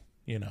people,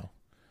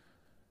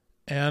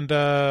 and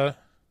yeah,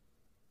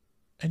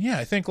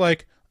 I think,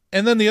 like,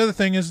 and then the other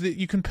thing is that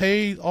you can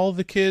pay all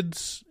the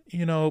kids,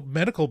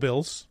 medical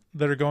bills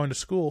that are going to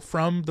school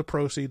from the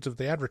proceeds of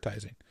the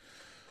advertising.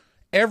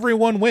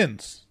 Everyone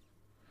wins.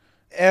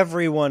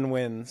 Everyone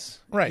wins.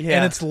 Right. Yeah.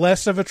 And it's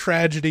less of a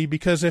tragedy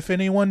because if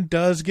anyone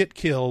does get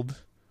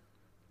killed,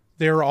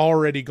 they're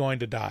already going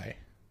to die.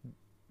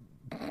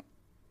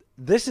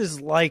 This is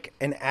like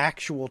an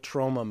actual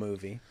trauma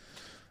movie.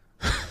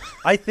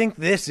 I think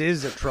this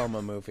is a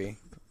trauma movie.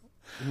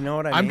 You know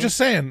what I mean? I'm just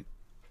saying,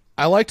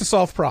 I like to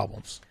solve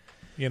problems,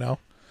 Well,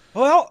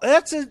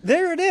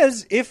 there it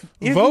is. If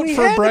vote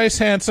for Bryce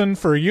Hansen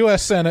for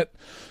U.S. Senate.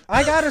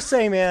 I gotta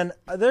say, man,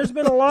 there's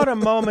been a lot of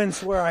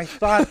moments where I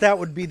thought that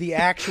would be the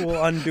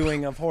actual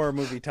undoing of horror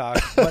movie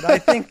talk, but I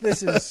think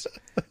this is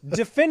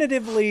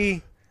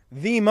definitively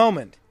the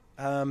moment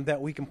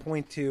that we can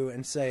point to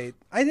and say,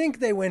 I think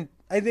they went.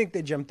 I think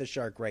they jumped the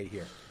shark right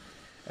here.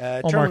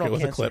 I'll mark it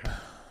with a clip.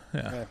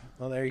 Yeah.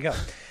 Well, there you go.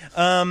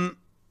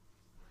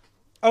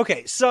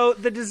 Okay, so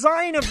the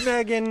design of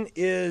Megan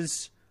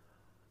is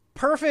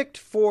perfect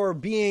for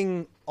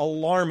being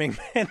alarming.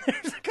 And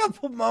there's a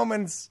couple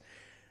moments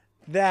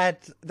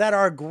that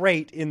are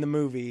great in the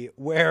movie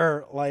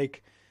where,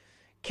 like,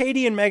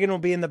 Katie and Megan will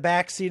be in the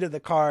back seat of the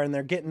car and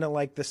they're getting to,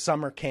 like, the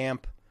summer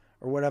camp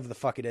or whatever the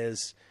fuck it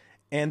is.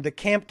 And the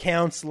camp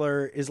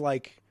counselor is,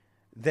 like,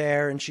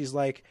 there and she's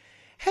like,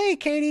 hey,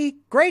 Katie,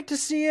 great to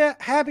see you.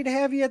 Happy to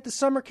have you at the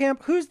summer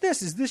camp. Who's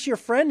this? Is this your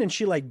friend? And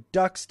she, like,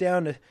 ducks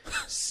down to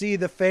see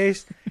the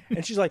face.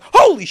 And she's like,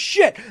 holy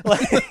shit.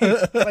 Like,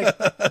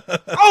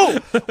 oh,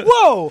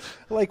 whoa.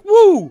 Like,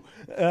 woo.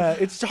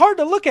 It's hard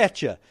to look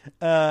at you.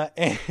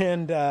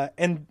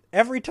 And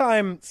every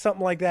time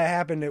something like that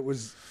happened, it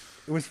was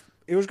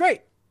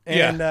great.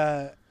 And,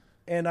 yeah.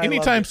 And I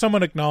anytime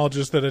someone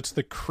acknowledges that it's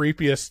the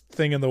creepiest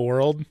thing in the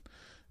world,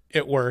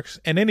 it works.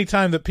 And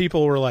anytime that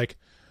people were like,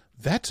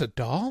 that's a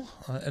doll?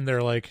 And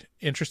they're, like,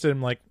 interested in,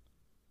 like,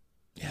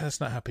 yeah, that's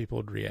not how people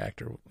would react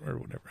or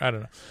whatever. I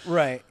don't know.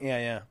 Right. Yeah,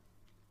 yeah.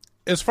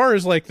 as far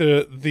as like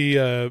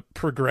the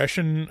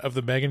progression of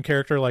the M3gan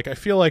character, like I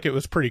feel like it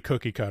was pretty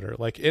cookie cutter.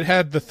 Like it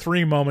had the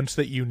 3 moments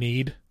that you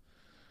need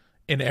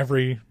in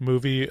every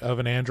movie of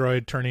an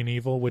android turning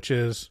evil, which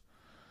is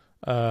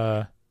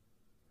have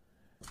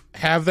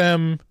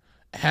them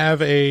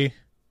have a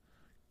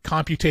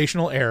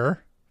computational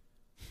error,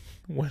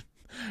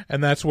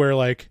 and that's where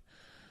like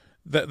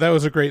that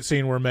was a great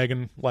scene where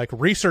M3gan like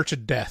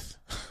researched death,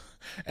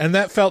 and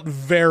that felt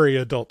very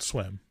Adult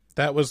Swim.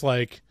 That was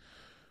like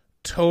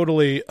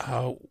totally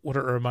what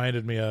it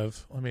reminded me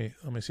of. Let me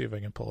see if I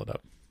can pull it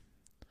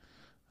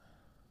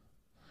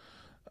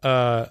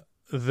up.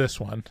 This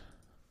one.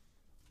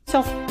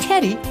 So,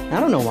 Teddy, I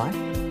don't know why.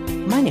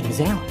 My name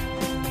is Alan.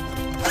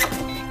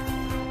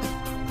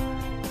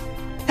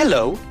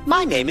 Hello,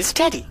 my name is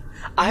Teddy.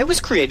 I was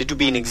created to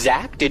be an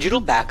exact digital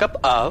backup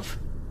of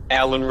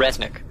Alan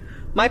Resnick.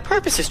 My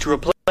purpose is to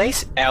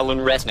replace Alan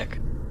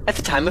Resnick at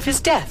the time of his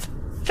death.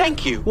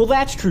 Thank you. Well,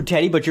 that's true,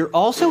 Teddy, but you're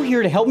also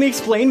here to help me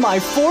explain my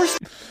force.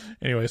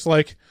 Anyways,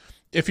 like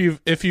if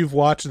you've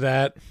watched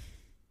that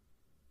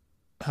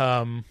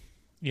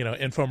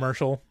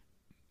infomercial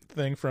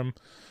thing from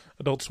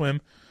Adult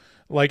Swim,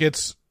 like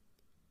it's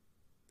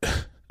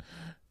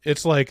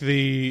like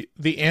the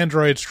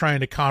androids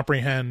trying to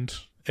comprehend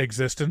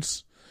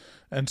existence.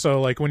 And so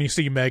like when you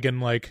see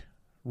M3gan like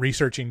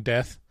researching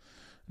death,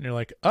 and you're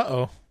like,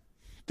 uh-oh,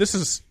 this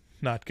is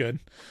not good.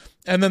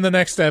 And then the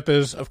next step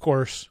is, of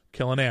course,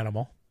 kill an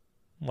animal.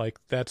 Like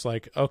that's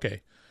like,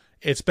 okay,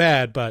 it's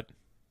bad, but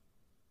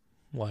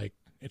like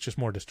it's just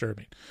more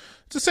disturbing.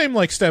 It's the same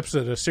like steps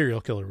that a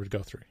serial killer would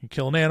go through. You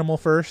kill an animal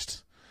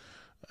first,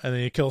 and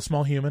then you kill a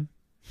small human.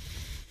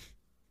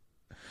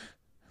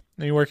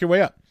 Then you work your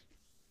way up.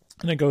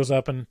 And it goes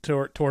up and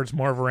towards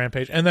more of a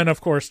rampage. And then, of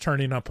course,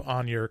 turning up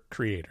on your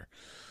creator.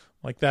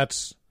 Like,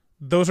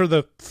 those are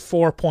the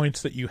 4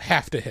 points that you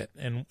have to hit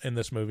in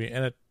this movie.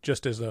 And it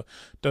just does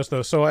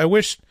those. So I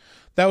wish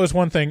that was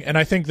one thing. And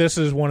I think this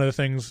is one of the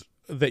things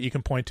that you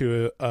can point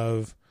to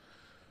of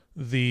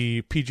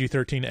the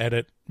PG-13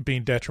 edit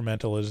being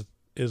detrimental is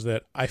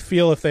that I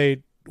feel if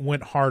they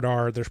went hard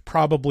R, there's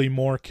probably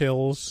more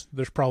kills.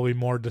 There's probably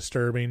more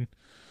disturbing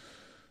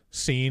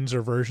scenes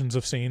or versions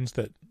of scenes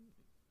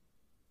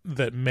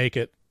that make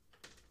it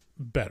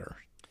better.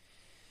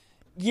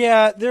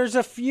 Yeah, there's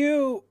a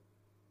few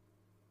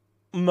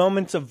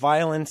moments of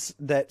violence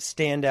that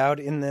stand out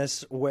in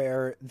this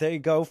where they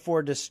go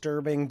for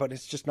disturbing, but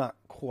it's just not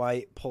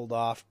quite pulled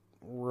off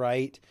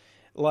right.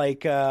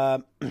 Like,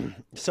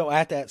 so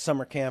at that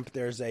summer camp,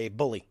 there's a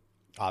bully,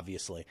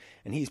 obviously,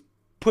 and he's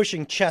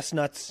pushing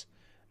chestnuts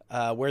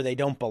where they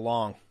don't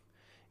belong.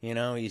 You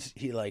know,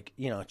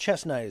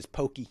 Chestnut is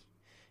pokey,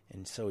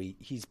 and so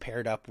he's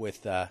paired up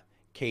with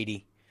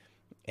Katie.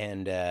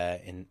 And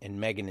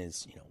M3gan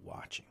is,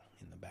 watching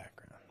in the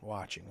background,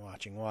 watching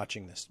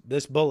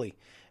this bully,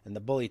 and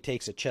the bully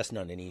takes a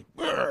chestnut and he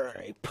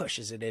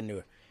pushes it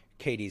into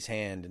Katie's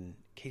hand, and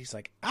Katie's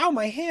like, "Ow,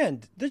 my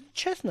hand! The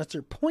chestnuts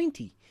are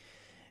pointy,"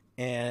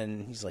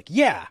 and he's like,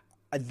 "Yeah,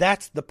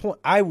 that's the point.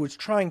 I was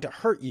trying to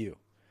hurt you.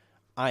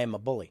 I am a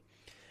bully."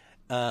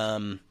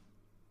 And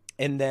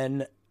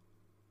then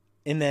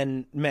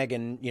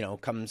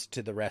M3gan, comes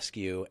to the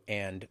rescue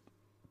and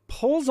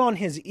pulls on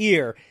his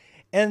ear.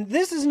 And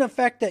this is an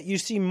effect that you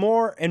see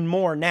more and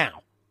more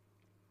now,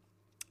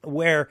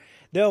 where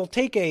they'll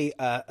take a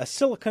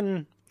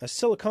silicone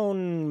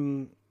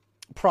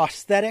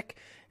prosthetic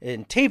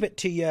and tape it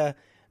to you,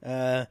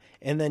 and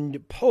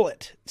then pull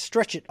it,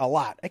 stretch it a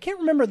lot. I can't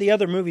remember the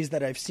other movies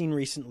that I've seen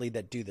recently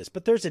that do this,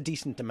 but there's a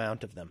decent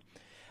amount of them.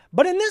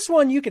 But in this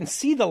one, you can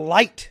see the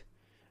light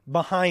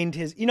behind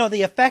his.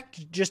 The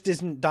effect just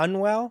isn't done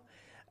well,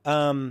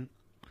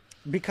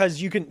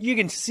 because you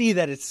can see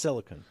that it's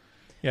silicone.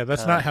 Yeah,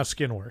 that's not how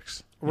skin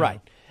works. Right.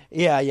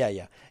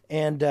 Yeah.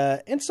 And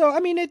so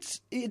I mean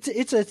it's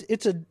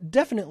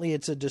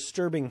a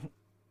disturbing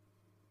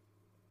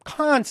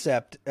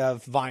concept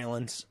of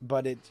violence,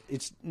 but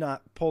it's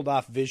not pulled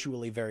off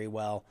visually very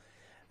well.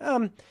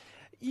 But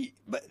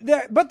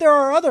there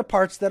are other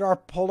parts that are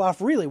pulled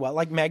off really well,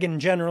 like M3gan,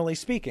 generally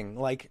speaking.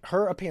 Like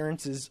her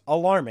appearance is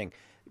alarming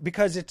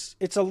because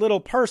it's a little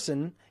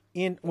person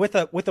with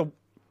a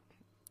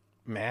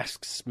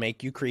masks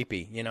make you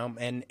creepy,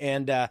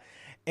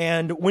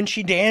 and when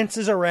she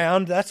dances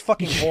around, that's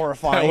fucking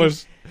horrifying.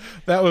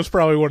 That was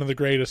probably one of the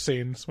greatest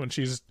scenes when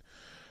she's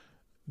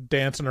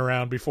dancing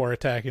around before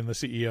attacking the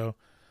CEO.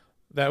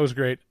 That was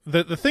great.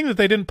 The thing that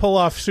they didn't pull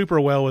off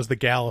super well was the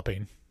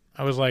galloping.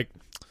 I was like,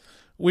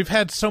 we've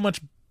had so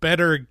much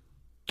better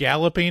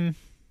galloping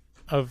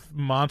of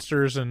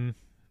monsters and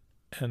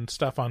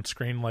stuff on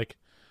screen. Like,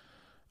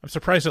 I'm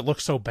surprised it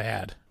looks so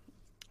bad.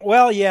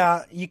 Well,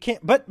 yeah, you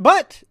can't. But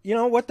what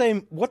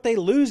they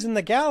lose in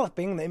the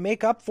galloping, they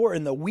make up for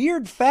in the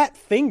weird fat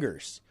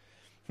fingers.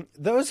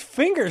 Those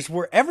fingers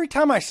were, every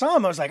time I saw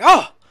them, I was like,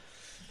 oh,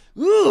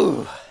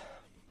 ooh,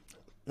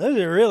 those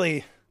are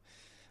really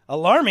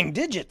alarming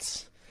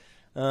digits.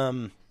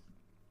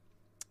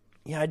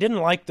 Yeah, I didn't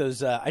like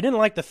those. I didn't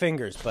like the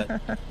fingers, but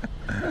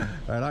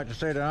I like to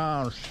see the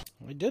arms.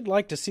 I did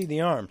like to see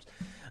the arms.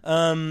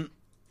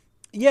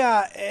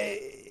 Yeah.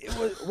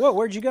 Whoa,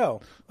 where'd you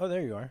go? Oh,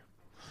 there you are.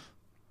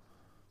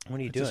 What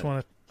are you doing?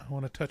 I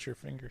want to touch your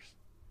fingers.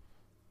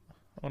 I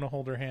want to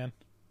hold her hand.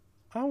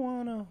 I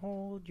want to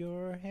hold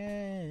your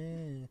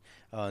hand.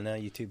 Oh, now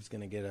YouTube's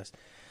going to get us.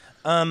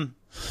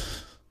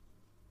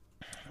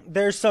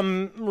 There's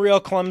some real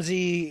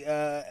clumsy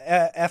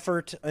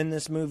effort in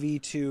this movie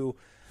to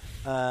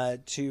there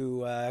it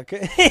is.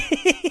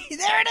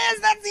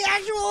 That's the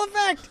actual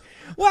effect.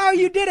 Wow,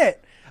 you did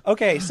it.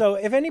 Okay, so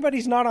if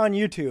anybody's not on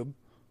YouTube,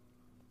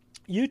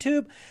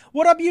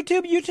 what up,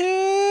 YouTube?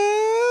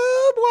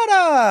 What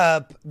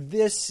up?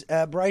 This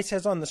Bryce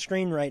has on the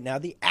screen right now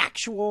the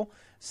actual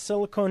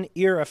silicone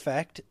ear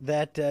effect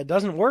that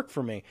doesn't work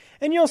for me,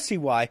 and you'll see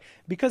why,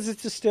 because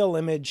it's a still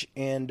image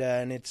and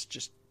it's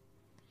just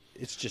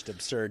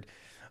absurd.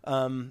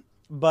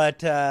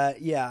 But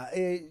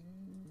yeah,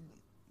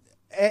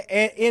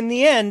 in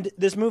the end,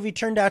 this movie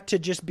turned out to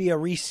just be a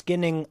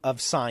reskinning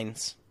of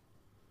Signs.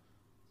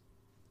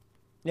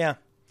 Yeah.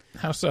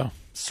 How so?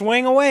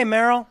 Swing away,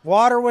 Meryl.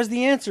 Water was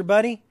the answer,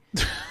 buddy.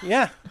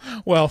 Yeah.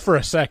 Well, for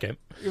a second.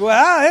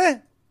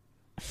 Well,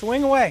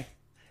 swing away.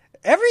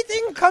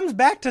 Everything comes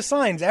back to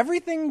Signs.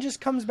 Everything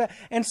just comes back.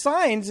 And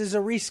Signs is a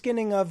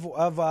reskinning of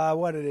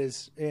what it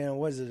is. You know,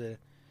 what is it?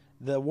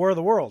 The War of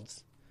the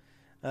Worlds.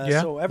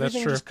 Yeah, so everything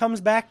that's true. just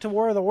comes back to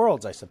War of the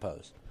Worlds, I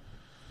suppose.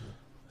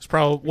 It's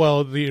probably,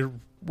 well, the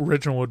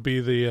original would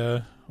be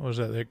the, what was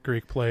that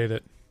Greek play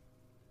that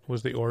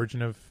was the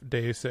origin of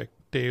Deus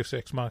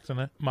Ex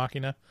Machina?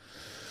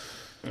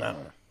 No.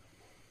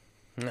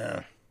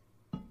 They're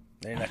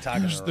not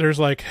talking about There's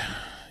like,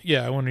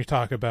 yeah, when you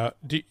talk about,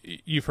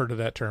 you've heard of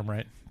that term,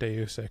 right?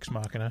 Deus Ex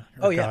Machina,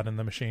 or God in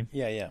the Machine.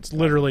 Yeah. It's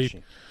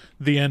literally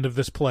the end of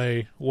this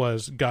play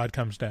was God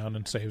comes down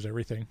and saves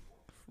everything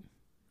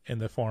in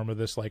the form of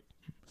this like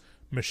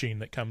machine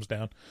that comes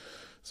down.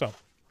 So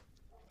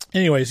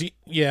anyways,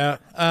 yeah,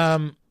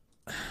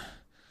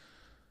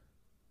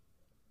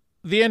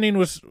 the ending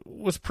was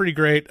pretty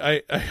great.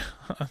 I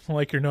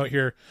like your note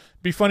here.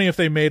 Be funny if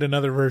they made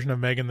another version of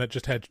M3gan that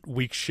just had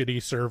weak,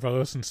 shitty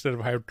servos instead of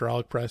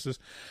hydraulic presses.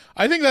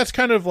 I think that's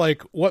kind of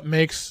like what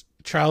makes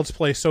Child's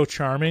Play so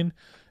charming,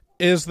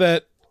 is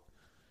that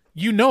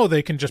you know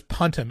they can just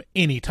punt him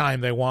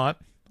anytime they want.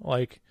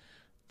 Like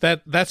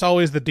that's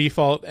always the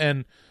default,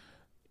 and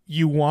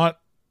you want,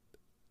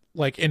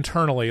 like,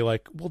 internally,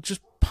 like, well,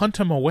 just punt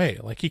him away.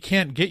 Like, he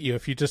can't get you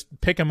if you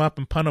just pick him up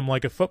and punt him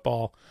like a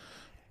football.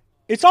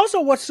 It's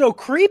also what's so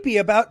creepy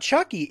about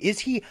Chucky is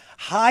he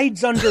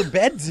hides under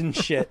beds and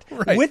shit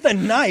Right. with a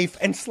knife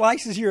and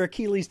slices your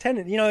Achilles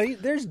tendon. You know,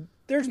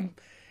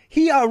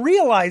 he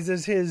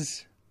realizes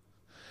his.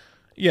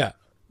 Yeah.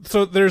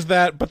 So there's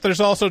that, but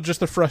there's also just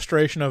the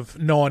frustration of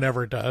no one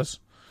ever does.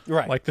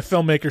 Right. Like, the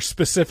filmmakers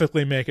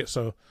specifically make it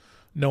so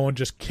no one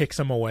just kicks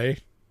him away.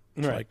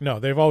 It's Right. like, no,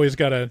 they've always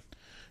got to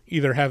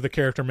either have the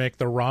character make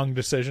the wrong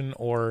decision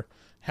or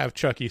have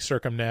Chucky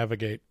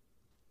circumnavigate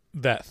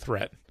that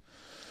threat.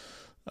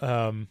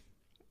 Yeah,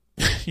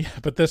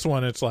 but this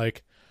one, it's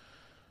like,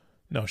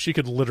 no, she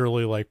could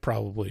literally, like,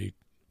 probably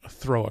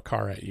throw a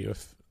car at you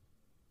if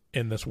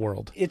in this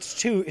world. It's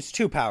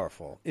too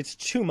powerful. It's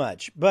too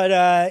much.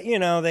 But you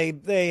know,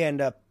 they end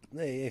up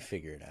they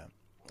figure it out.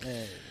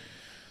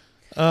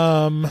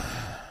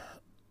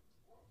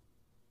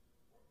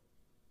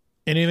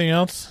 Anything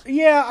else?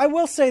 Yeah, I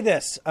will say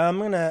this. I'm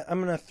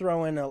gonna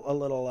throw in a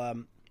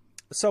little.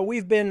 So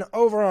we've been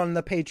over on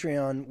the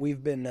Patreon.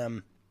 We've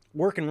been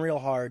working real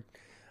hard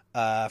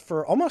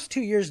for almost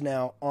 2 years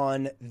now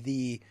on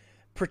the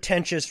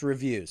pretentious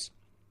reviews.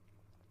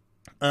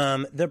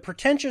 The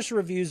pretentious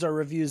reviews are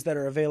reviews that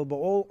are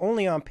available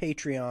only on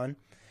Patreon.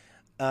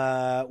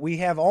 We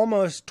have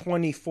almost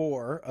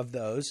 24 of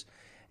those,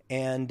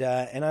 and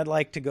I'd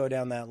like to go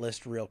down that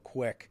list real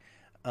quick.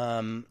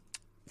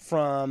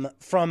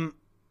 From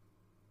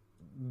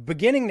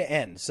beginning to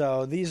end.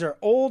 So these are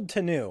old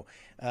to new.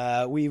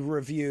 We've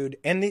reviewed,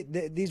 and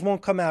these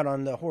won't come out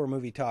on the Horror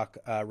Movie Talk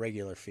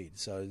regular feed.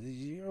 So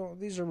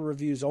these are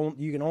reviews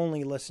you can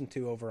only listen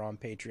to over on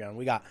Patreon.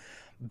 We got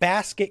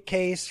Basket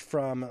Case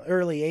from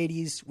early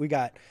 80s. We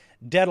got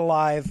Dead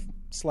Alive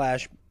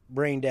 /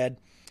 Brain Dead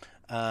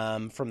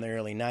from the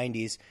early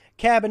 90s.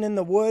 Cabin in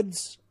the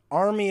Woods,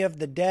 Army of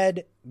the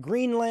Dead,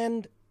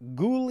 Greenland,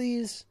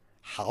 Ghoulies,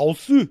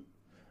 House.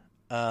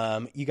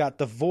 You got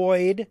The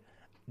Void,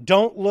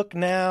 Don't Look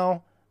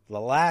Now,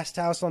 The Last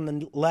House on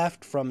the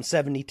Left from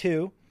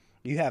 72.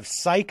 You have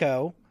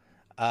Psycho,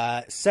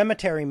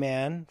 Cemetery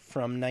Man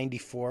from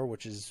 94,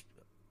 which is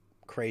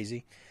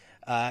crazy.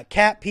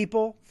 Cat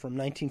People from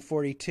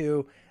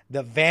 1942.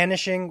 The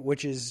Vanishing,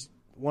 which is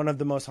one of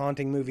the most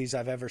haunting movies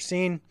I've ever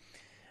seen.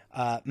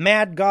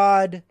 Mad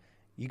God.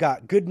 You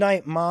got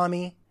Goodnight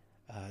Mommy.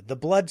 The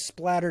Blood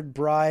Splattered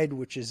Bride,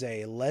 which is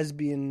a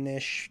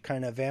lesbian-ish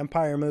kind of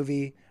vampire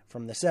movie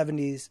from the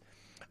 70s.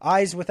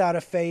 Eyes Without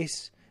a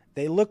Face.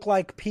 They Look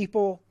Like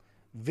People.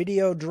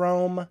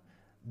 Videodrome.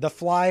 The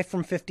Fly from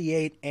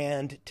 1958,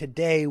 and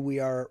today we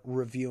are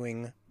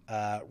reviewing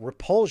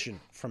Repulsion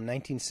from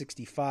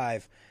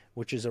 1965,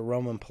 which is a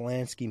Roman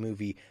Polanski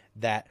movie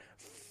that,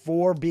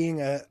 for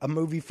being a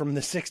movie from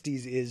the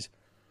 60s, is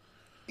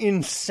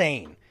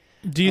insane.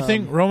 Do you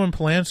think Roman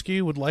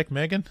Polanski would like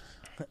M3gan?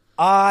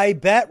 I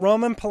bet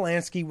Roman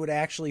Polanski would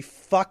actually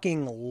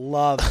fucking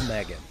love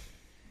M3gan.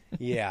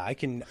 Yeah, I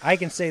can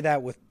say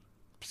that with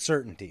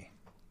certainty.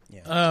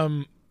 Yeah.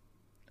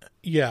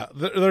 Yeah,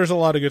 there's a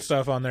lot of good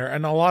stuff on there,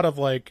 and a lot of,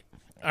 like,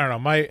 I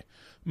don't know,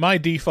 my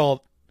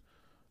default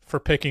for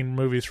picking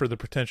movies for the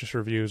pretentious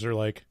reviews are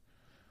like,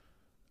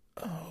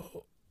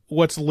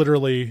 what's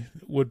literally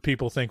would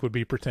people think would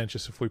be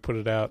pretentious if we put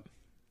it out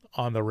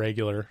on the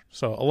regular.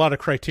 So a lot of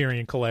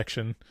Criterion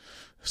Collection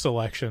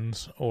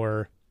selections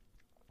or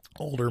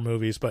older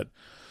movies, but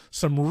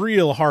some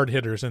real hard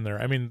hitters in there.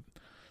 I mean,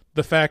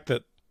 the fact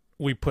that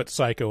we put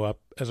Psycho up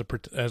as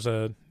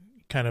a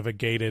kind of a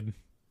gated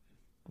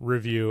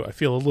review, I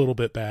feel a little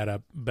bit bad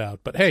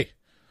about, but hey,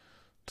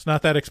 it's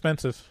not that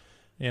expensive,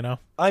 you know?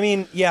 I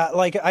mean, yeah,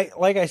 like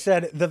I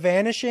said, The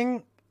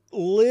Vanishing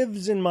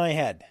lives in my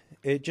head.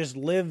 It just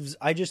lives.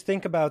 I just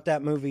think about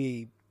that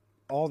movie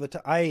all the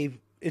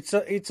time.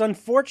 It's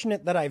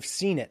unfortunate that I've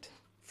seen it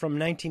from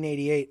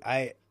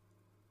 1988.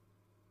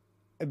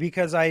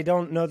 Because I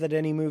don't know that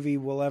any movie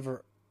will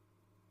ever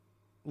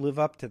live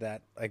up to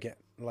that again.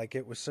 Like,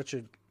 it was such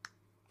a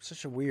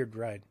weird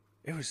ride.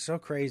 It was so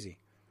crazy.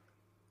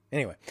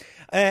 Anyway,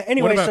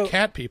 what about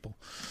Cat People?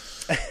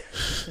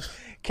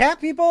 Cat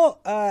People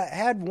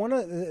had one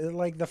of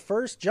the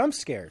first jump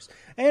scares,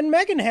 and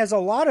M3gan has a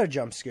lot of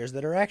jump scares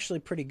that are actually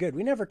pretty good.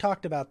 We never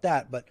talked about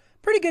that, but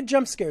pretty good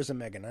jump scares in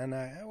M3gan, and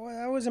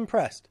I was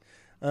impressed.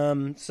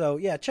 So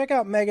yeah, check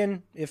out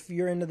M3gan if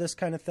you're into this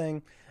kind of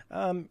thing.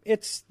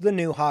 It's the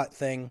new hot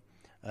thing.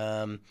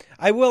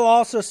 I will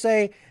also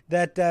say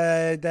that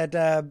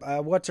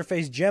what's her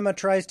face Gemma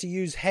tries to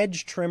use a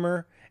hedge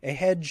trimmer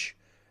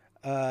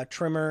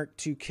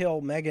to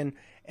kill M3gan,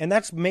 and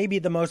that's maybe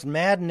the most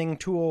maddening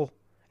tool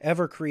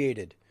ever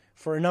created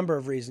for a number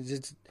of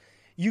reasons.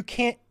 It's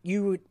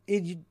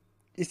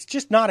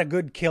just not a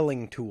good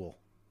killing tool.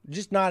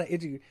 Just not.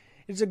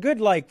 It's a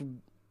good, like,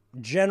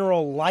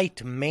 general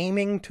light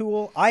maiming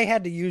tool. I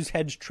had to use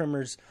hedge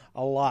trimmers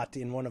a lot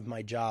in one of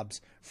my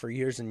jobs for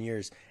years and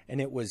years,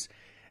 and it was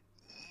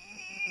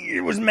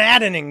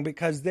maddening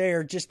because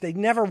they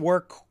never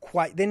work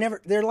quite.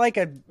 They're like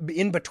a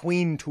in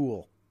between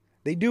tool.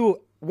 They do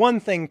one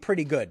thing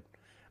pretty good,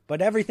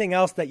 but everything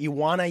else that you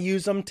want to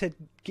use them to,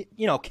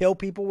 kill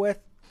people with,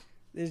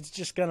 it's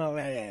just gonna.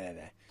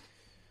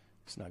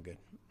 It's not good.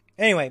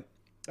 Anyway,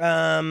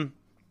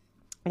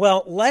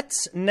 well,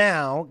 let's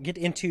now get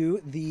into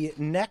the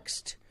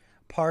next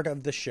part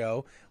of the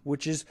show,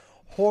 which is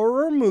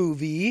horror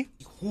movie.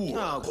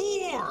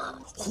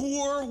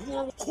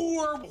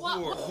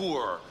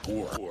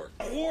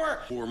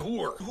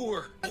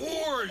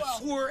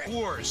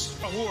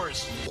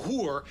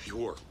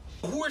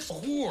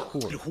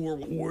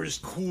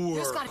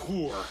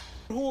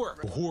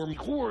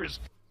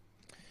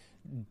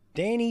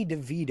 Danny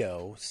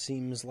DeVito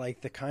seems like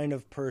the kind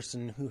of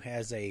person who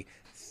has a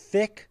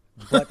thick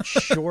but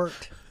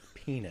short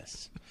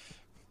penis.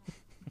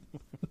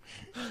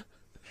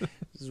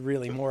 This is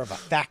really more of a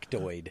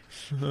factoid.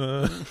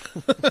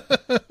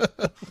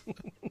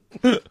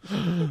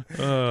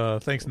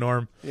 Thanks,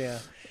 Norm. Yeah.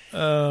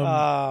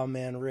 Oh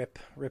man, rip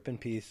in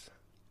peace.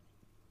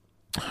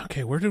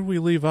 Okay, where did we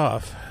leave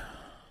off?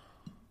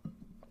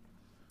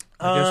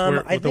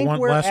 I think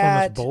we're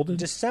at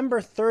December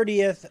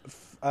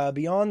 30th,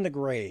 Beyond the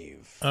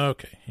Grave.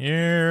 Okay,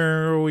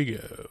 here we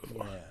go.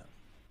 Yeah.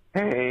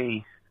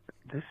 Hey,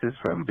 this is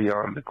from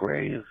Beyond the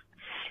Grave.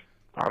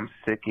 I'm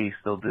sicky,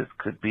 so this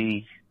could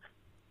be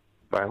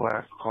my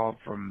last call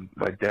from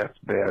my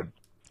deathbed.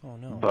 Oh,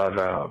 no.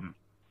 But,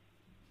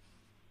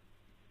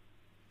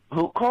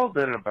 who called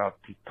in about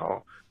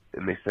Titon?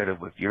 And they said it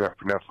was, you're not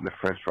pronouncing the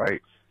French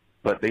right,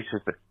 but they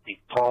should say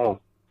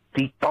Titon.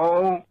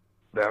 Titon,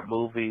 that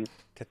movie.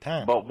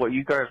 Titan. But what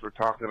you guys were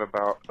talking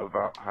about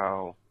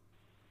how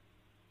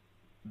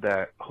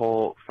that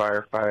whole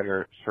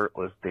firefighter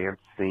shirtless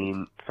dance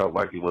scene felt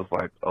like it was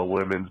like a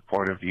women's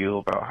point of view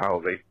about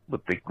how they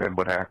would think men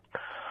would act.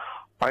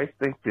 I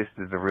think this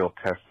is a real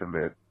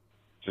testament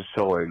to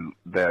showing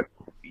that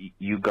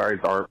you guys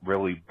aren't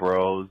really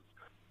bros,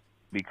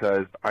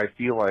 because I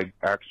feel like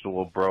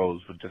actual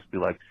bros would just be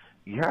like,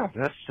 yeah,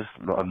 that's just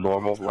a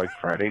normal, like,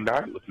 Friday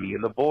night with me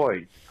and the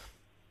boys.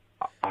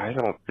 I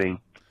don't think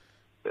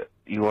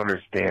you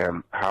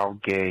understand how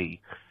gay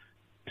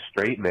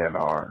straight men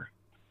are.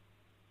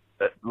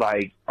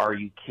 Like, are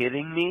you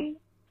kidding me?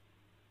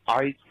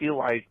 I feel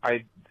like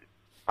I've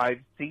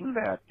seen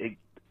that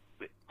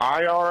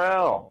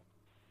IRL,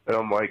 and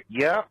I'm like,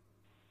 yeah,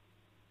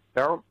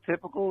 sounds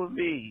typical of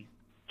me.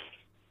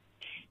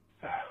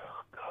 Oh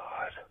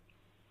God,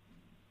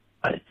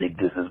 I think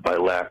this is my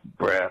last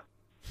breath.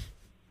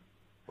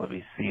 Let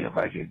me see if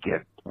I can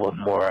get one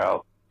more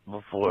out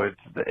before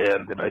it's the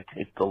end, and I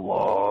take the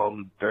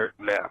long dirt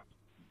nap.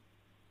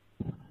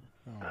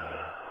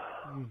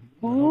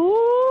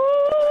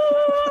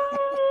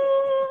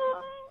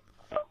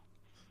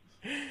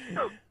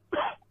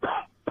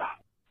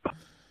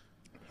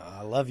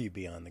 I love you,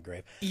 Beyond the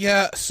Grave.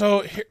 Yeah,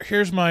 so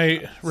here's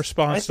my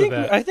response to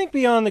that. I think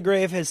Beyond the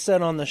Grave has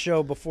said on the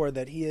show before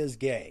that he is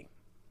gay.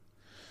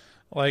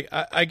 Like,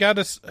 I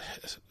gotta...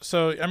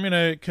 So, I'm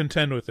gonna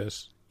contend with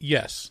this.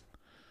 Yes.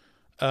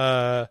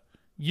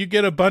 You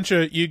get a bunch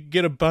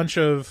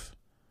of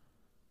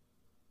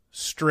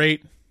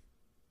straight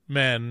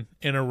men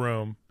in a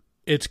room.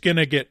 You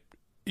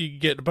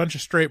get a bunch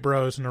of straight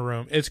bros in a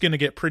room. It's gonna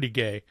get pretty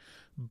gay.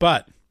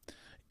 But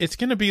it's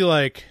gonna be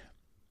like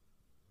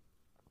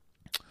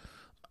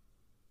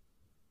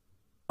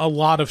a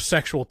lot of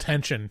sexual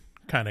tension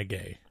kind of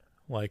gay.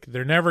 Like,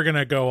 they're never going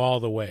to go all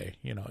the way.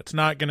 You know, it's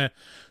not going to...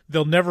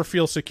 They'll never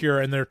feel secure,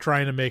 and they're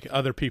trying to make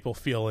other people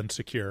feel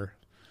insecure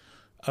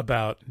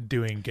about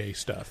doing gay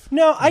stuff.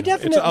 No, I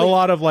definitely... It's a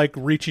lot of, like,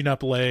 reaching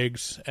up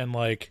legs and,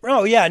 like...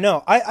 Oh, yeah,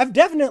 no. I've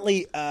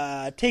definitely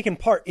taken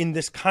part in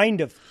this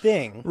kind of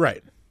thing.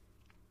 Right.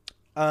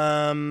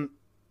 You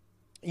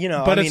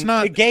know, but it's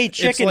not... Gay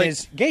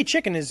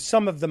chicken is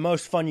some of the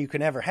most fun you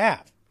can ever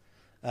have.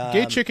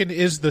 Gay chicken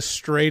is the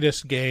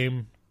straightest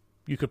game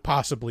you could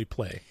possibly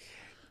play.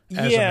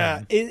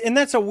 Yeah, and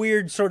that's a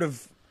weird sort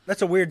of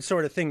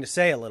thing to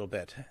say a little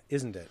bit,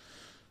 isn't it?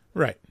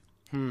 Right.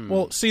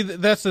 Well, see,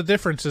 that's the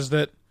difference is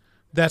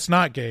that's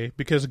not gay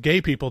because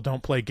gay people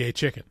don't play gay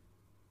chicken.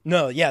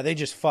 No, yeah, they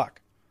just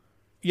fuck.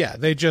 Yeah,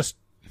 they just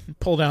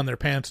pull down their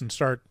pants and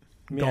start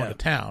going to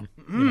town.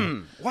 You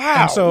know?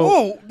 Wow. And so,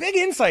 whoa, big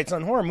insights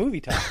on horror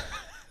movie time.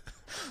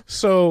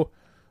 So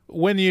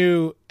when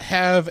you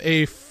have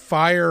a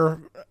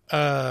fire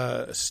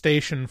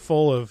station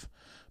full of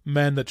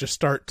men that just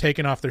start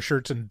taking off their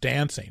shirts and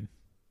dancing,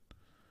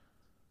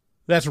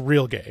 that's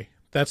real gay.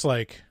 That's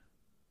like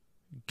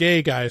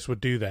gay guys would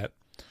do that.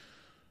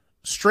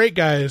 Straight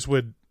guys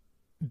would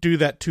do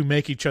that to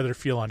make each other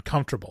feel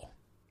uncomfortable.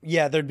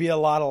 Yeah, there'd be a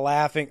lot of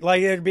laughing.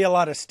 Like, there'd be a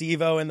lot of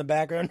Steve-O in the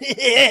background.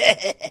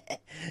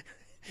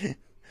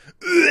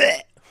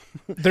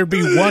 There'd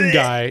be one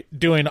guy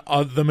doing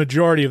the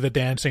majority of the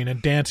dancing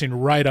and dancing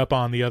right up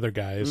on the other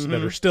guys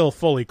that are still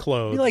fully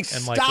clothed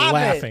and like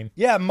laughing. It.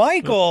 Yeah,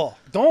 Michael,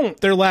 don't.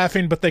 They're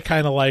laughing, but they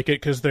kind of like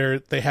it because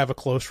they have a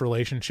close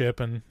relationship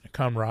and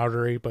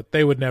camaraderie, but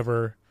they would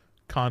never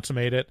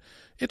consummate it.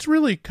 It's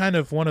really kind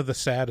of one of the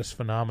saddest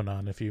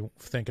phenomenon if you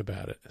think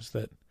about it, is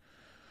that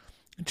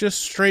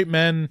just straight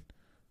men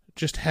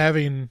just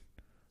having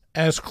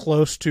as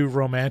close to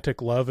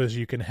romantic love as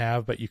you can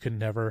have, but you can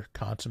never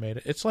consummate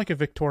it. It's like a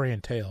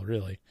Victorian tale,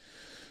 really.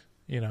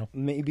 You know,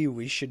 maybe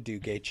we should do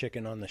gay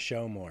chicken on the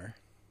show more.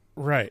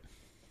 Right.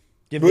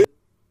 Give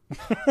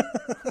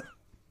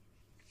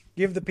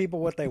the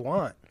people what they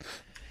want.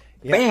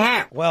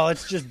 Yeah. Well,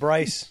 it's just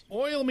Bryce.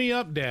 Oil me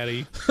up,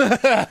 Daddy.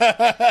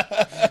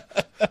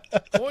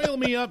 Oil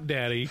me up,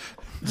 Daddy.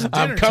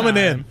 I'm coming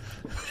in,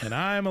 and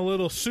I'm a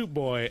little soup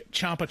boy.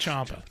 Champa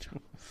champa.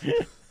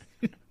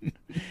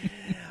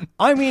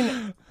 I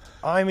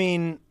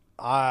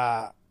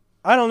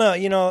don't know,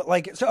 you know,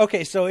 like, so,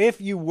 okay, so if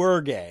you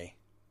were gay,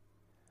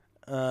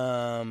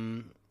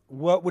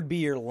 what would be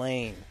your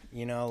lane?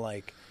 You know,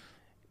 like,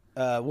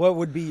 what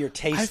would be your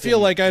taste? I feel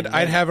like I'd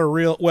have a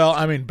real, well,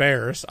 I mean,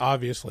 bears,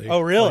 obviously.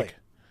 Oh, really? Like,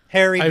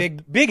 hairy,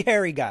 big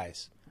hairy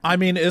guys. I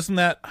mean,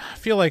 I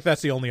feel like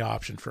that's the only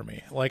option for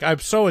me. Like, I'm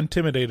so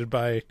intimidated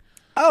by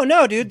oh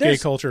no, dude, gay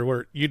culture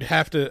where you'd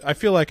have to, I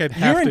feel like I'd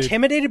have to. You're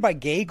intimidated by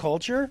gay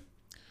culture?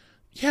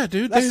 Yeah,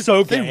 dude, that's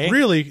so gay.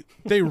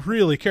 They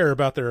really care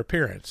about their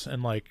appearance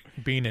and like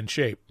being in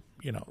shape.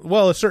 You know,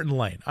 well, a certain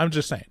lane. I'm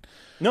just saying.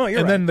 No,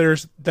 you're right. And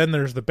then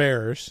there's the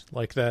bears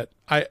like that.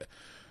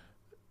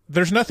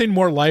 There's nothing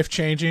more life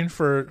changing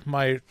for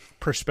my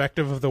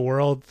perspective of the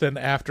world than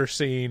after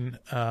seeing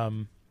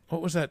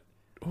what was that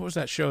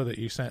show that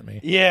you sent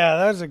me? Yeah,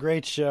 that was a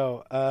great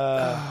show.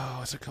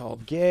 What's it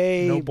called?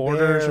 Gay No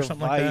Borders Bear or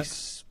something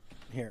Vice.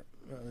 like that. Here,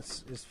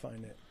 let's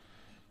find it.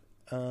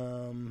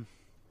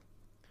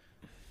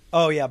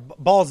 Oh yeah,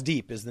 Balls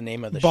Deep is the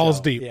name of the show. Balls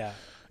Deep. Yeah,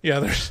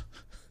 there's,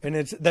 and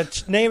it's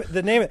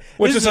the name,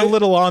 which is a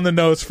little on the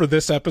nose for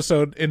this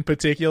episode in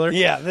particular.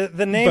 Yeah,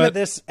 the name of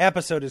this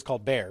episode is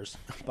called Bears.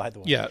 By the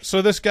way. Yeah,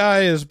 so this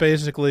guy is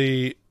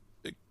basically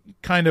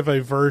kind of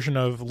a version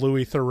of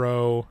Louis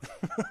Theroux,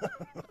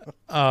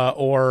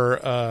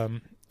 or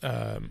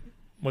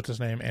what's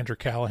his name, Andrew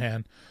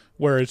Callahan,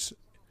 where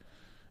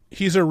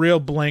he's a real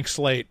blank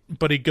slate,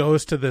 but he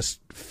goes to this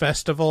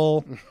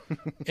festival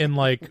in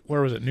like,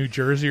 where was it, New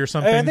Jersey or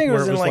something? I think it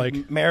was where in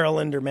like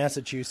Maryland or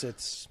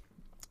Massachusetts.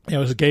 It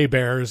was gay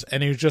bears,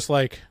 and he was just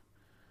like,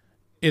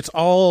 it's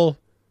all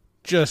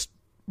just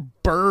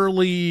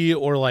burly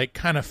or like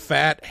kind of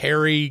fat,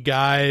 hairy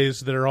guys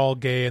that are all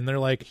gay, and they're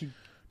like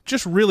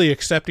just really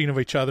accepting of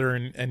each other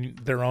and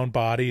their own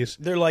bodies.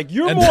 They're like,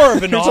 you're more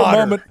of an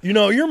otter. You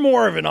know, you're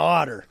more of an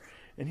otter.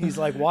 And he's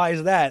like, why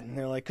is that? And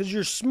they're like, because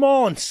you're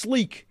small and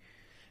sleek.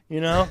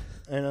 You know?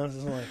 And I was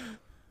just like,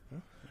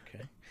 oh,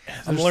 okay.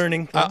 I'm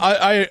learning.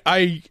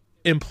 I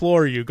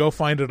implore you, go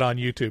find it on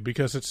YouTube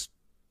because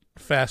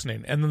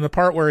fascinating. And then the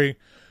part where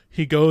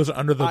he goes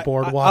under the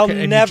boardwalk I'll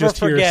and never you just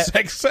forget, hear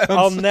sex sounds.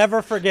 I'll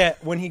never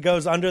forget when he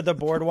goes under the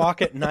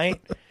boardwalk at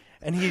night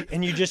and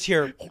you just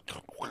hear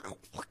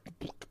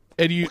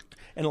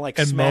and like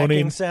smacking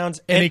moaning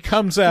sounds. And he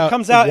comes out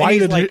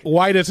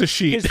white as a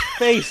sheet. His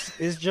face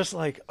is just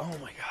like, oh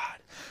my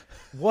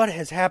God, what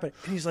has happened?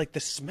 And he's like, the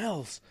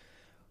smells,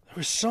 there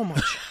was so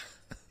much.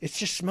 It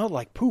just smelled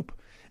like poop.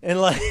 And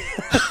like,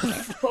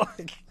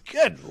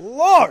 good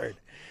Lord.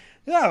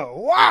 Oh,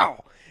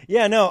 wow.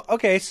 Yeah, no.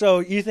 Okay, so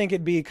you think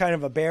it'd be kind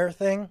of a bear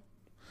thing?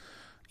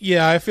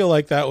 Yeah, I feel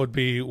like that would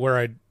be where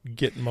I'd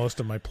get most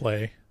of my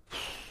play.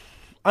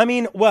 I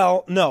mean,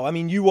 well, no. I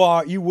mean, you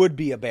would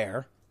be a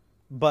bear,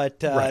 but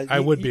right, I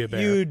would be a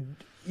bear.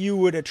 You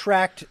would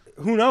attract.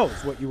 Who knows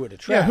what you would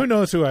attract? Yeah, who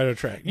knows who I'd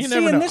attract? You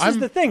never know. And this is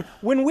the thing.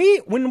 When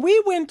we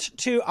went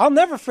to, I'll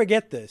never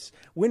forget this.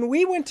 When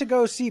we went to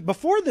go see,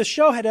 before the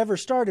show had ever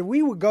started,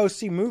 we would go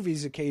see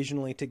movies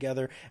occasionally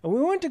together, and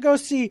we went to go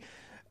see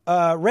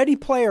Ready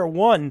Player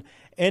One,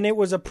 and it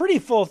was a pretty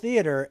full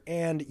theater.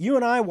 And you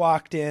and I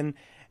walked in,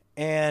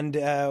 and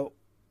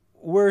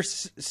we're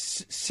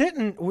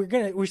sitting.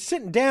 We're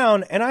sitting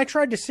down, and I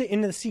tried to sit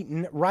into the seat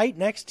right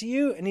next to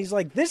you, and he's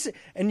like, "This,"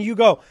 and you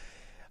go,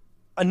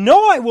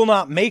 "No, I will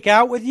not make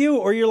out with you,"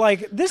 or you're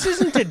like, "This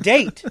isn't a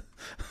date."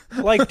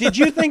 Like, did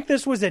you think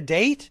this was a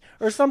date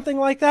or something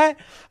like that?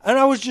 And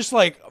I was just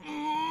like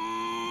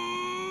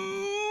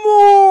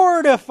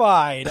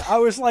mortified. I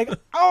was like,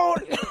 oh.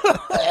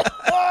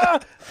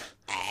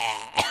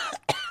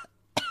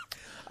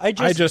 I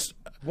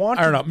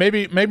don't know.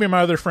 Maybe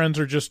my other friends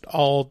are just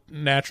all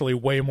naturally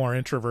way more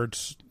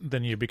introverts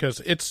than you,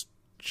 because it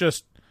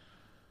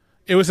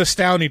was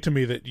astounding to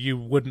me that you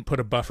wouldn't put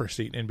a buffer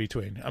seat in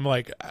between. I'm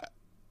like,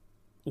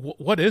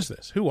 what is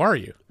this? Who are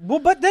you? Well,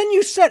 but then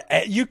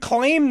you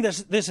claim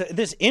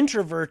this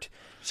introvert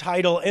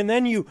title, and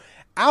then you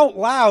out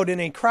loud in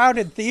a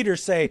crowded theater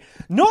say,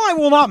 "No, I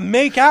will not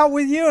make out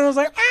with you." And I was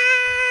like, ah!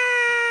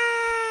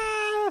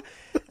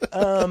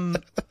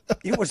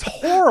 It was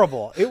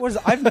horrible.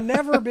 I've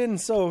never been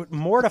so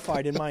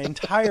mortified in my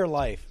entire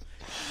life.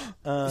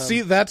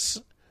 See,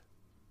 that's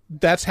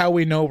how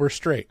we know we're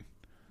straight,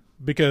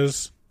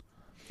 because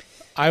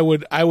I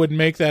would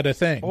make that a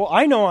thing. Well,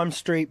 I know I'm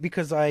straight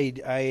because I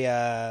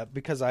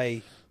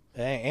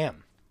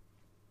am.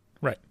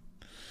 Right.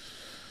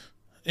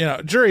 You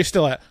know, jury's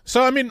still out.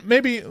 So, I mean,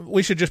 maybe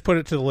we should just put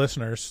it to the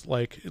listeners,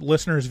 like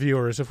listeners,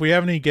 viewers. If we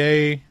have any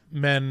gay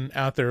men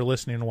out there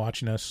listening and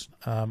watching us,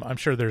 I'm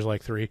sure there's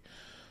like 3.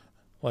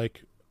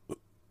 Like,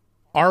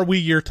 are we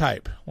your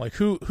type? Like,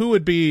 who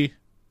would be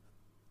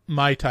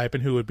my type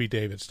and who would be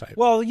David's type?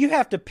 Well, you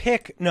have to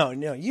pick. No,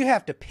 you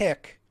have to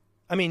pick.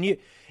 I mean,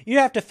 you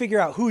have to figure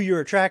out who you're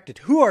attracted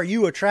to. Who are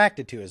you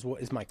attracted to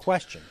is my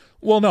question.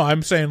 Well, no,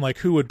 I'm saying like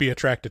who would be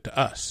attracted to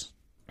us.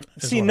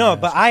 See, no,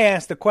 but I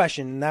asked the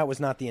question, and that was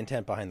not the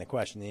intent behind the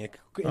question. The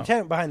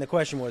intent behind the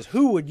question was,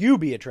 who would you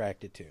be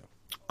attracted to?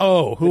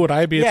 Oh, who would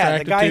I be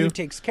attracted to? Yeah, the guy who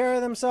takes care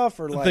of himself,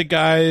 or like the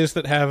guys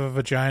that have a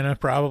vagina,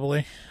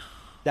 probably.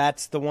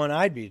 That's the one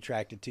I'd be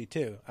attracted to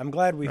too. I'm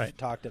glad we've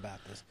talked about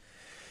this.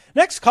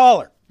 Next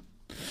caller.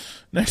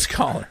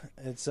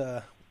 It's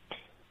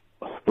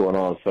What's going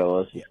on,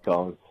 fellas? Just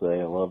calling to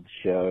say I love the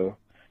show.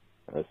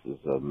 This is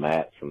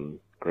Matt from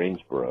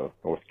Greensboro,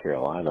 North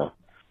Carolina,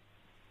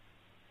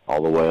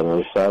 all the way on the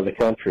other side of the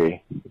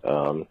country.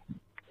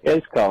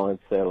 Just calling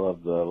to say I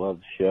love the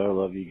show.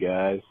 Love you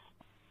guys.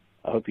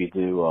 I hope you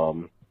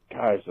do.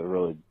 Guys, a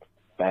really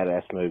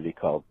badass movie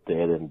called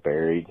Dead and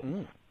Buried.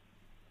 It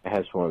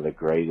has one of the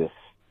greatest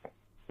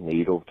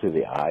needle to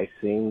the eye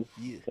scenes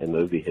in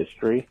movie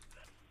history.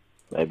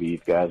 Maybe you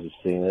guys have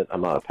seen it.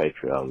 I'm not a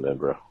Patreon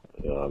member.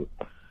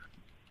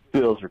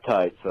 Bills are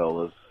tight,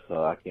 fellas,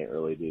 so I can't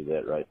really do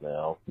that right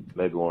now.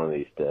 Maybe one of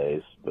these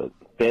days. But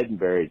Dead and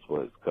Buried is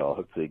what it's called.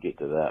 Hopefully you get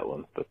to that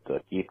one. But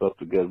keep up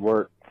the good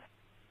work,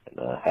 and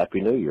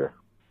Happy New Year.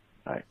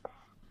 All right.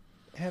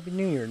 Happy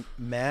New Year,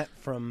 Matt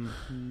from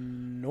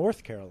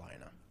North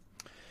Carolina.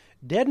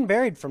 Dead and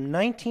Buried from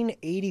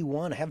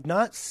 1981. I have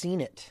not seen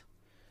it.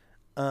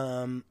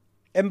 And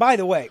by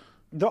the way,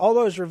 all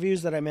those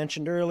reviews that I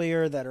mentioned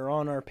earlier that are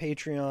on our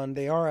Patreon,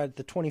 they are at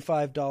the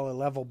 $25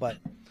 level. But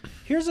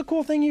here's a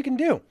cool thing you can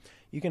do.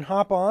 You can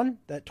hop on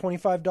that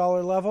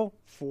 $25 level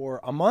for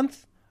a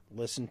month,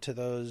 listen to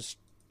those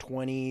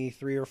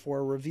 23 or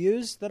 4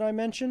 reviews that I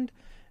mentioned,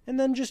 and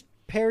then just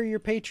pare your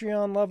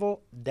Patreon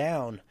level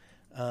down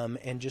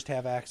and just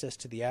have access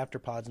to the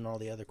afterpods and all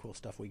the other cool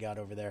stuff we got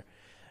over there.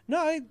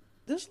 No,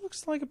 this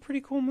looks like a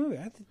pretty cool movie.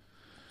 I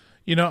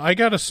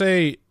got to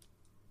say,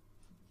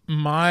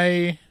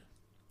 my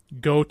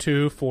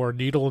go-to for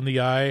needle in the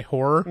eye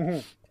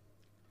horror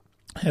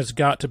has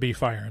got to be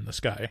Fire in the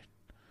Sky.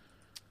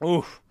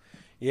 Oof.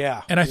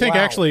 Yeah. And I think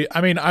actually,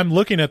 I mean, I'm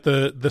looking at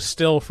the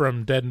still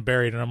from Dead and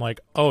Buried, and I'm like,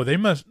 oh,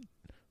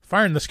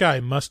 Fire in the Sky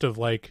must have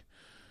like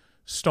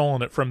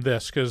stolen it from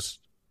this, because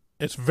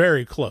it's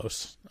very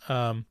close.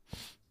 Fire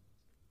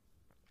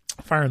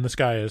in the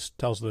Sky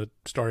tells the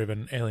story of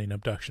an alien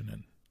abduction,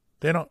 and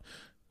they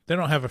They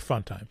don't have a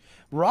fun time.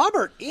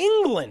 Robert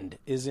Englund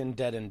is in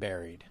Dead and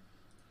Buried.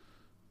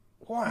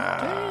 Wow.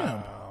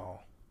 Damn.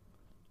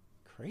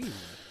 Crazy.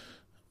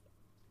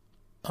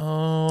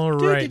 All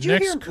Dude, right. did you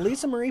hear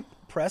Lisa Marie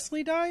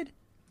Presley died?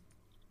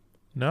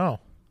 No.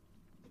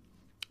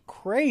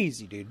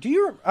 Crazy, dude.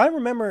 I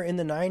remember in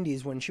the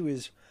 90s when she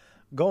was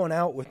going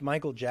out with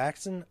Michael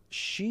Jackson.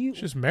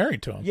 She's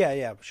married to him.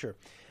 Yeah, sure.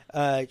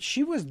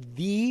 She was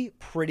the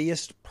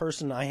prettiest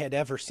person I had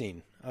ever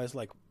seen. I was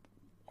like,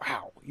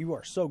 wow, you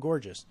are so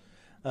gorgeous.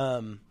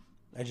 I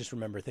just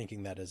remember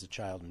thinking that as a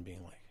child and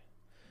being like,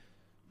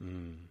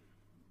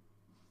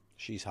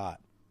 she's hot.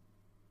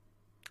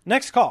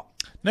 Next call.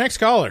 Next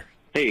caller.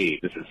 Hey,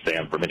 this is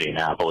Sam from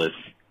Indianapolis.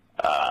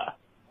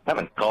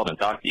 Haven't called and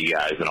talked to you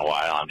guys in a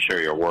while. I'm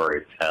sure you're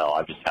worried as hell.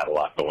 I've just had a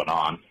lot going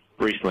on.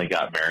 Recently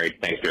got married.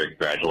 Thanks for your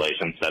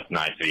congratulations. That's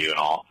nice of you and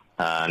all.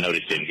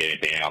 Noticed you didn't get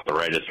anything off the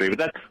registry,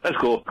 but that's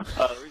cool.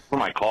 The reason for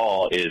my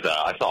call is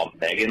I saw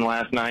M3gan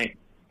last night,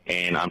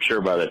 and I'm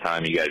sure by the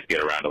time you guys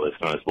get around to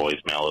listening to this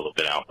voicemail, it'll have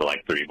been out for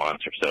like 3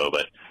 months or so,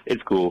 but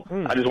it's cool.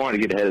 I just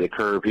wanted to get ahead of the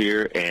curve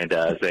here and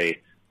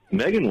say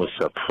M3gan was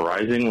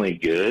surprisingly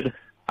good.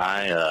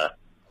 I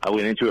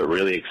went into it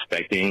really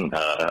expecting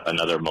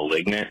another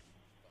Malignant,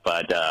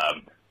 but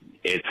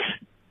it's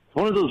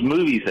one of those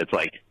movies that's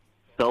like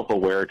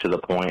self-aware to the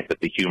point that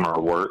the humor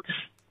works.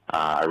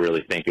 I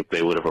really think if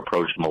they would have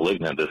approached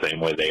Malignant the same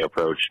way they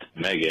approached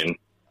M3gan,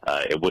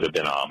 it would have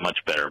been a much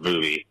better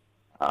movie.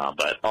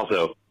 But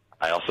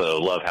I also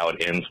love how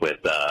it ends with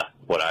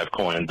what I've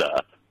coined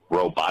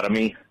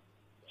robotomy.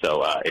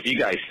 So if you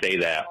guys say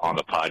that on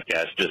the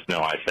podcast, just know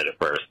I said it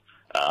first.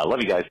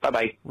 Love you guys.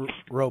 Bye-bye.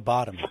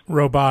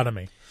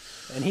 Robotomy.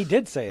 And he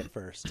did say it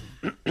first.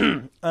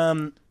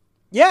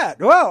 Yeah,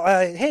 well,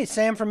 hey,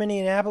 Sam from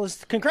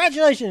Indianapolis,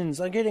 congratulations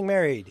on getting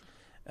married.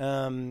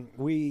 The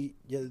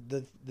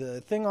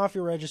thing off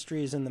your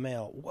registry is in the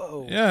mail.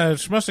 Whoa. Yeah,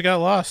 it must have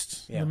got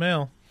lost in the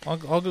mail. I'll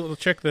go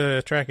check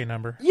the tracking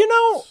number. You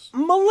know,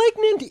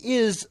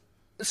 Malignant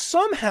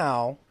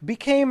somehow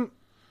became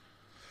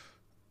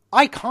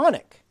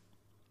iconic.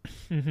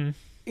 Mm-hmm.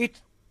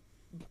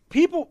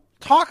 People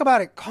talk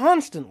about it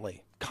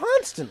constantly.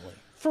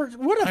 For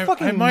what a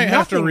fucking I might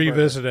have to nothing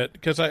revisit it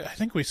because I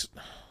think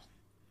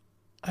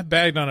I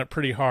bagged on it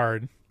pretty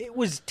hard. It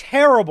was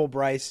terrible,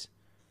 Bryce.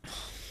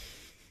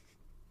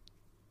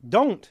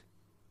 Do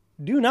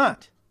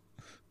not.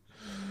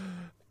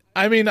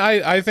 I mean,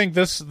 I think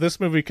this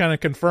movie kind of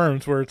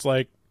confirms where it's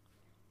like,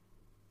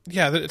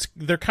 yeah,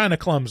 they're kind of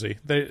clumsy.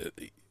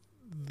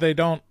 They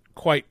don't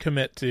quite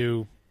commit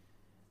to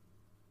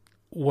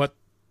what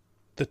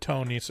the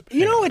tone needs to be.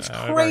 You know, it's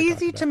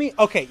crazy to me.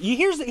 Okay,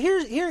 here's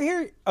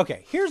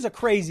a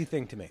crazy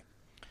thing to me.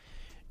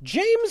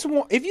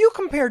 If you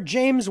compare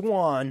James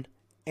Wan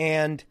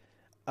and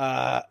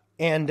M.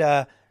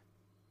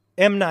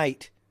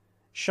 Night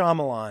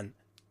Shyamalan,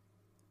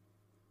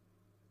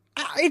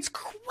 it's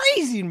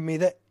crazy to me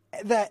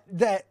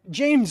that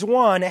James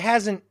Wan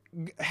hasn't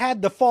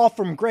had the fall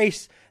from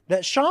grace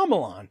that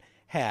Shyamalan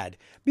had,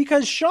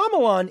 because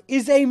Shyamalan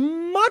is a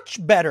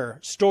much better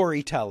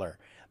storyteller,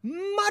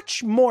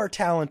 much more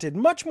talented,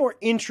 much more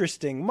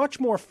interesting, much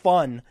more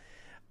fun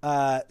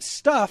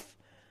stuff,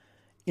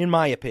 in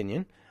my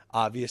opinion,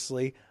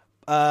 obviously.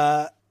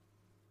 But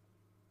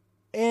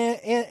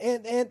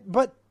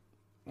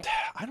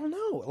I don't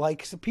know.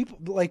 Like, so people,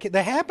 like,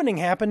 The Happening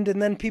happened,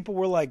 and then people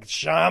were like,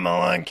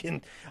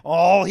 Shyamalan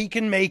all he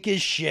can make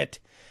is shit.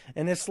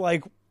 And it's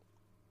like,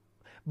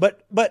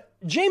 but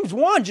James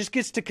Wan just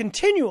gets to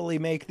continually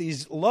make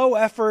these low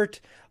effort,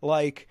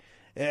 like,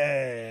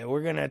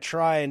 we're going to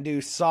try and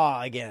do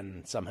Saw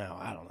again somehow.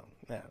 I don't know.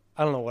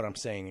 I don't know what I'm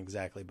saying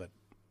exactly, but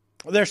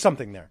there's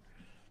something there.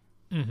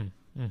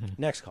 Mm-hmm. Mm-hmm.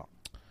 Next call.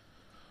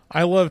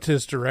 I loved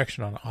his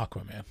direction on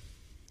Aquaman.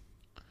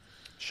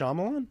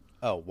 Shyamalan?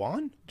 Oh,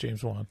 Wan?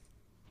 James Wan.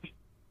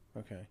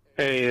 Okay.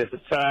 Hey, this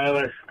is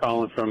Tyler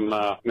calling from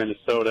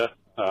Minnesota.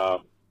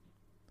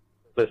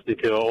 Listening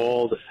to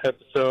old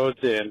episodes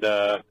and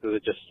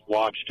just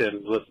watched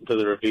and listened to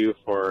the review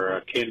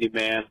for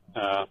Candyman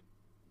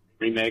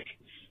remake.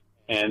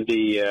 And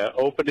the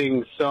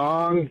opening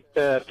song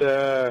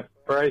that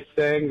Bryce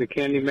sang, the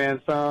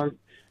Candyman song,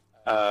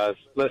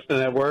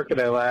 listening at work,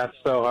 and I laughed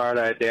so hard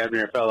I damn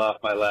near fell off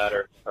my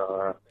ladder.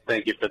 So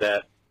thank you for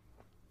that.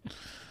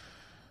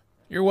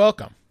 You're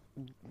welcome.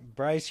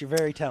 Bryce, you're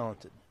very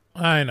talented.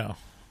 I know.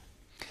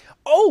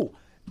 Oh,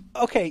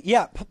 okay,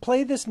 yeah.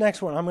 Play this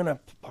next one. I'm gonna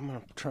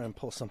try and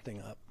pull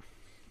something up.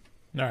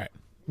 All right.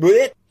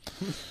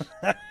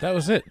 That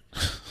was it.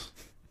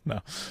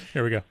 No,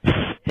 here we go.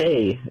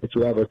 Hey, it's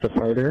Robert the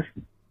Farter.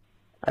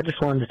 I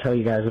just wanted to tell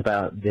you guys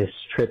about this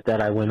trip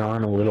that I went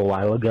on a little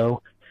while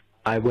ago.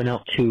 I went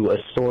out to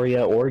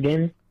Astoria,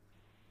 Oregon,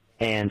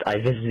 and I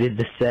visited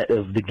the set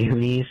of The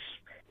Goonies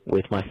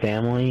with my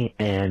family,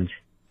 and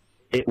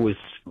it was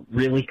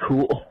really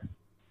cool.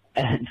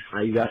 And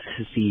I got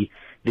to see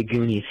the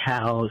Goonies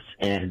house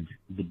and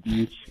the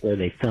beach where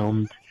they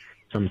filmed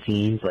some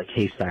scenes, like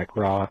Haystack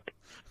Rock.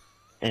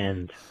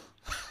 And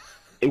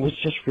it was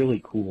just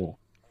really cool.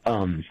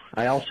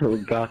 I also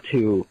got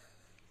to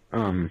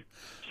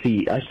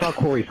see. I saw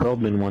Corey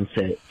Feldman once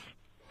at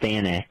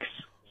FanX,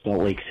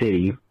 Salt Lake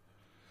City,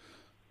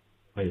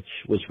 which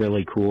was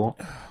really cool.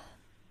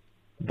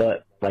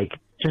 But like,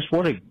 just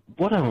what an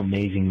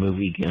amazing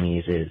movie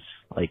Goonies is.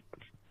 Like,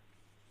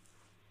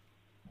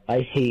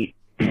 I hate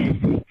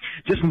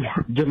just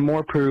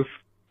more proof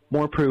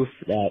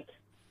that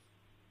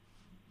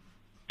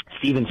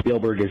Steven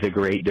Spielberg is a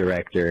great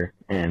director,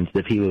 and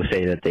the people who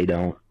say that they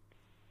don't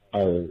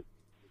are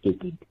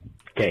stupid.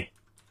 Okay,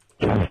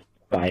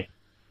 bye.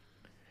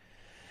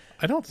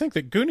 I don't think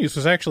that Goonies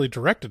was actually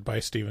directed by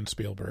Steven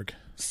Spielberg.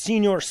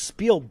 Senor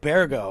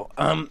Spielbergo.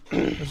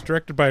 It was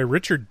directed by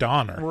Richard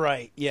Donner.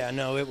 Right. Yeah.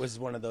 No, it was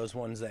one of those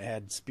ones that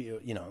had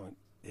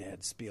it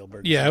had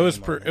Spielberg. Yeah, it was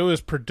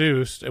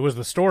produced. It was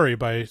the story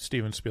by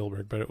Steven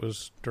Spielberg, but it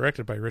was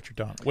directed by Richard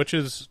Donner, which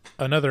is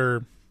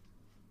another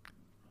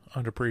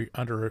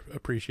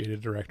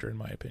underappreciated director, in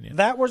my opinion.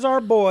 That was our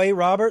boy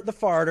Robert the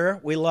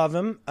Farter. We love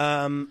him.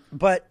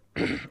 But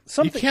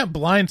something, you can't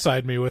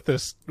blindside me with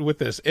this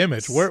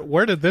image.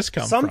 Where did this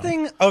come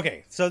from?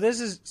 Okay, so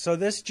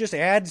this just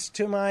adds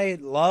to my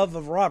love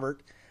of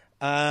Robert,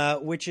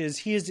 which is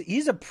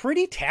he's a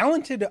pretty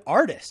talented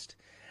artist.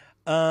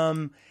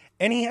 And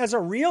he has a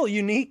real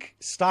unique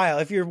style.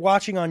 If you're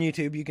watching on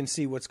YouTube, you can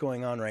see what's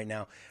going on right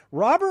now.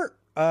 Robert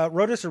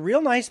wrote us a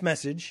real nice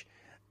message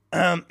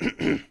that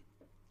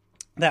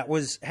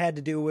had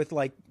to do with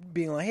like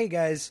being like, "Hey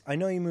guys, I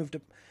know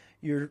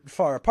you're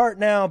far apart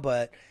now,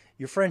 but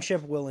your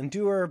friendship will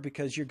endure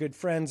because you're good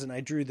friends, and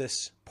I drew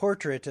this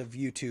portrait of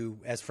you two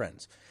as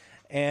friends."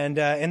 And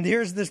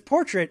here's this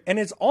portrait, and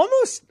it's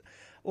almost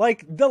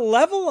like the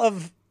level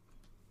of...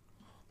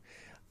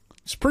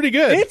 It's pretty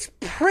good. It's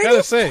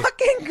pretty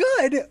fucking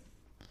good.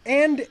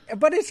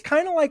 But it's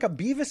kind of like a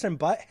Beavis and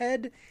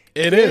Butthead.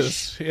 It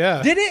is,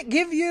 yeah. Did it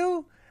give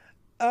you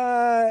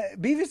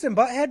Beavis and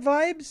Butthead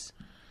vibes?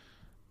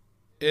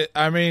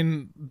 I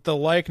mean, the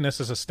likeness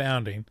is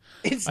astounding.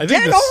 It's I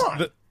think dead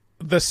on.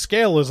 The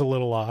scale is a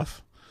little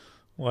off.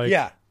 Like,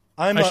 yeah,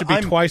 I should be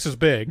twice as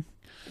big.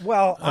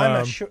 Well,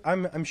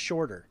 I'm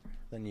shorter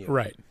than you.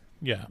 Right.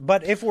 Yeah.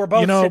 But if we're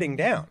both sitting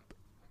down,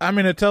 I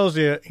mean, it tells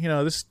you.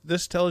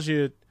 This tells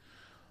you,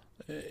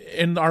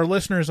 in our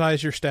listeners'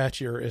 eyes, your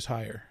stature is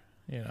higher.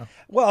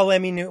 Well, I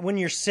mean, when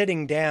you're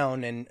sitting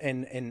down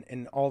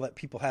and all that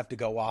people have to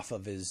go off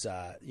of is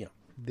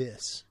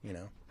this.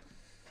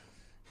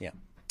 Yeah.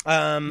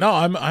 No,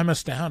 I'm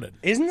astounded.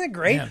 Isn't it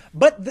great? Man.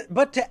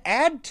 But to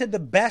add to the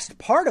best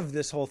part of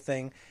this whole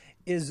thing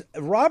is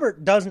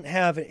Robert doesn't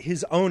have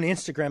his own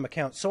Instagram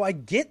account. So I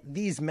get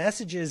these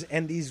messages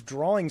and these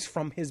drawings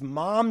from his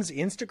mom's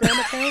Instagram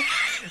account.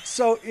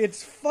 So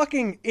it's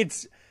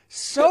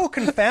so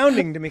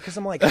confounding to me because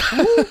I'm like,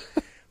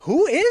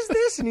 who is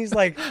this? And he's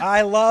like,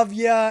 "I love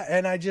ya,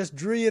 and I just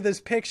drew you this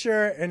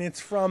picture, and it's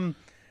from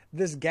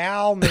this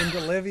gal named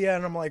Olivia."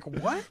 And I'm like,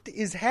 what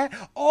is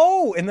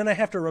oh, and then I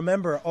have to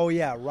remember, oh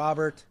yeah,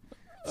 Robert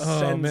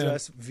sends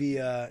us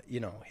via,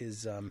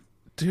 his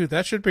Dude,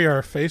 that should be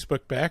our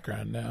Facebook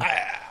background now.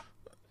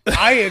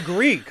 I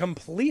agree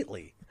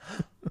completely.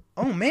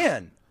 Oh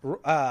man.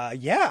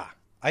 Yeah,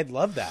 I'd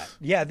love that.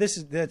 Yeah,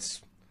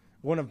 that's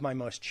one of my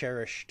most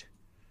cherished.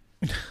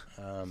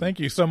 Thank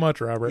you so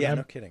much, Robert. Yeah,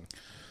 no kidding.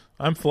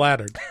 I'm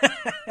flattered.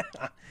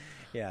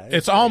 Yeah.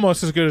 It's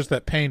almost as good as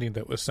that painting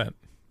that was sent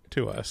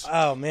to us.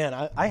 Oh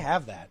man, I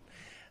have that.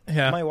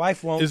 Yeah. My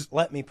wife won't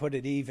let me put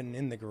it even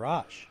in the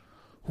garage.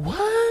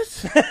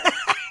 What?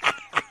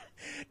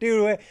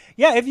 Dude,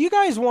 yeah, if you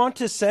guys want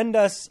to send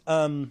us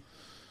fan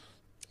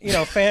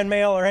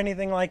mail or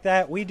anything like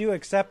that, we do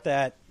accept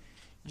that.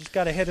 You just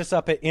got to hit us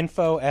up at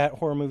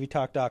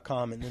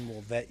info@horrormovietalk.com, and then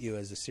we'll vet you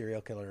as a serial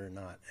killer or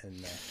not.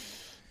 And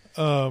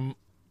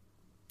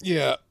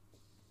yeah.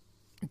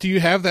 Do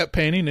you have that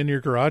painting in your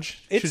garage?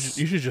 You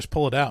should just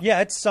pull it out. Yeah,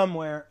 it's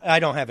somewhere.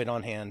 I don't have it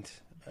on hand.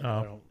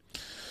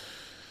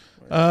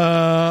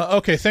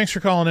 Okay, thanks for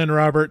calling in,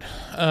 Robert.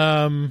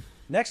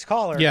 Next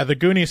caller. Yeah, the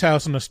Goonies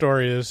house in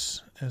Astoria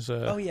is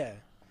a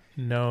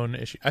known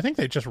issue. I think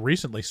they just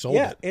recently sold it.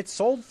 Yeah, it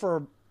sold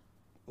for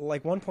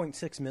like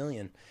 $1.6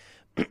 million,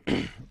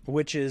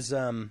 which is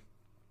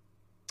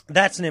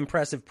that's an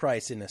impressive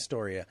price in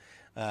Astoria.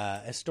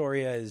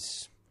 Astoria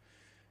is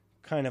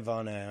kind of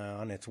on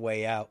its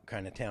way out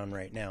kind of town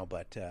right now,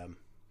 but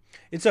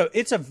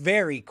it's a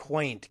very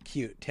quaint,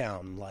 cute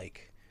town.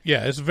 Like,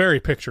 yeah, it's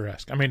very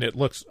picturesque. I mean,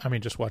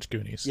 just watch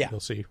Goonies. Yeah. You'll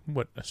see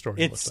what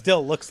Astoria looks like. It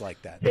still looks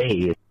like that.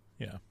 Hey,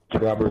 yeah,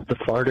 it's Robert the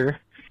Farter.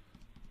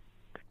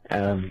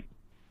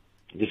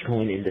 Just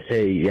calling in to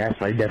say, yes,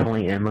 I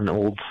definitely am an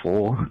old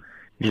soul.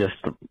 Just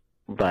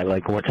by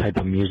like what type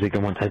of music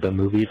and what type of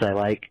movies I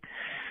like.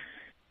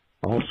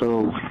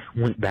 Also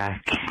went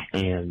back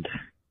and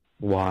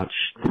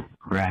watched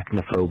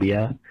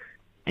Arachnophobia,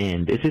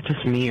 and is it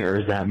just me or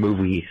is that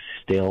movie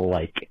still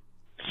like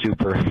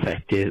super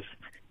effective?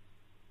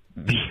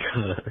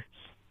 Because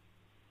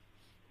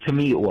to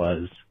me it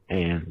was,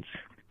 and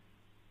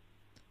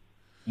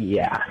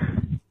yeah.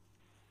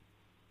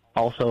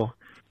 Also,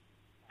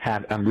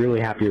 I'm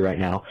really happy right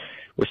now.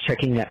 was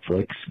checking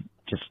Netflix,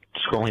 just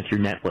scrolling through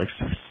Netflix,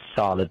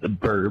 saw that The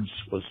Burbs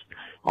was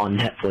on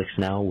Netflix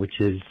now, which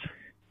is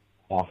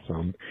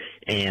awesome.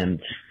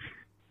 And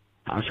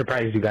I'm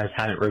surprised you guys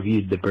haven't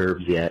reviewed The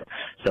Burbs yet.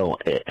 So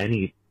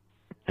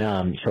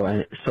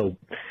so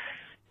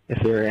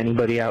if there are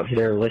anybody out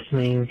there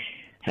listening,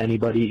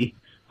 anybody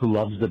who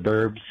loves The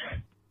Burbs,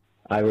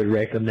 I would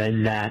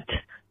recommend that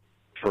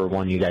for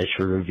one you guys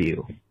should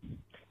review.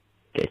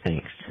 Okay,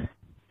 thanks.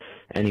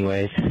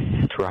 Anyways,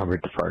 it's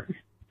Robert the Fart.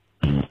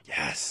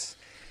 Yes.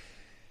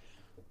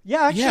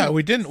 Yeah, actually, yeah,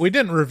 we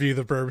didn't review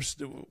The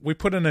Burbs. We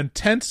put an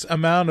intense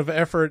amount of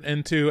effort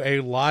into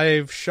a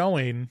live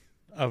showing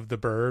of The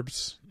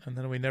Burbs, and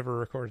then we never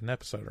recorded an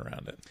episode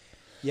around it.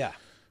 Yeah,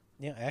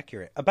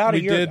 accurate. About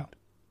a year ago.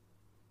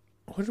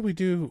 What did we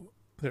do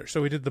there?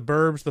 So we did The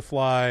Burbs, The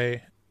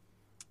Fly,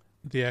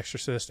 The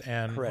Exorcist,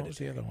 and what was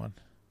the other one?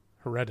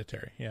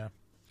 Hereditary, yeah.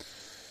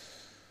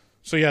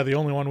 So yeah, the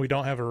only one we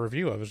don't have a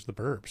review of is The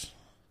Burbs.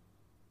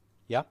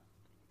 Yeah,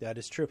 that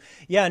is true.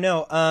 Yeah,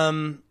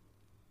 no,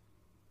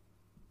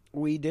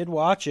 we did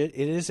watch it.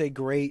 It is a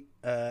great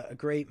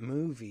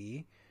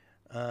movie.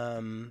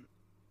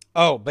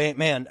 Oh,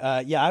 man,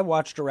 yeah, I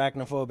watched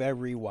Arachnophobia. I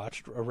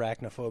rewatched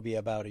Arachnophobia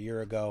about a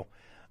year ago.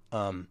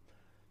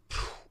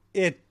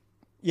 It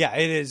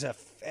is a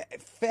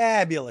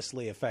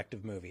fabulously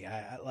effective movie.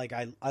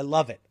 I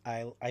love it.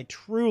 I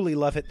truly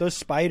love it. Those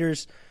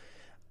spiders,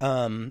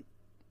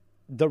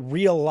 the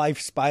real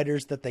life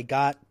spiders that they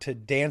got to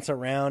dance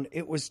around,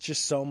 it was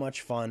just so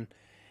much fun.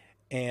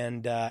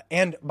 And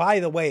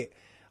by the way,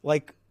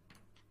 like,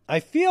 I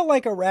feel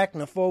like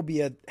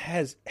Arachnophobia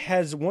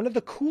has one of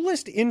the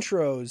coolest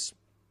intros.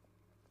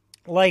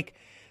 Like,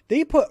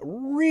 they put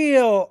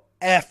real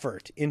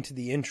effort into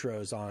the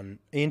intro on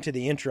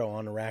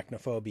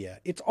Arachnophobia.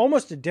 It's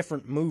almost a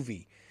different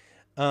movie,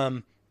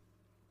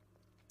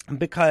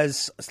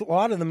 because a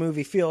lot of the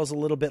movie feels a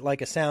little bit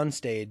like a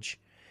soundstage,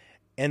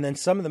 and then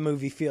some of the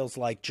movie feels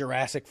like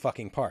Jurassic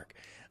fucking Park.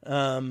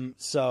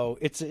 So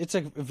it's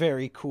a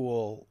very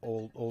cool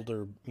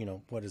older,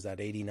 what is that,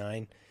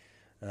 89?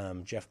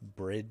 Jeff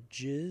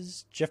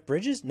Bridges?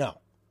 No,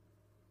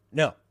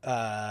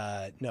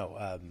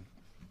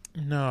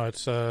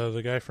 it's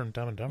the guy from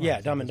Dumb and Dumber.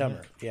 Yeah, Dumb and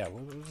Dumber. Yeah,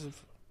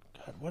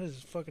 what is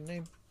his fucking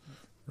name?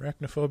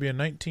 Arachnophobia,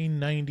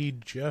 1990.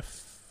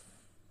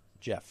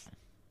 Jeff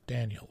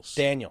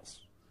Daniels.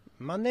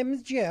 My name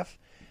is Jeff.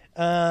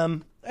 Yeah,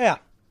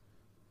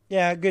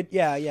 good.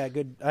 Yeah,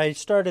 good. I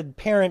started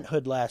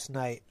Parenthood last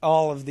night.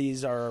 All of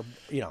these are,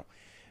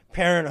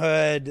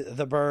 Parenthood,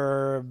 The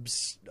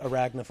Burbs,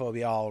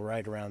 Arachnophobia, all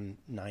right around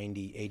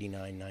 90,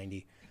 89,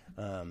 90.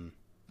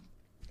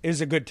 It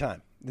was a good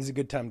time. This is a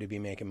good time to be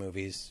making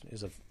movies. It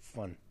was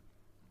fun.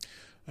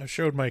 I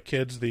showed my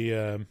kids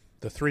the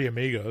Three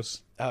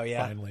Amigos. Oh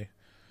yeah, finally.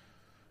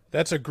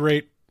 That's a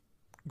great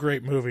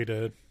movie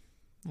to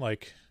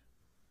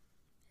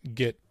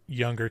get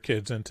younger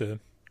kids into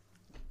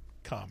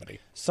comedy.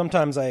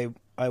 Sometimes I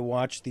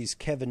watch these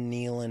Kevin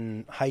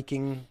Nealon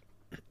hiking.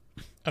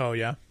 Oh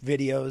yeah,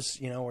 videos.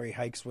 Where he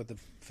hikes with a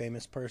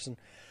famous person,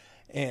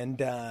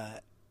 and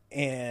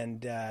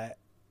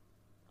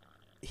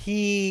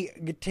he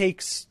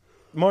takes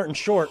Martin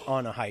Short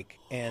on a hike,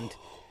 and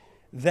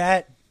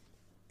that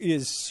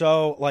is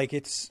so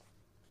it's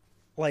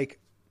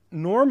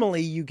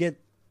normally you get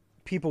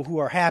people who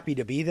are happy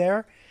to be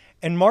there,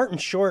 and Martin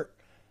Short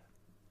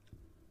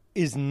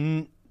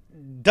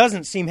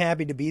doesn't seem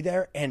happy to be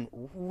there and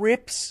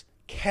rips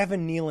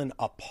Kevin Nealon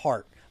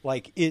apart.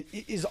 It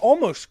is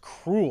almost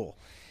cruel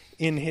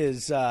in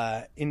his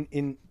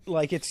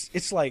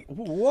it's like,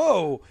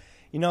 whoa,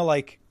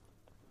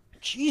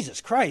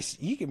 Jesus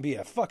Christ, you can be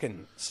a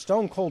fucking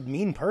stone cold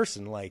mean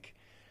person.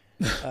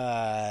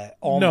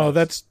 No,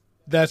 that's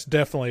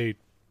definitely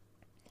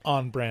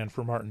on brand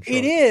for Martin Short.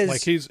 It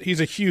is.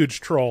 He's a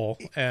huge troll,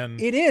 and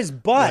it is.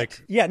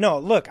 But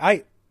look,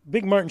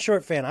 big Martin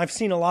Short fan. I've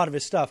seen a lot of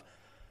his stuff.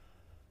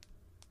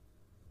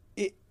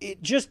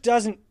 It just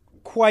doesn't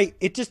quite.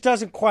 It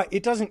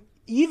doesn't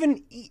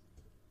even.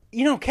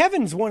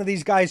 Kevin's one of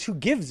these guys who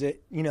gives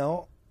it.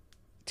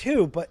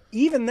 Too. But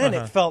even then,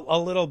 it felt a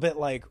little bit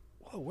like,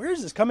 where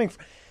is this coming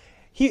from?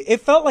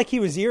 It felt like he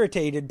was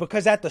irritated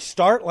because at the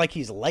start,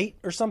 he's late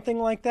or something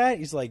like that.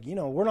 He's like,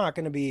 we're not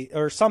going to be,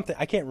 or something.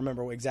 I can't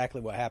remember exactly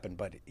what happened,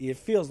 but it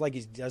feels like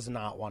he does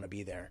not want to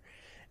be there.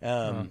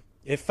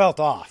 It felt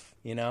off,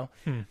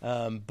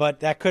 but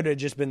that could have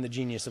just been the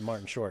genius of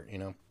Martin Short,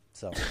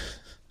 so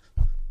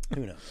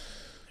who knows?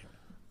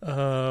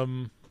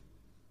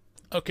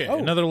 Okay.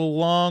 Another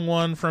long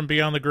one from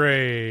Beyond the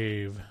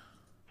Grave.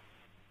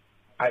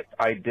 I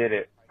did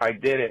it. I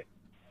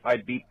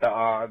beat the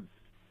odds.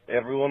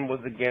 Everyone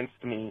was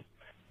against me.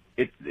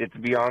 It's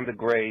beyond the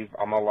grave.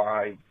 I'm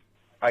alive.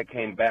 I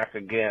came back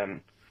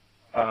again.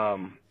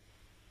 I'm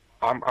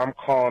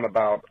calling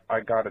about. I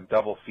got a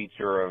double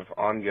feature of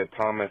Anya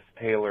Thomas,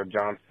 Taylor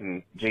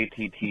Johnson,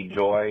 JTT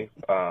Joy.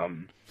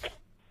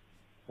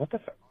 What the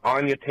fuck?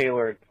 Anya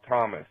Taylor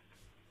Thomas,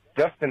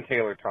 Justin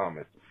Taylor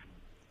Thomas.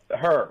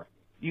 Her,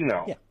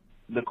 Yeah.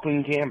 the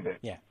Queen Gambit.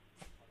 Yeah.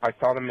 I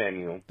saw the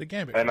menu, the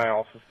Gambit, and I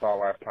also saw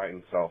Last Night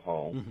in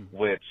Soho,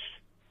 which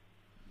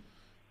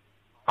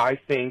I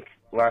think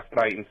Last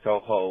Night in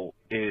Soho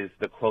is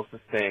the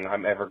closest thing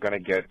I'm ever going to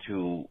get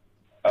to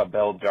a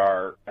bell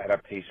jar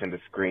adaptation to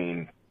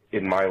screen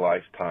in my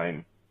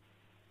lifetime,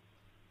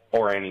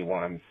 or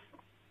anyone's.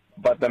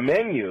 But the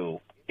menu,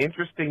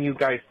 interesting you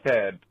guys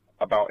said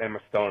about Emma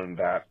Stone and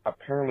that.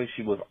 Apparently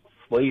she was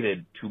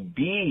slated to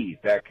be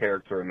that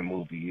character in the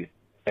movie,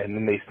 and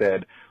then they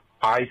said,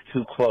 eyes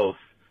too close,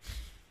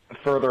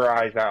 further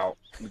eyes out,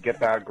 get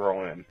that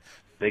girl in.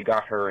 They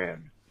got her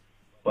in.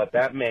 But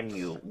that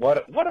menu, what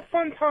a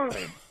fun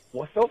time.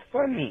 What's so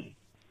funny?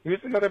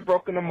 Here's another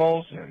broken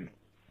emulsion.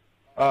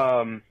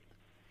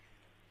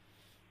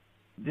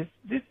 This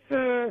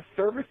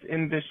service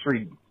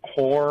industry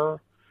horror,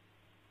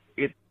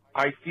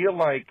 I feel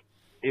like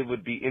it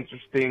would be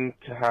interesting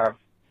to have,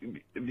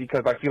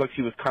 because I feel like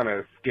she was kind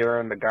of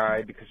scaring the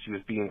guy because she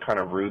was being kind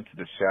of rude to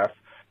the chef,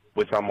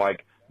 which I'm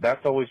like,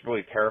 that's always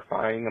really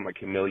terrifying and like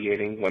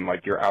humiliating when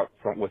like you're out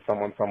with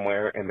someone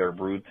somewhere and they're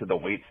rude to the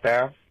wait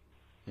staff.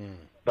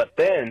 But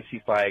then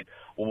she's like,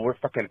 well, we're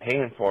fucking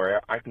paying for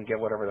it. I can get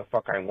whatever the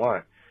fuck I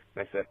want.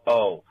 And I said,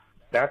 oh,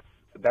 that's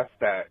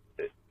that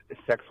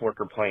sex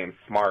worker playing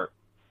smart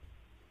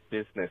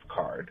business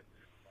card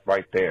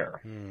right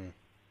there.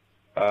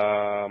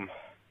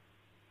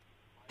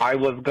 I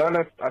was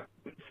gonna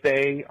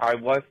say, I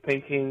was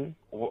thinking,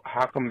 well,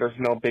 how come there's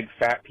no big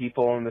fat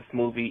people in this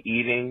movie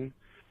eating?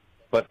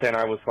 But then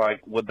I was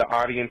like, would the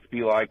audience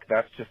be like,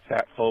 that's just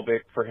fat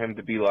phobic for him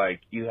to be like,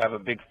 you have a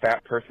big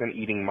fat person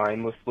eating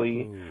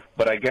mindlessly?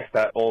 But I guess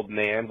that old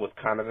man was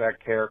kind of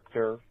that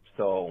character,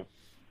 so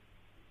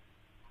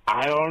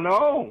I don't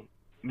know.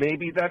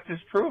 Maybe that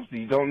just proves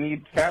you don't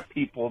need fat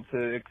people to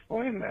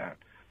explain that.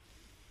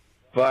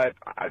 But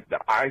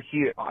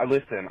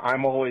listen,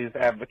 I'm always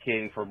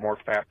advocating for more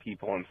fat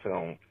people in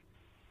film.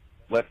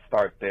 Let's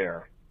start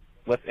there.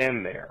 Let's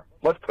end there.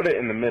 Let's put it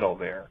in the middle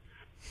there.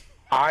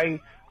 I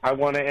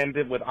want to end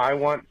it with, I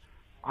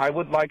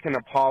would like an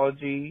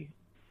apology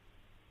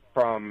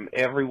from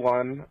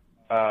everyone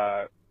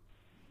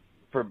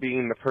for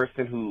being the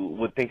person who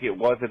would think it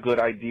was a good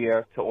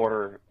idea to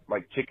order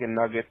like chicken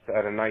nuggets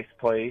at a nice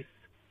place,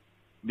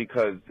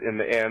 because in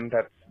the end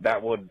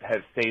that would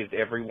have saved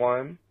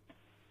everyone.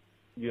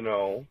 You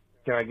know,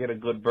 can I get a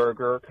good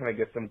burger? Can I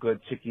get some good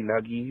chicken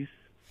nuggies?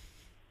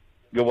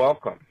 You're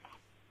welcome.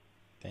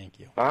 Thank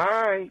you. All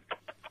right.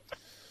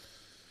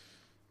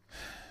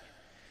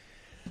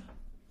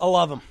 I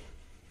love him.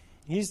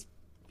 He's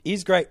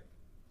great.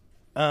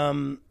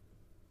 Yeah,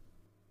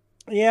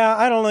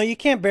 I don't know. You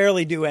can't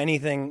barely do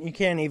anything. You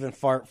can't even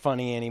fart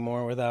funny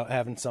anymore without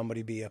having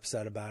somebody be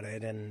upset about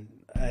it. And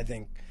I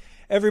think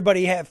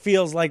everybody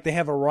feels like they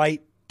have a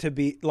right to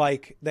be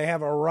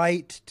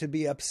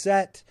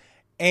upset,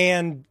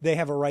 and they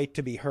have a right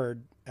to be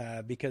heard,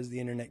 because the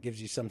internet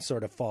gives you some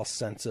sort of false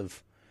sense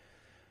of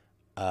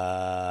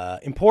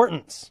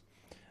importance.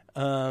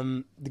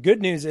 The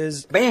good news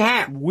is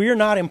we're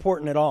not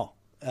important at all.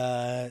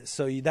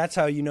 So that's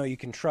how you know you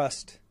can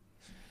trust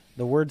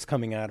the words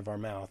coming out of our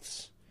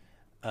mouths.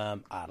 I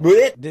don't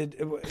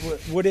know.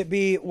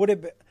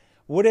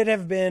 Would it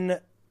have been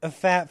a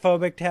fat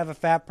phobic to have a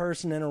fat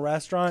person in a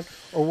restaurant,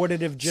 or would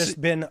it have just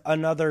been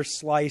another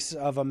slice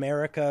of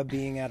America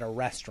being at a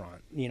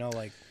restaurant? You know,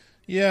 like.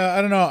 Yeah,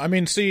 I don't know. I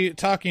mean, see,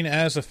 talking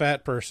as a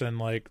fat person,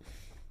 like,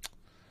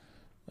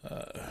 we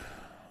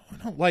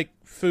don't like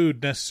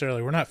food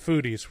necessarily. We're not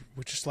foodies.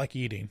 We just like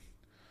eating.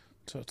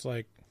 So it's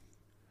like,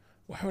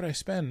 why would I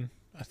spend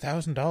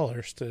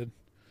 $1,000 to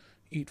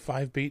eat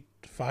five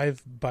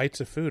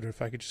bites of food, or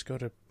if I could just go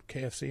to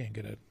KFC and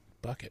get a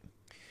bucket,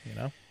 you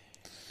know?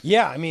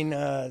 Yeah, I mean,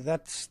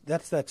 that's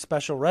that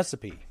special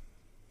recipe.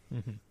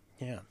 Mm-hmm.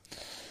 Yeah.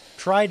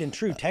 Tried and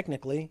true,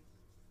 technically.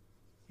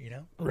 You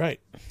know? Right.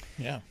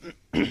 Yeah.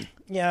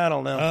 Yeah, I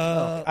don't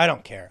know. I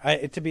don't care.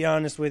 To be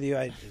honest with you,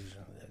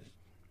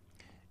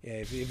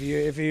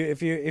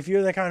 if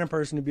you're the kind of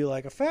person to be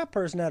like, a fat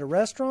person at a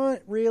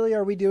restaurant, really?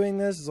 Are we doing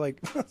this? It's like,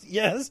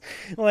 yes.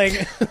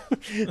 Like,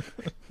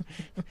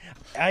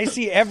 I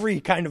see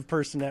every kind of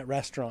person at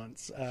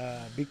restaurants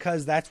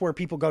because that's where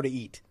people go to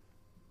eat.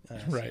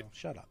 Right. So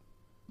shut up.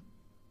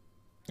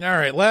 All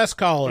right, last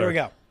caller. Here we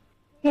go.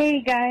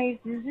 Hey guys,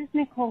 this is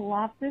Nicole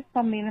Loftus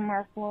from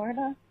Miramar,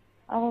 Florida.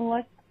 I would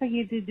like for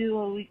you to do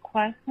a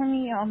request for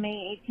me on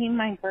May 18th,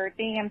 my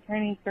birthday. I'm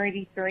turning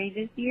 33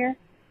 this year.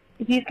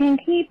 If you can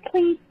please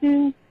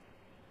do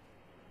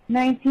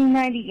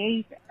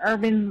 1998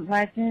 Urban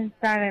Legends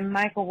starring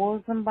Michael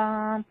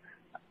Rosenbaum,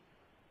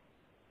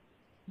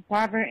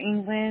 Robert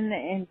Englund,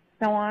 and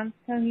so on.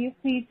 So you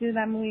please do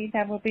that movie.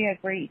 That would be a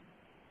great.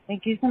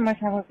 Thank you so much.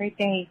 Have a great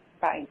day.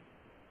 Bye.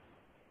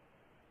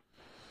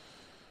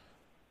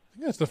 I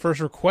think that's the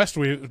first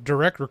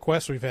direct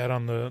request we've had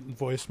on the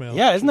voicemail.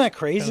 Yeah, isn't that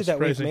crazy that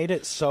we've made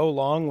it so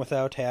long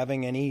without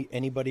having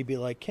anybody be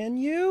like, "Can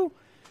you?"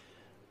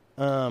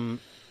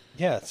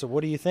 Yeah. So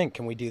what do you think?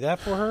 Can we do that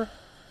for her?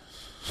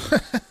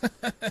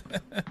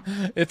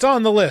 It's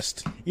on the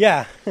list.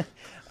 Yeah.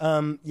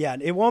 Yeah,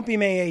 it won't be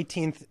May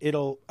 18th.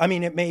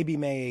 It may be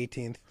May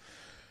 18th.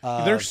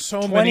 There's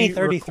so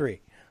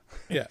 2033.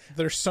 Yeah,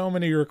 there's so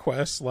many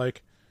requests.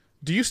 Like,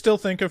 do you still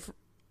think of?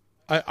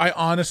 I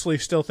honestly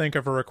still think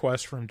of a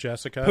request from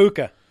Jessica.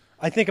 Puka.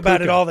 I think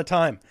about it all the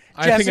time.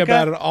 I think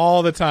about it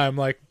all the time.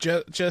 Like,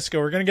 Jessica,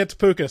 we're going to get to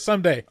Puka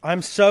someday.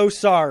 I'm so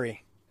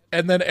sorry.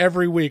 And then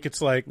every week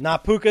it's like...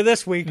 Not Puka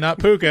this week. Not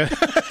Puka.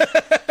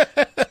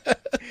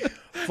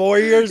 4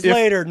 years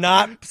later,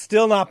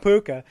 still not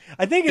Puka.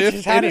 I think it's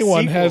just had a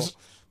sequel.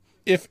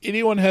 If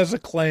anyone has a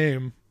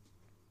claim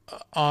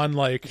on,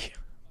 like,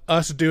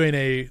 us doing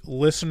a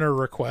listener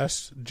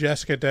request,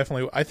 Jessica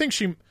definitely... I think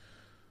she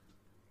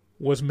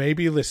was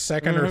maybe the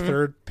second or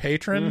third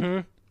patron.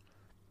 Mm-hmm.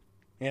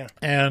 Yeah.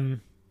 And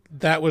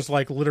that was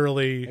like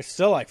literally... It's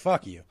still like,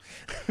 fuck you.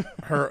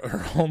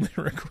 her only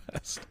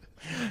request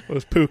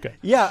was Puka.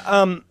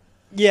 Yeah.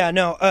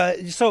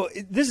 So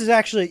this is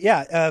actually,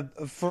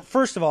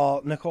 first of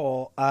all,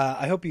 Nicole,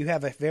 I hope you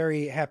have a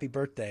very happy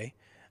birthday.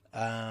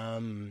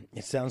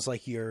 It sounds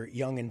like you're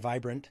young and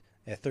vibrant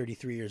at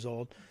 33 years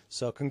old.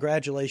 So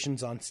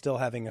congratulations on still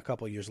having a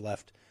couple years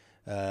left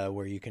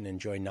where you can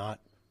enjoy not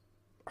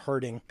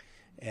hurting.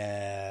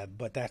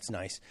 But that's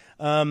nice.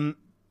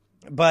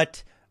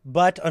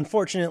 But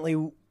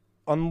unfortunately,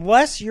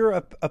 unless you're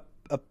a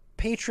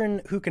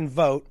patron who can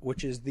vote,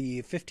 which is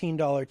the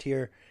 $15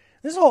 tier,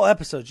 this whole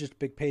episode is just a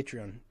big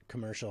Patreon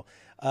commercial.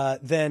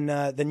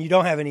 Then you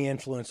don't have any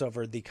influence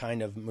over the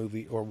kind of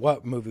movie or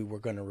what movie we're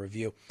going to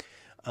review.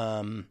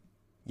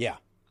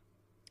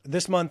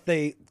 This month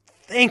they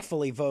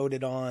thankfully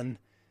voted on.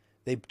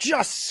 They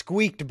just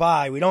squeaked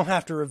by. We don't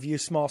have to review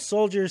Small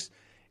Soldiers.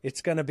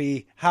 It's going to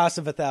be House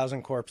of a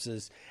Thousand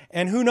Corpses.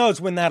 And who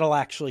knows when that'll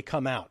actually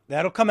come out.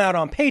 That'll come out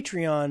on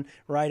Patreon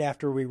right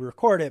after we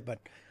record it, but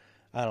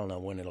I don't know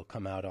when it'll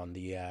come out on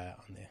the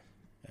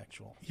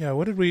actual. Yeah,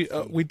 what did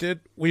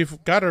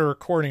we've got a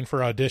recording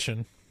for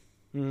Audition.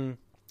 Mm.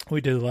 We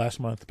did it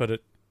last month, but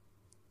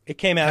it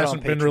came out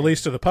hasn't on been Patreon.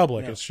 Released to the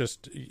public. No. It's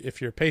just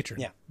if you're a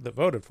patron that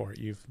voted for it,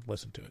 you've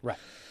listened to it. Right.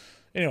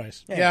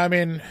 Anyways, I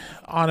mean,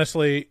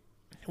 honestly,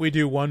 we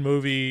do one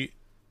movie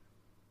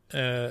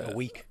a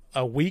week.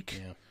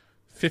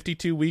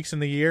 52 weeks in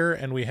the year,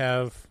 and we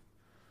have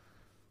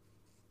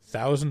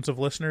thousands of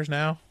listeners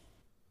now,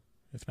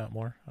 if not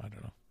more. I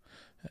don't know.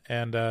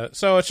 And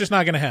so it's just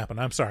not going to happen.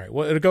 I'm sorry.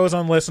 Well, it goes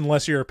on list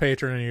unless you're a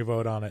patron and you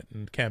vote on it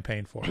and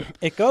campaign for it.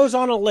 It goes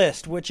on a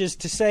list, which is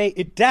to say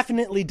it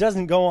definitely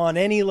doesn't go on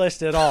any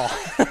list at all.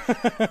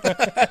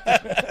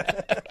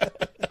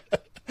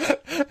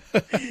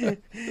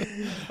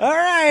 All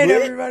right,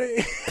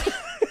 everybody.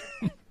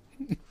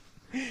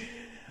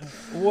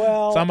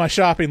 Well, it's on my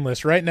shopping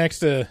list right next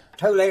to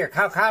 2 liter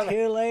Coca-Cola.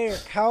 2 liter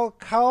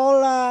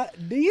Coca-Cola.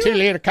 2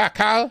 liter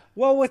Coca-Cola.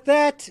 Well, with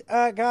that,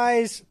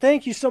 guys,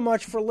 thank you so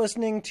much for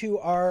listening to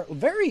our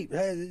very,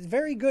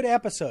 very good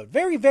episode.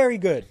 Very, very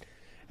good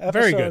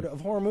episode of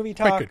Horror Movie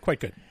Talk.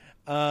 Quite good.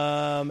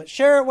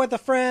 Share it with a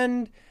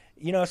friend.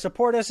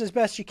 Support us as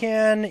best you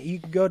can. You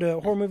can go to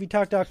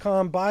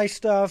horrormovietalk.com, buy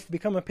stuff,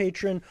 become a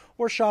patron,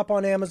 or shop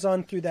on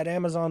Amazon through that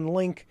Amazon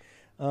link.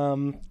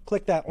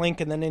 Click that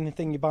link, and then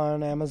anything you buy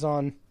on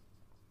Amazon,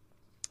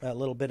 a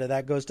little bit of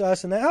that goes to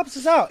us, and that helps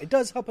us out. It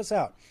does help us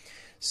out.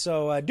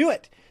 So do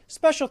it.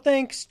 Special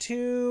thanks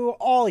to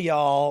all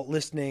y'all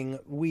listening.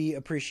 We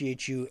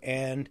appreciate you,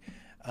 and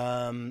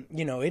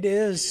it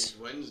is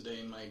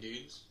Wednesday, my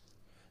dudes.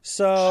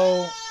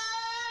 So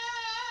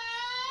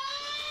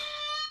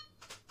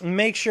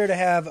make sure to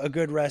have a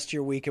good rest of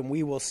your week, and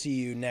we will see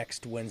you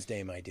next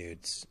Wednesday, my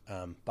dudes.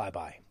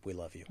 Bye-bye. We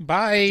love you.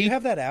 Bye. Do you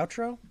have that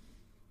outro?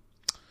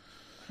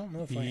 I don't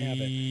know if I have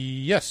it.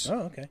 Yes.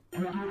 Oh, okay.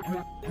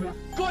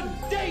 Good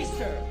day,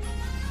 sir.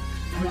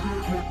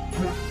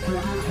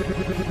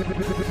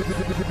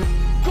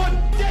 Good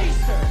day,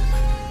 sir.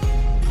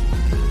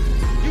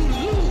 You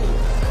lose.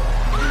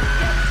 You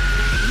get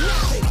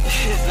nothing.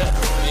 Is that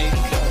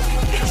raincoat?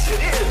 Yes, it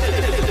is.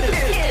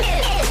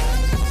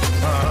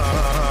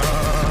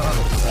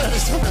 I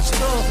just want to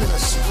stroll through the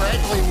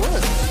scraggly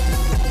woods.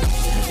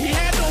 He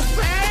had no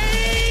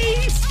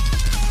face.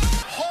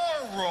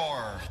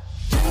 Horror.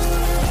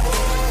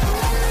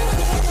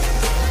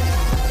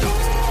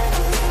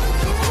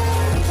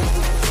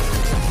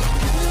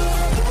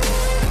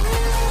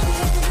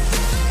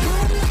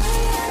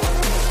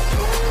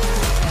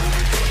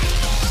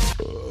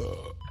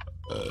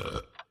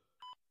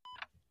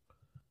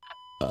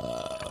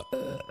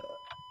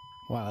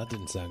 Wow, that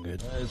didn't sound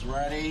good. Guys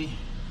ready?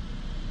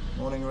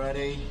 Morning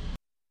ready?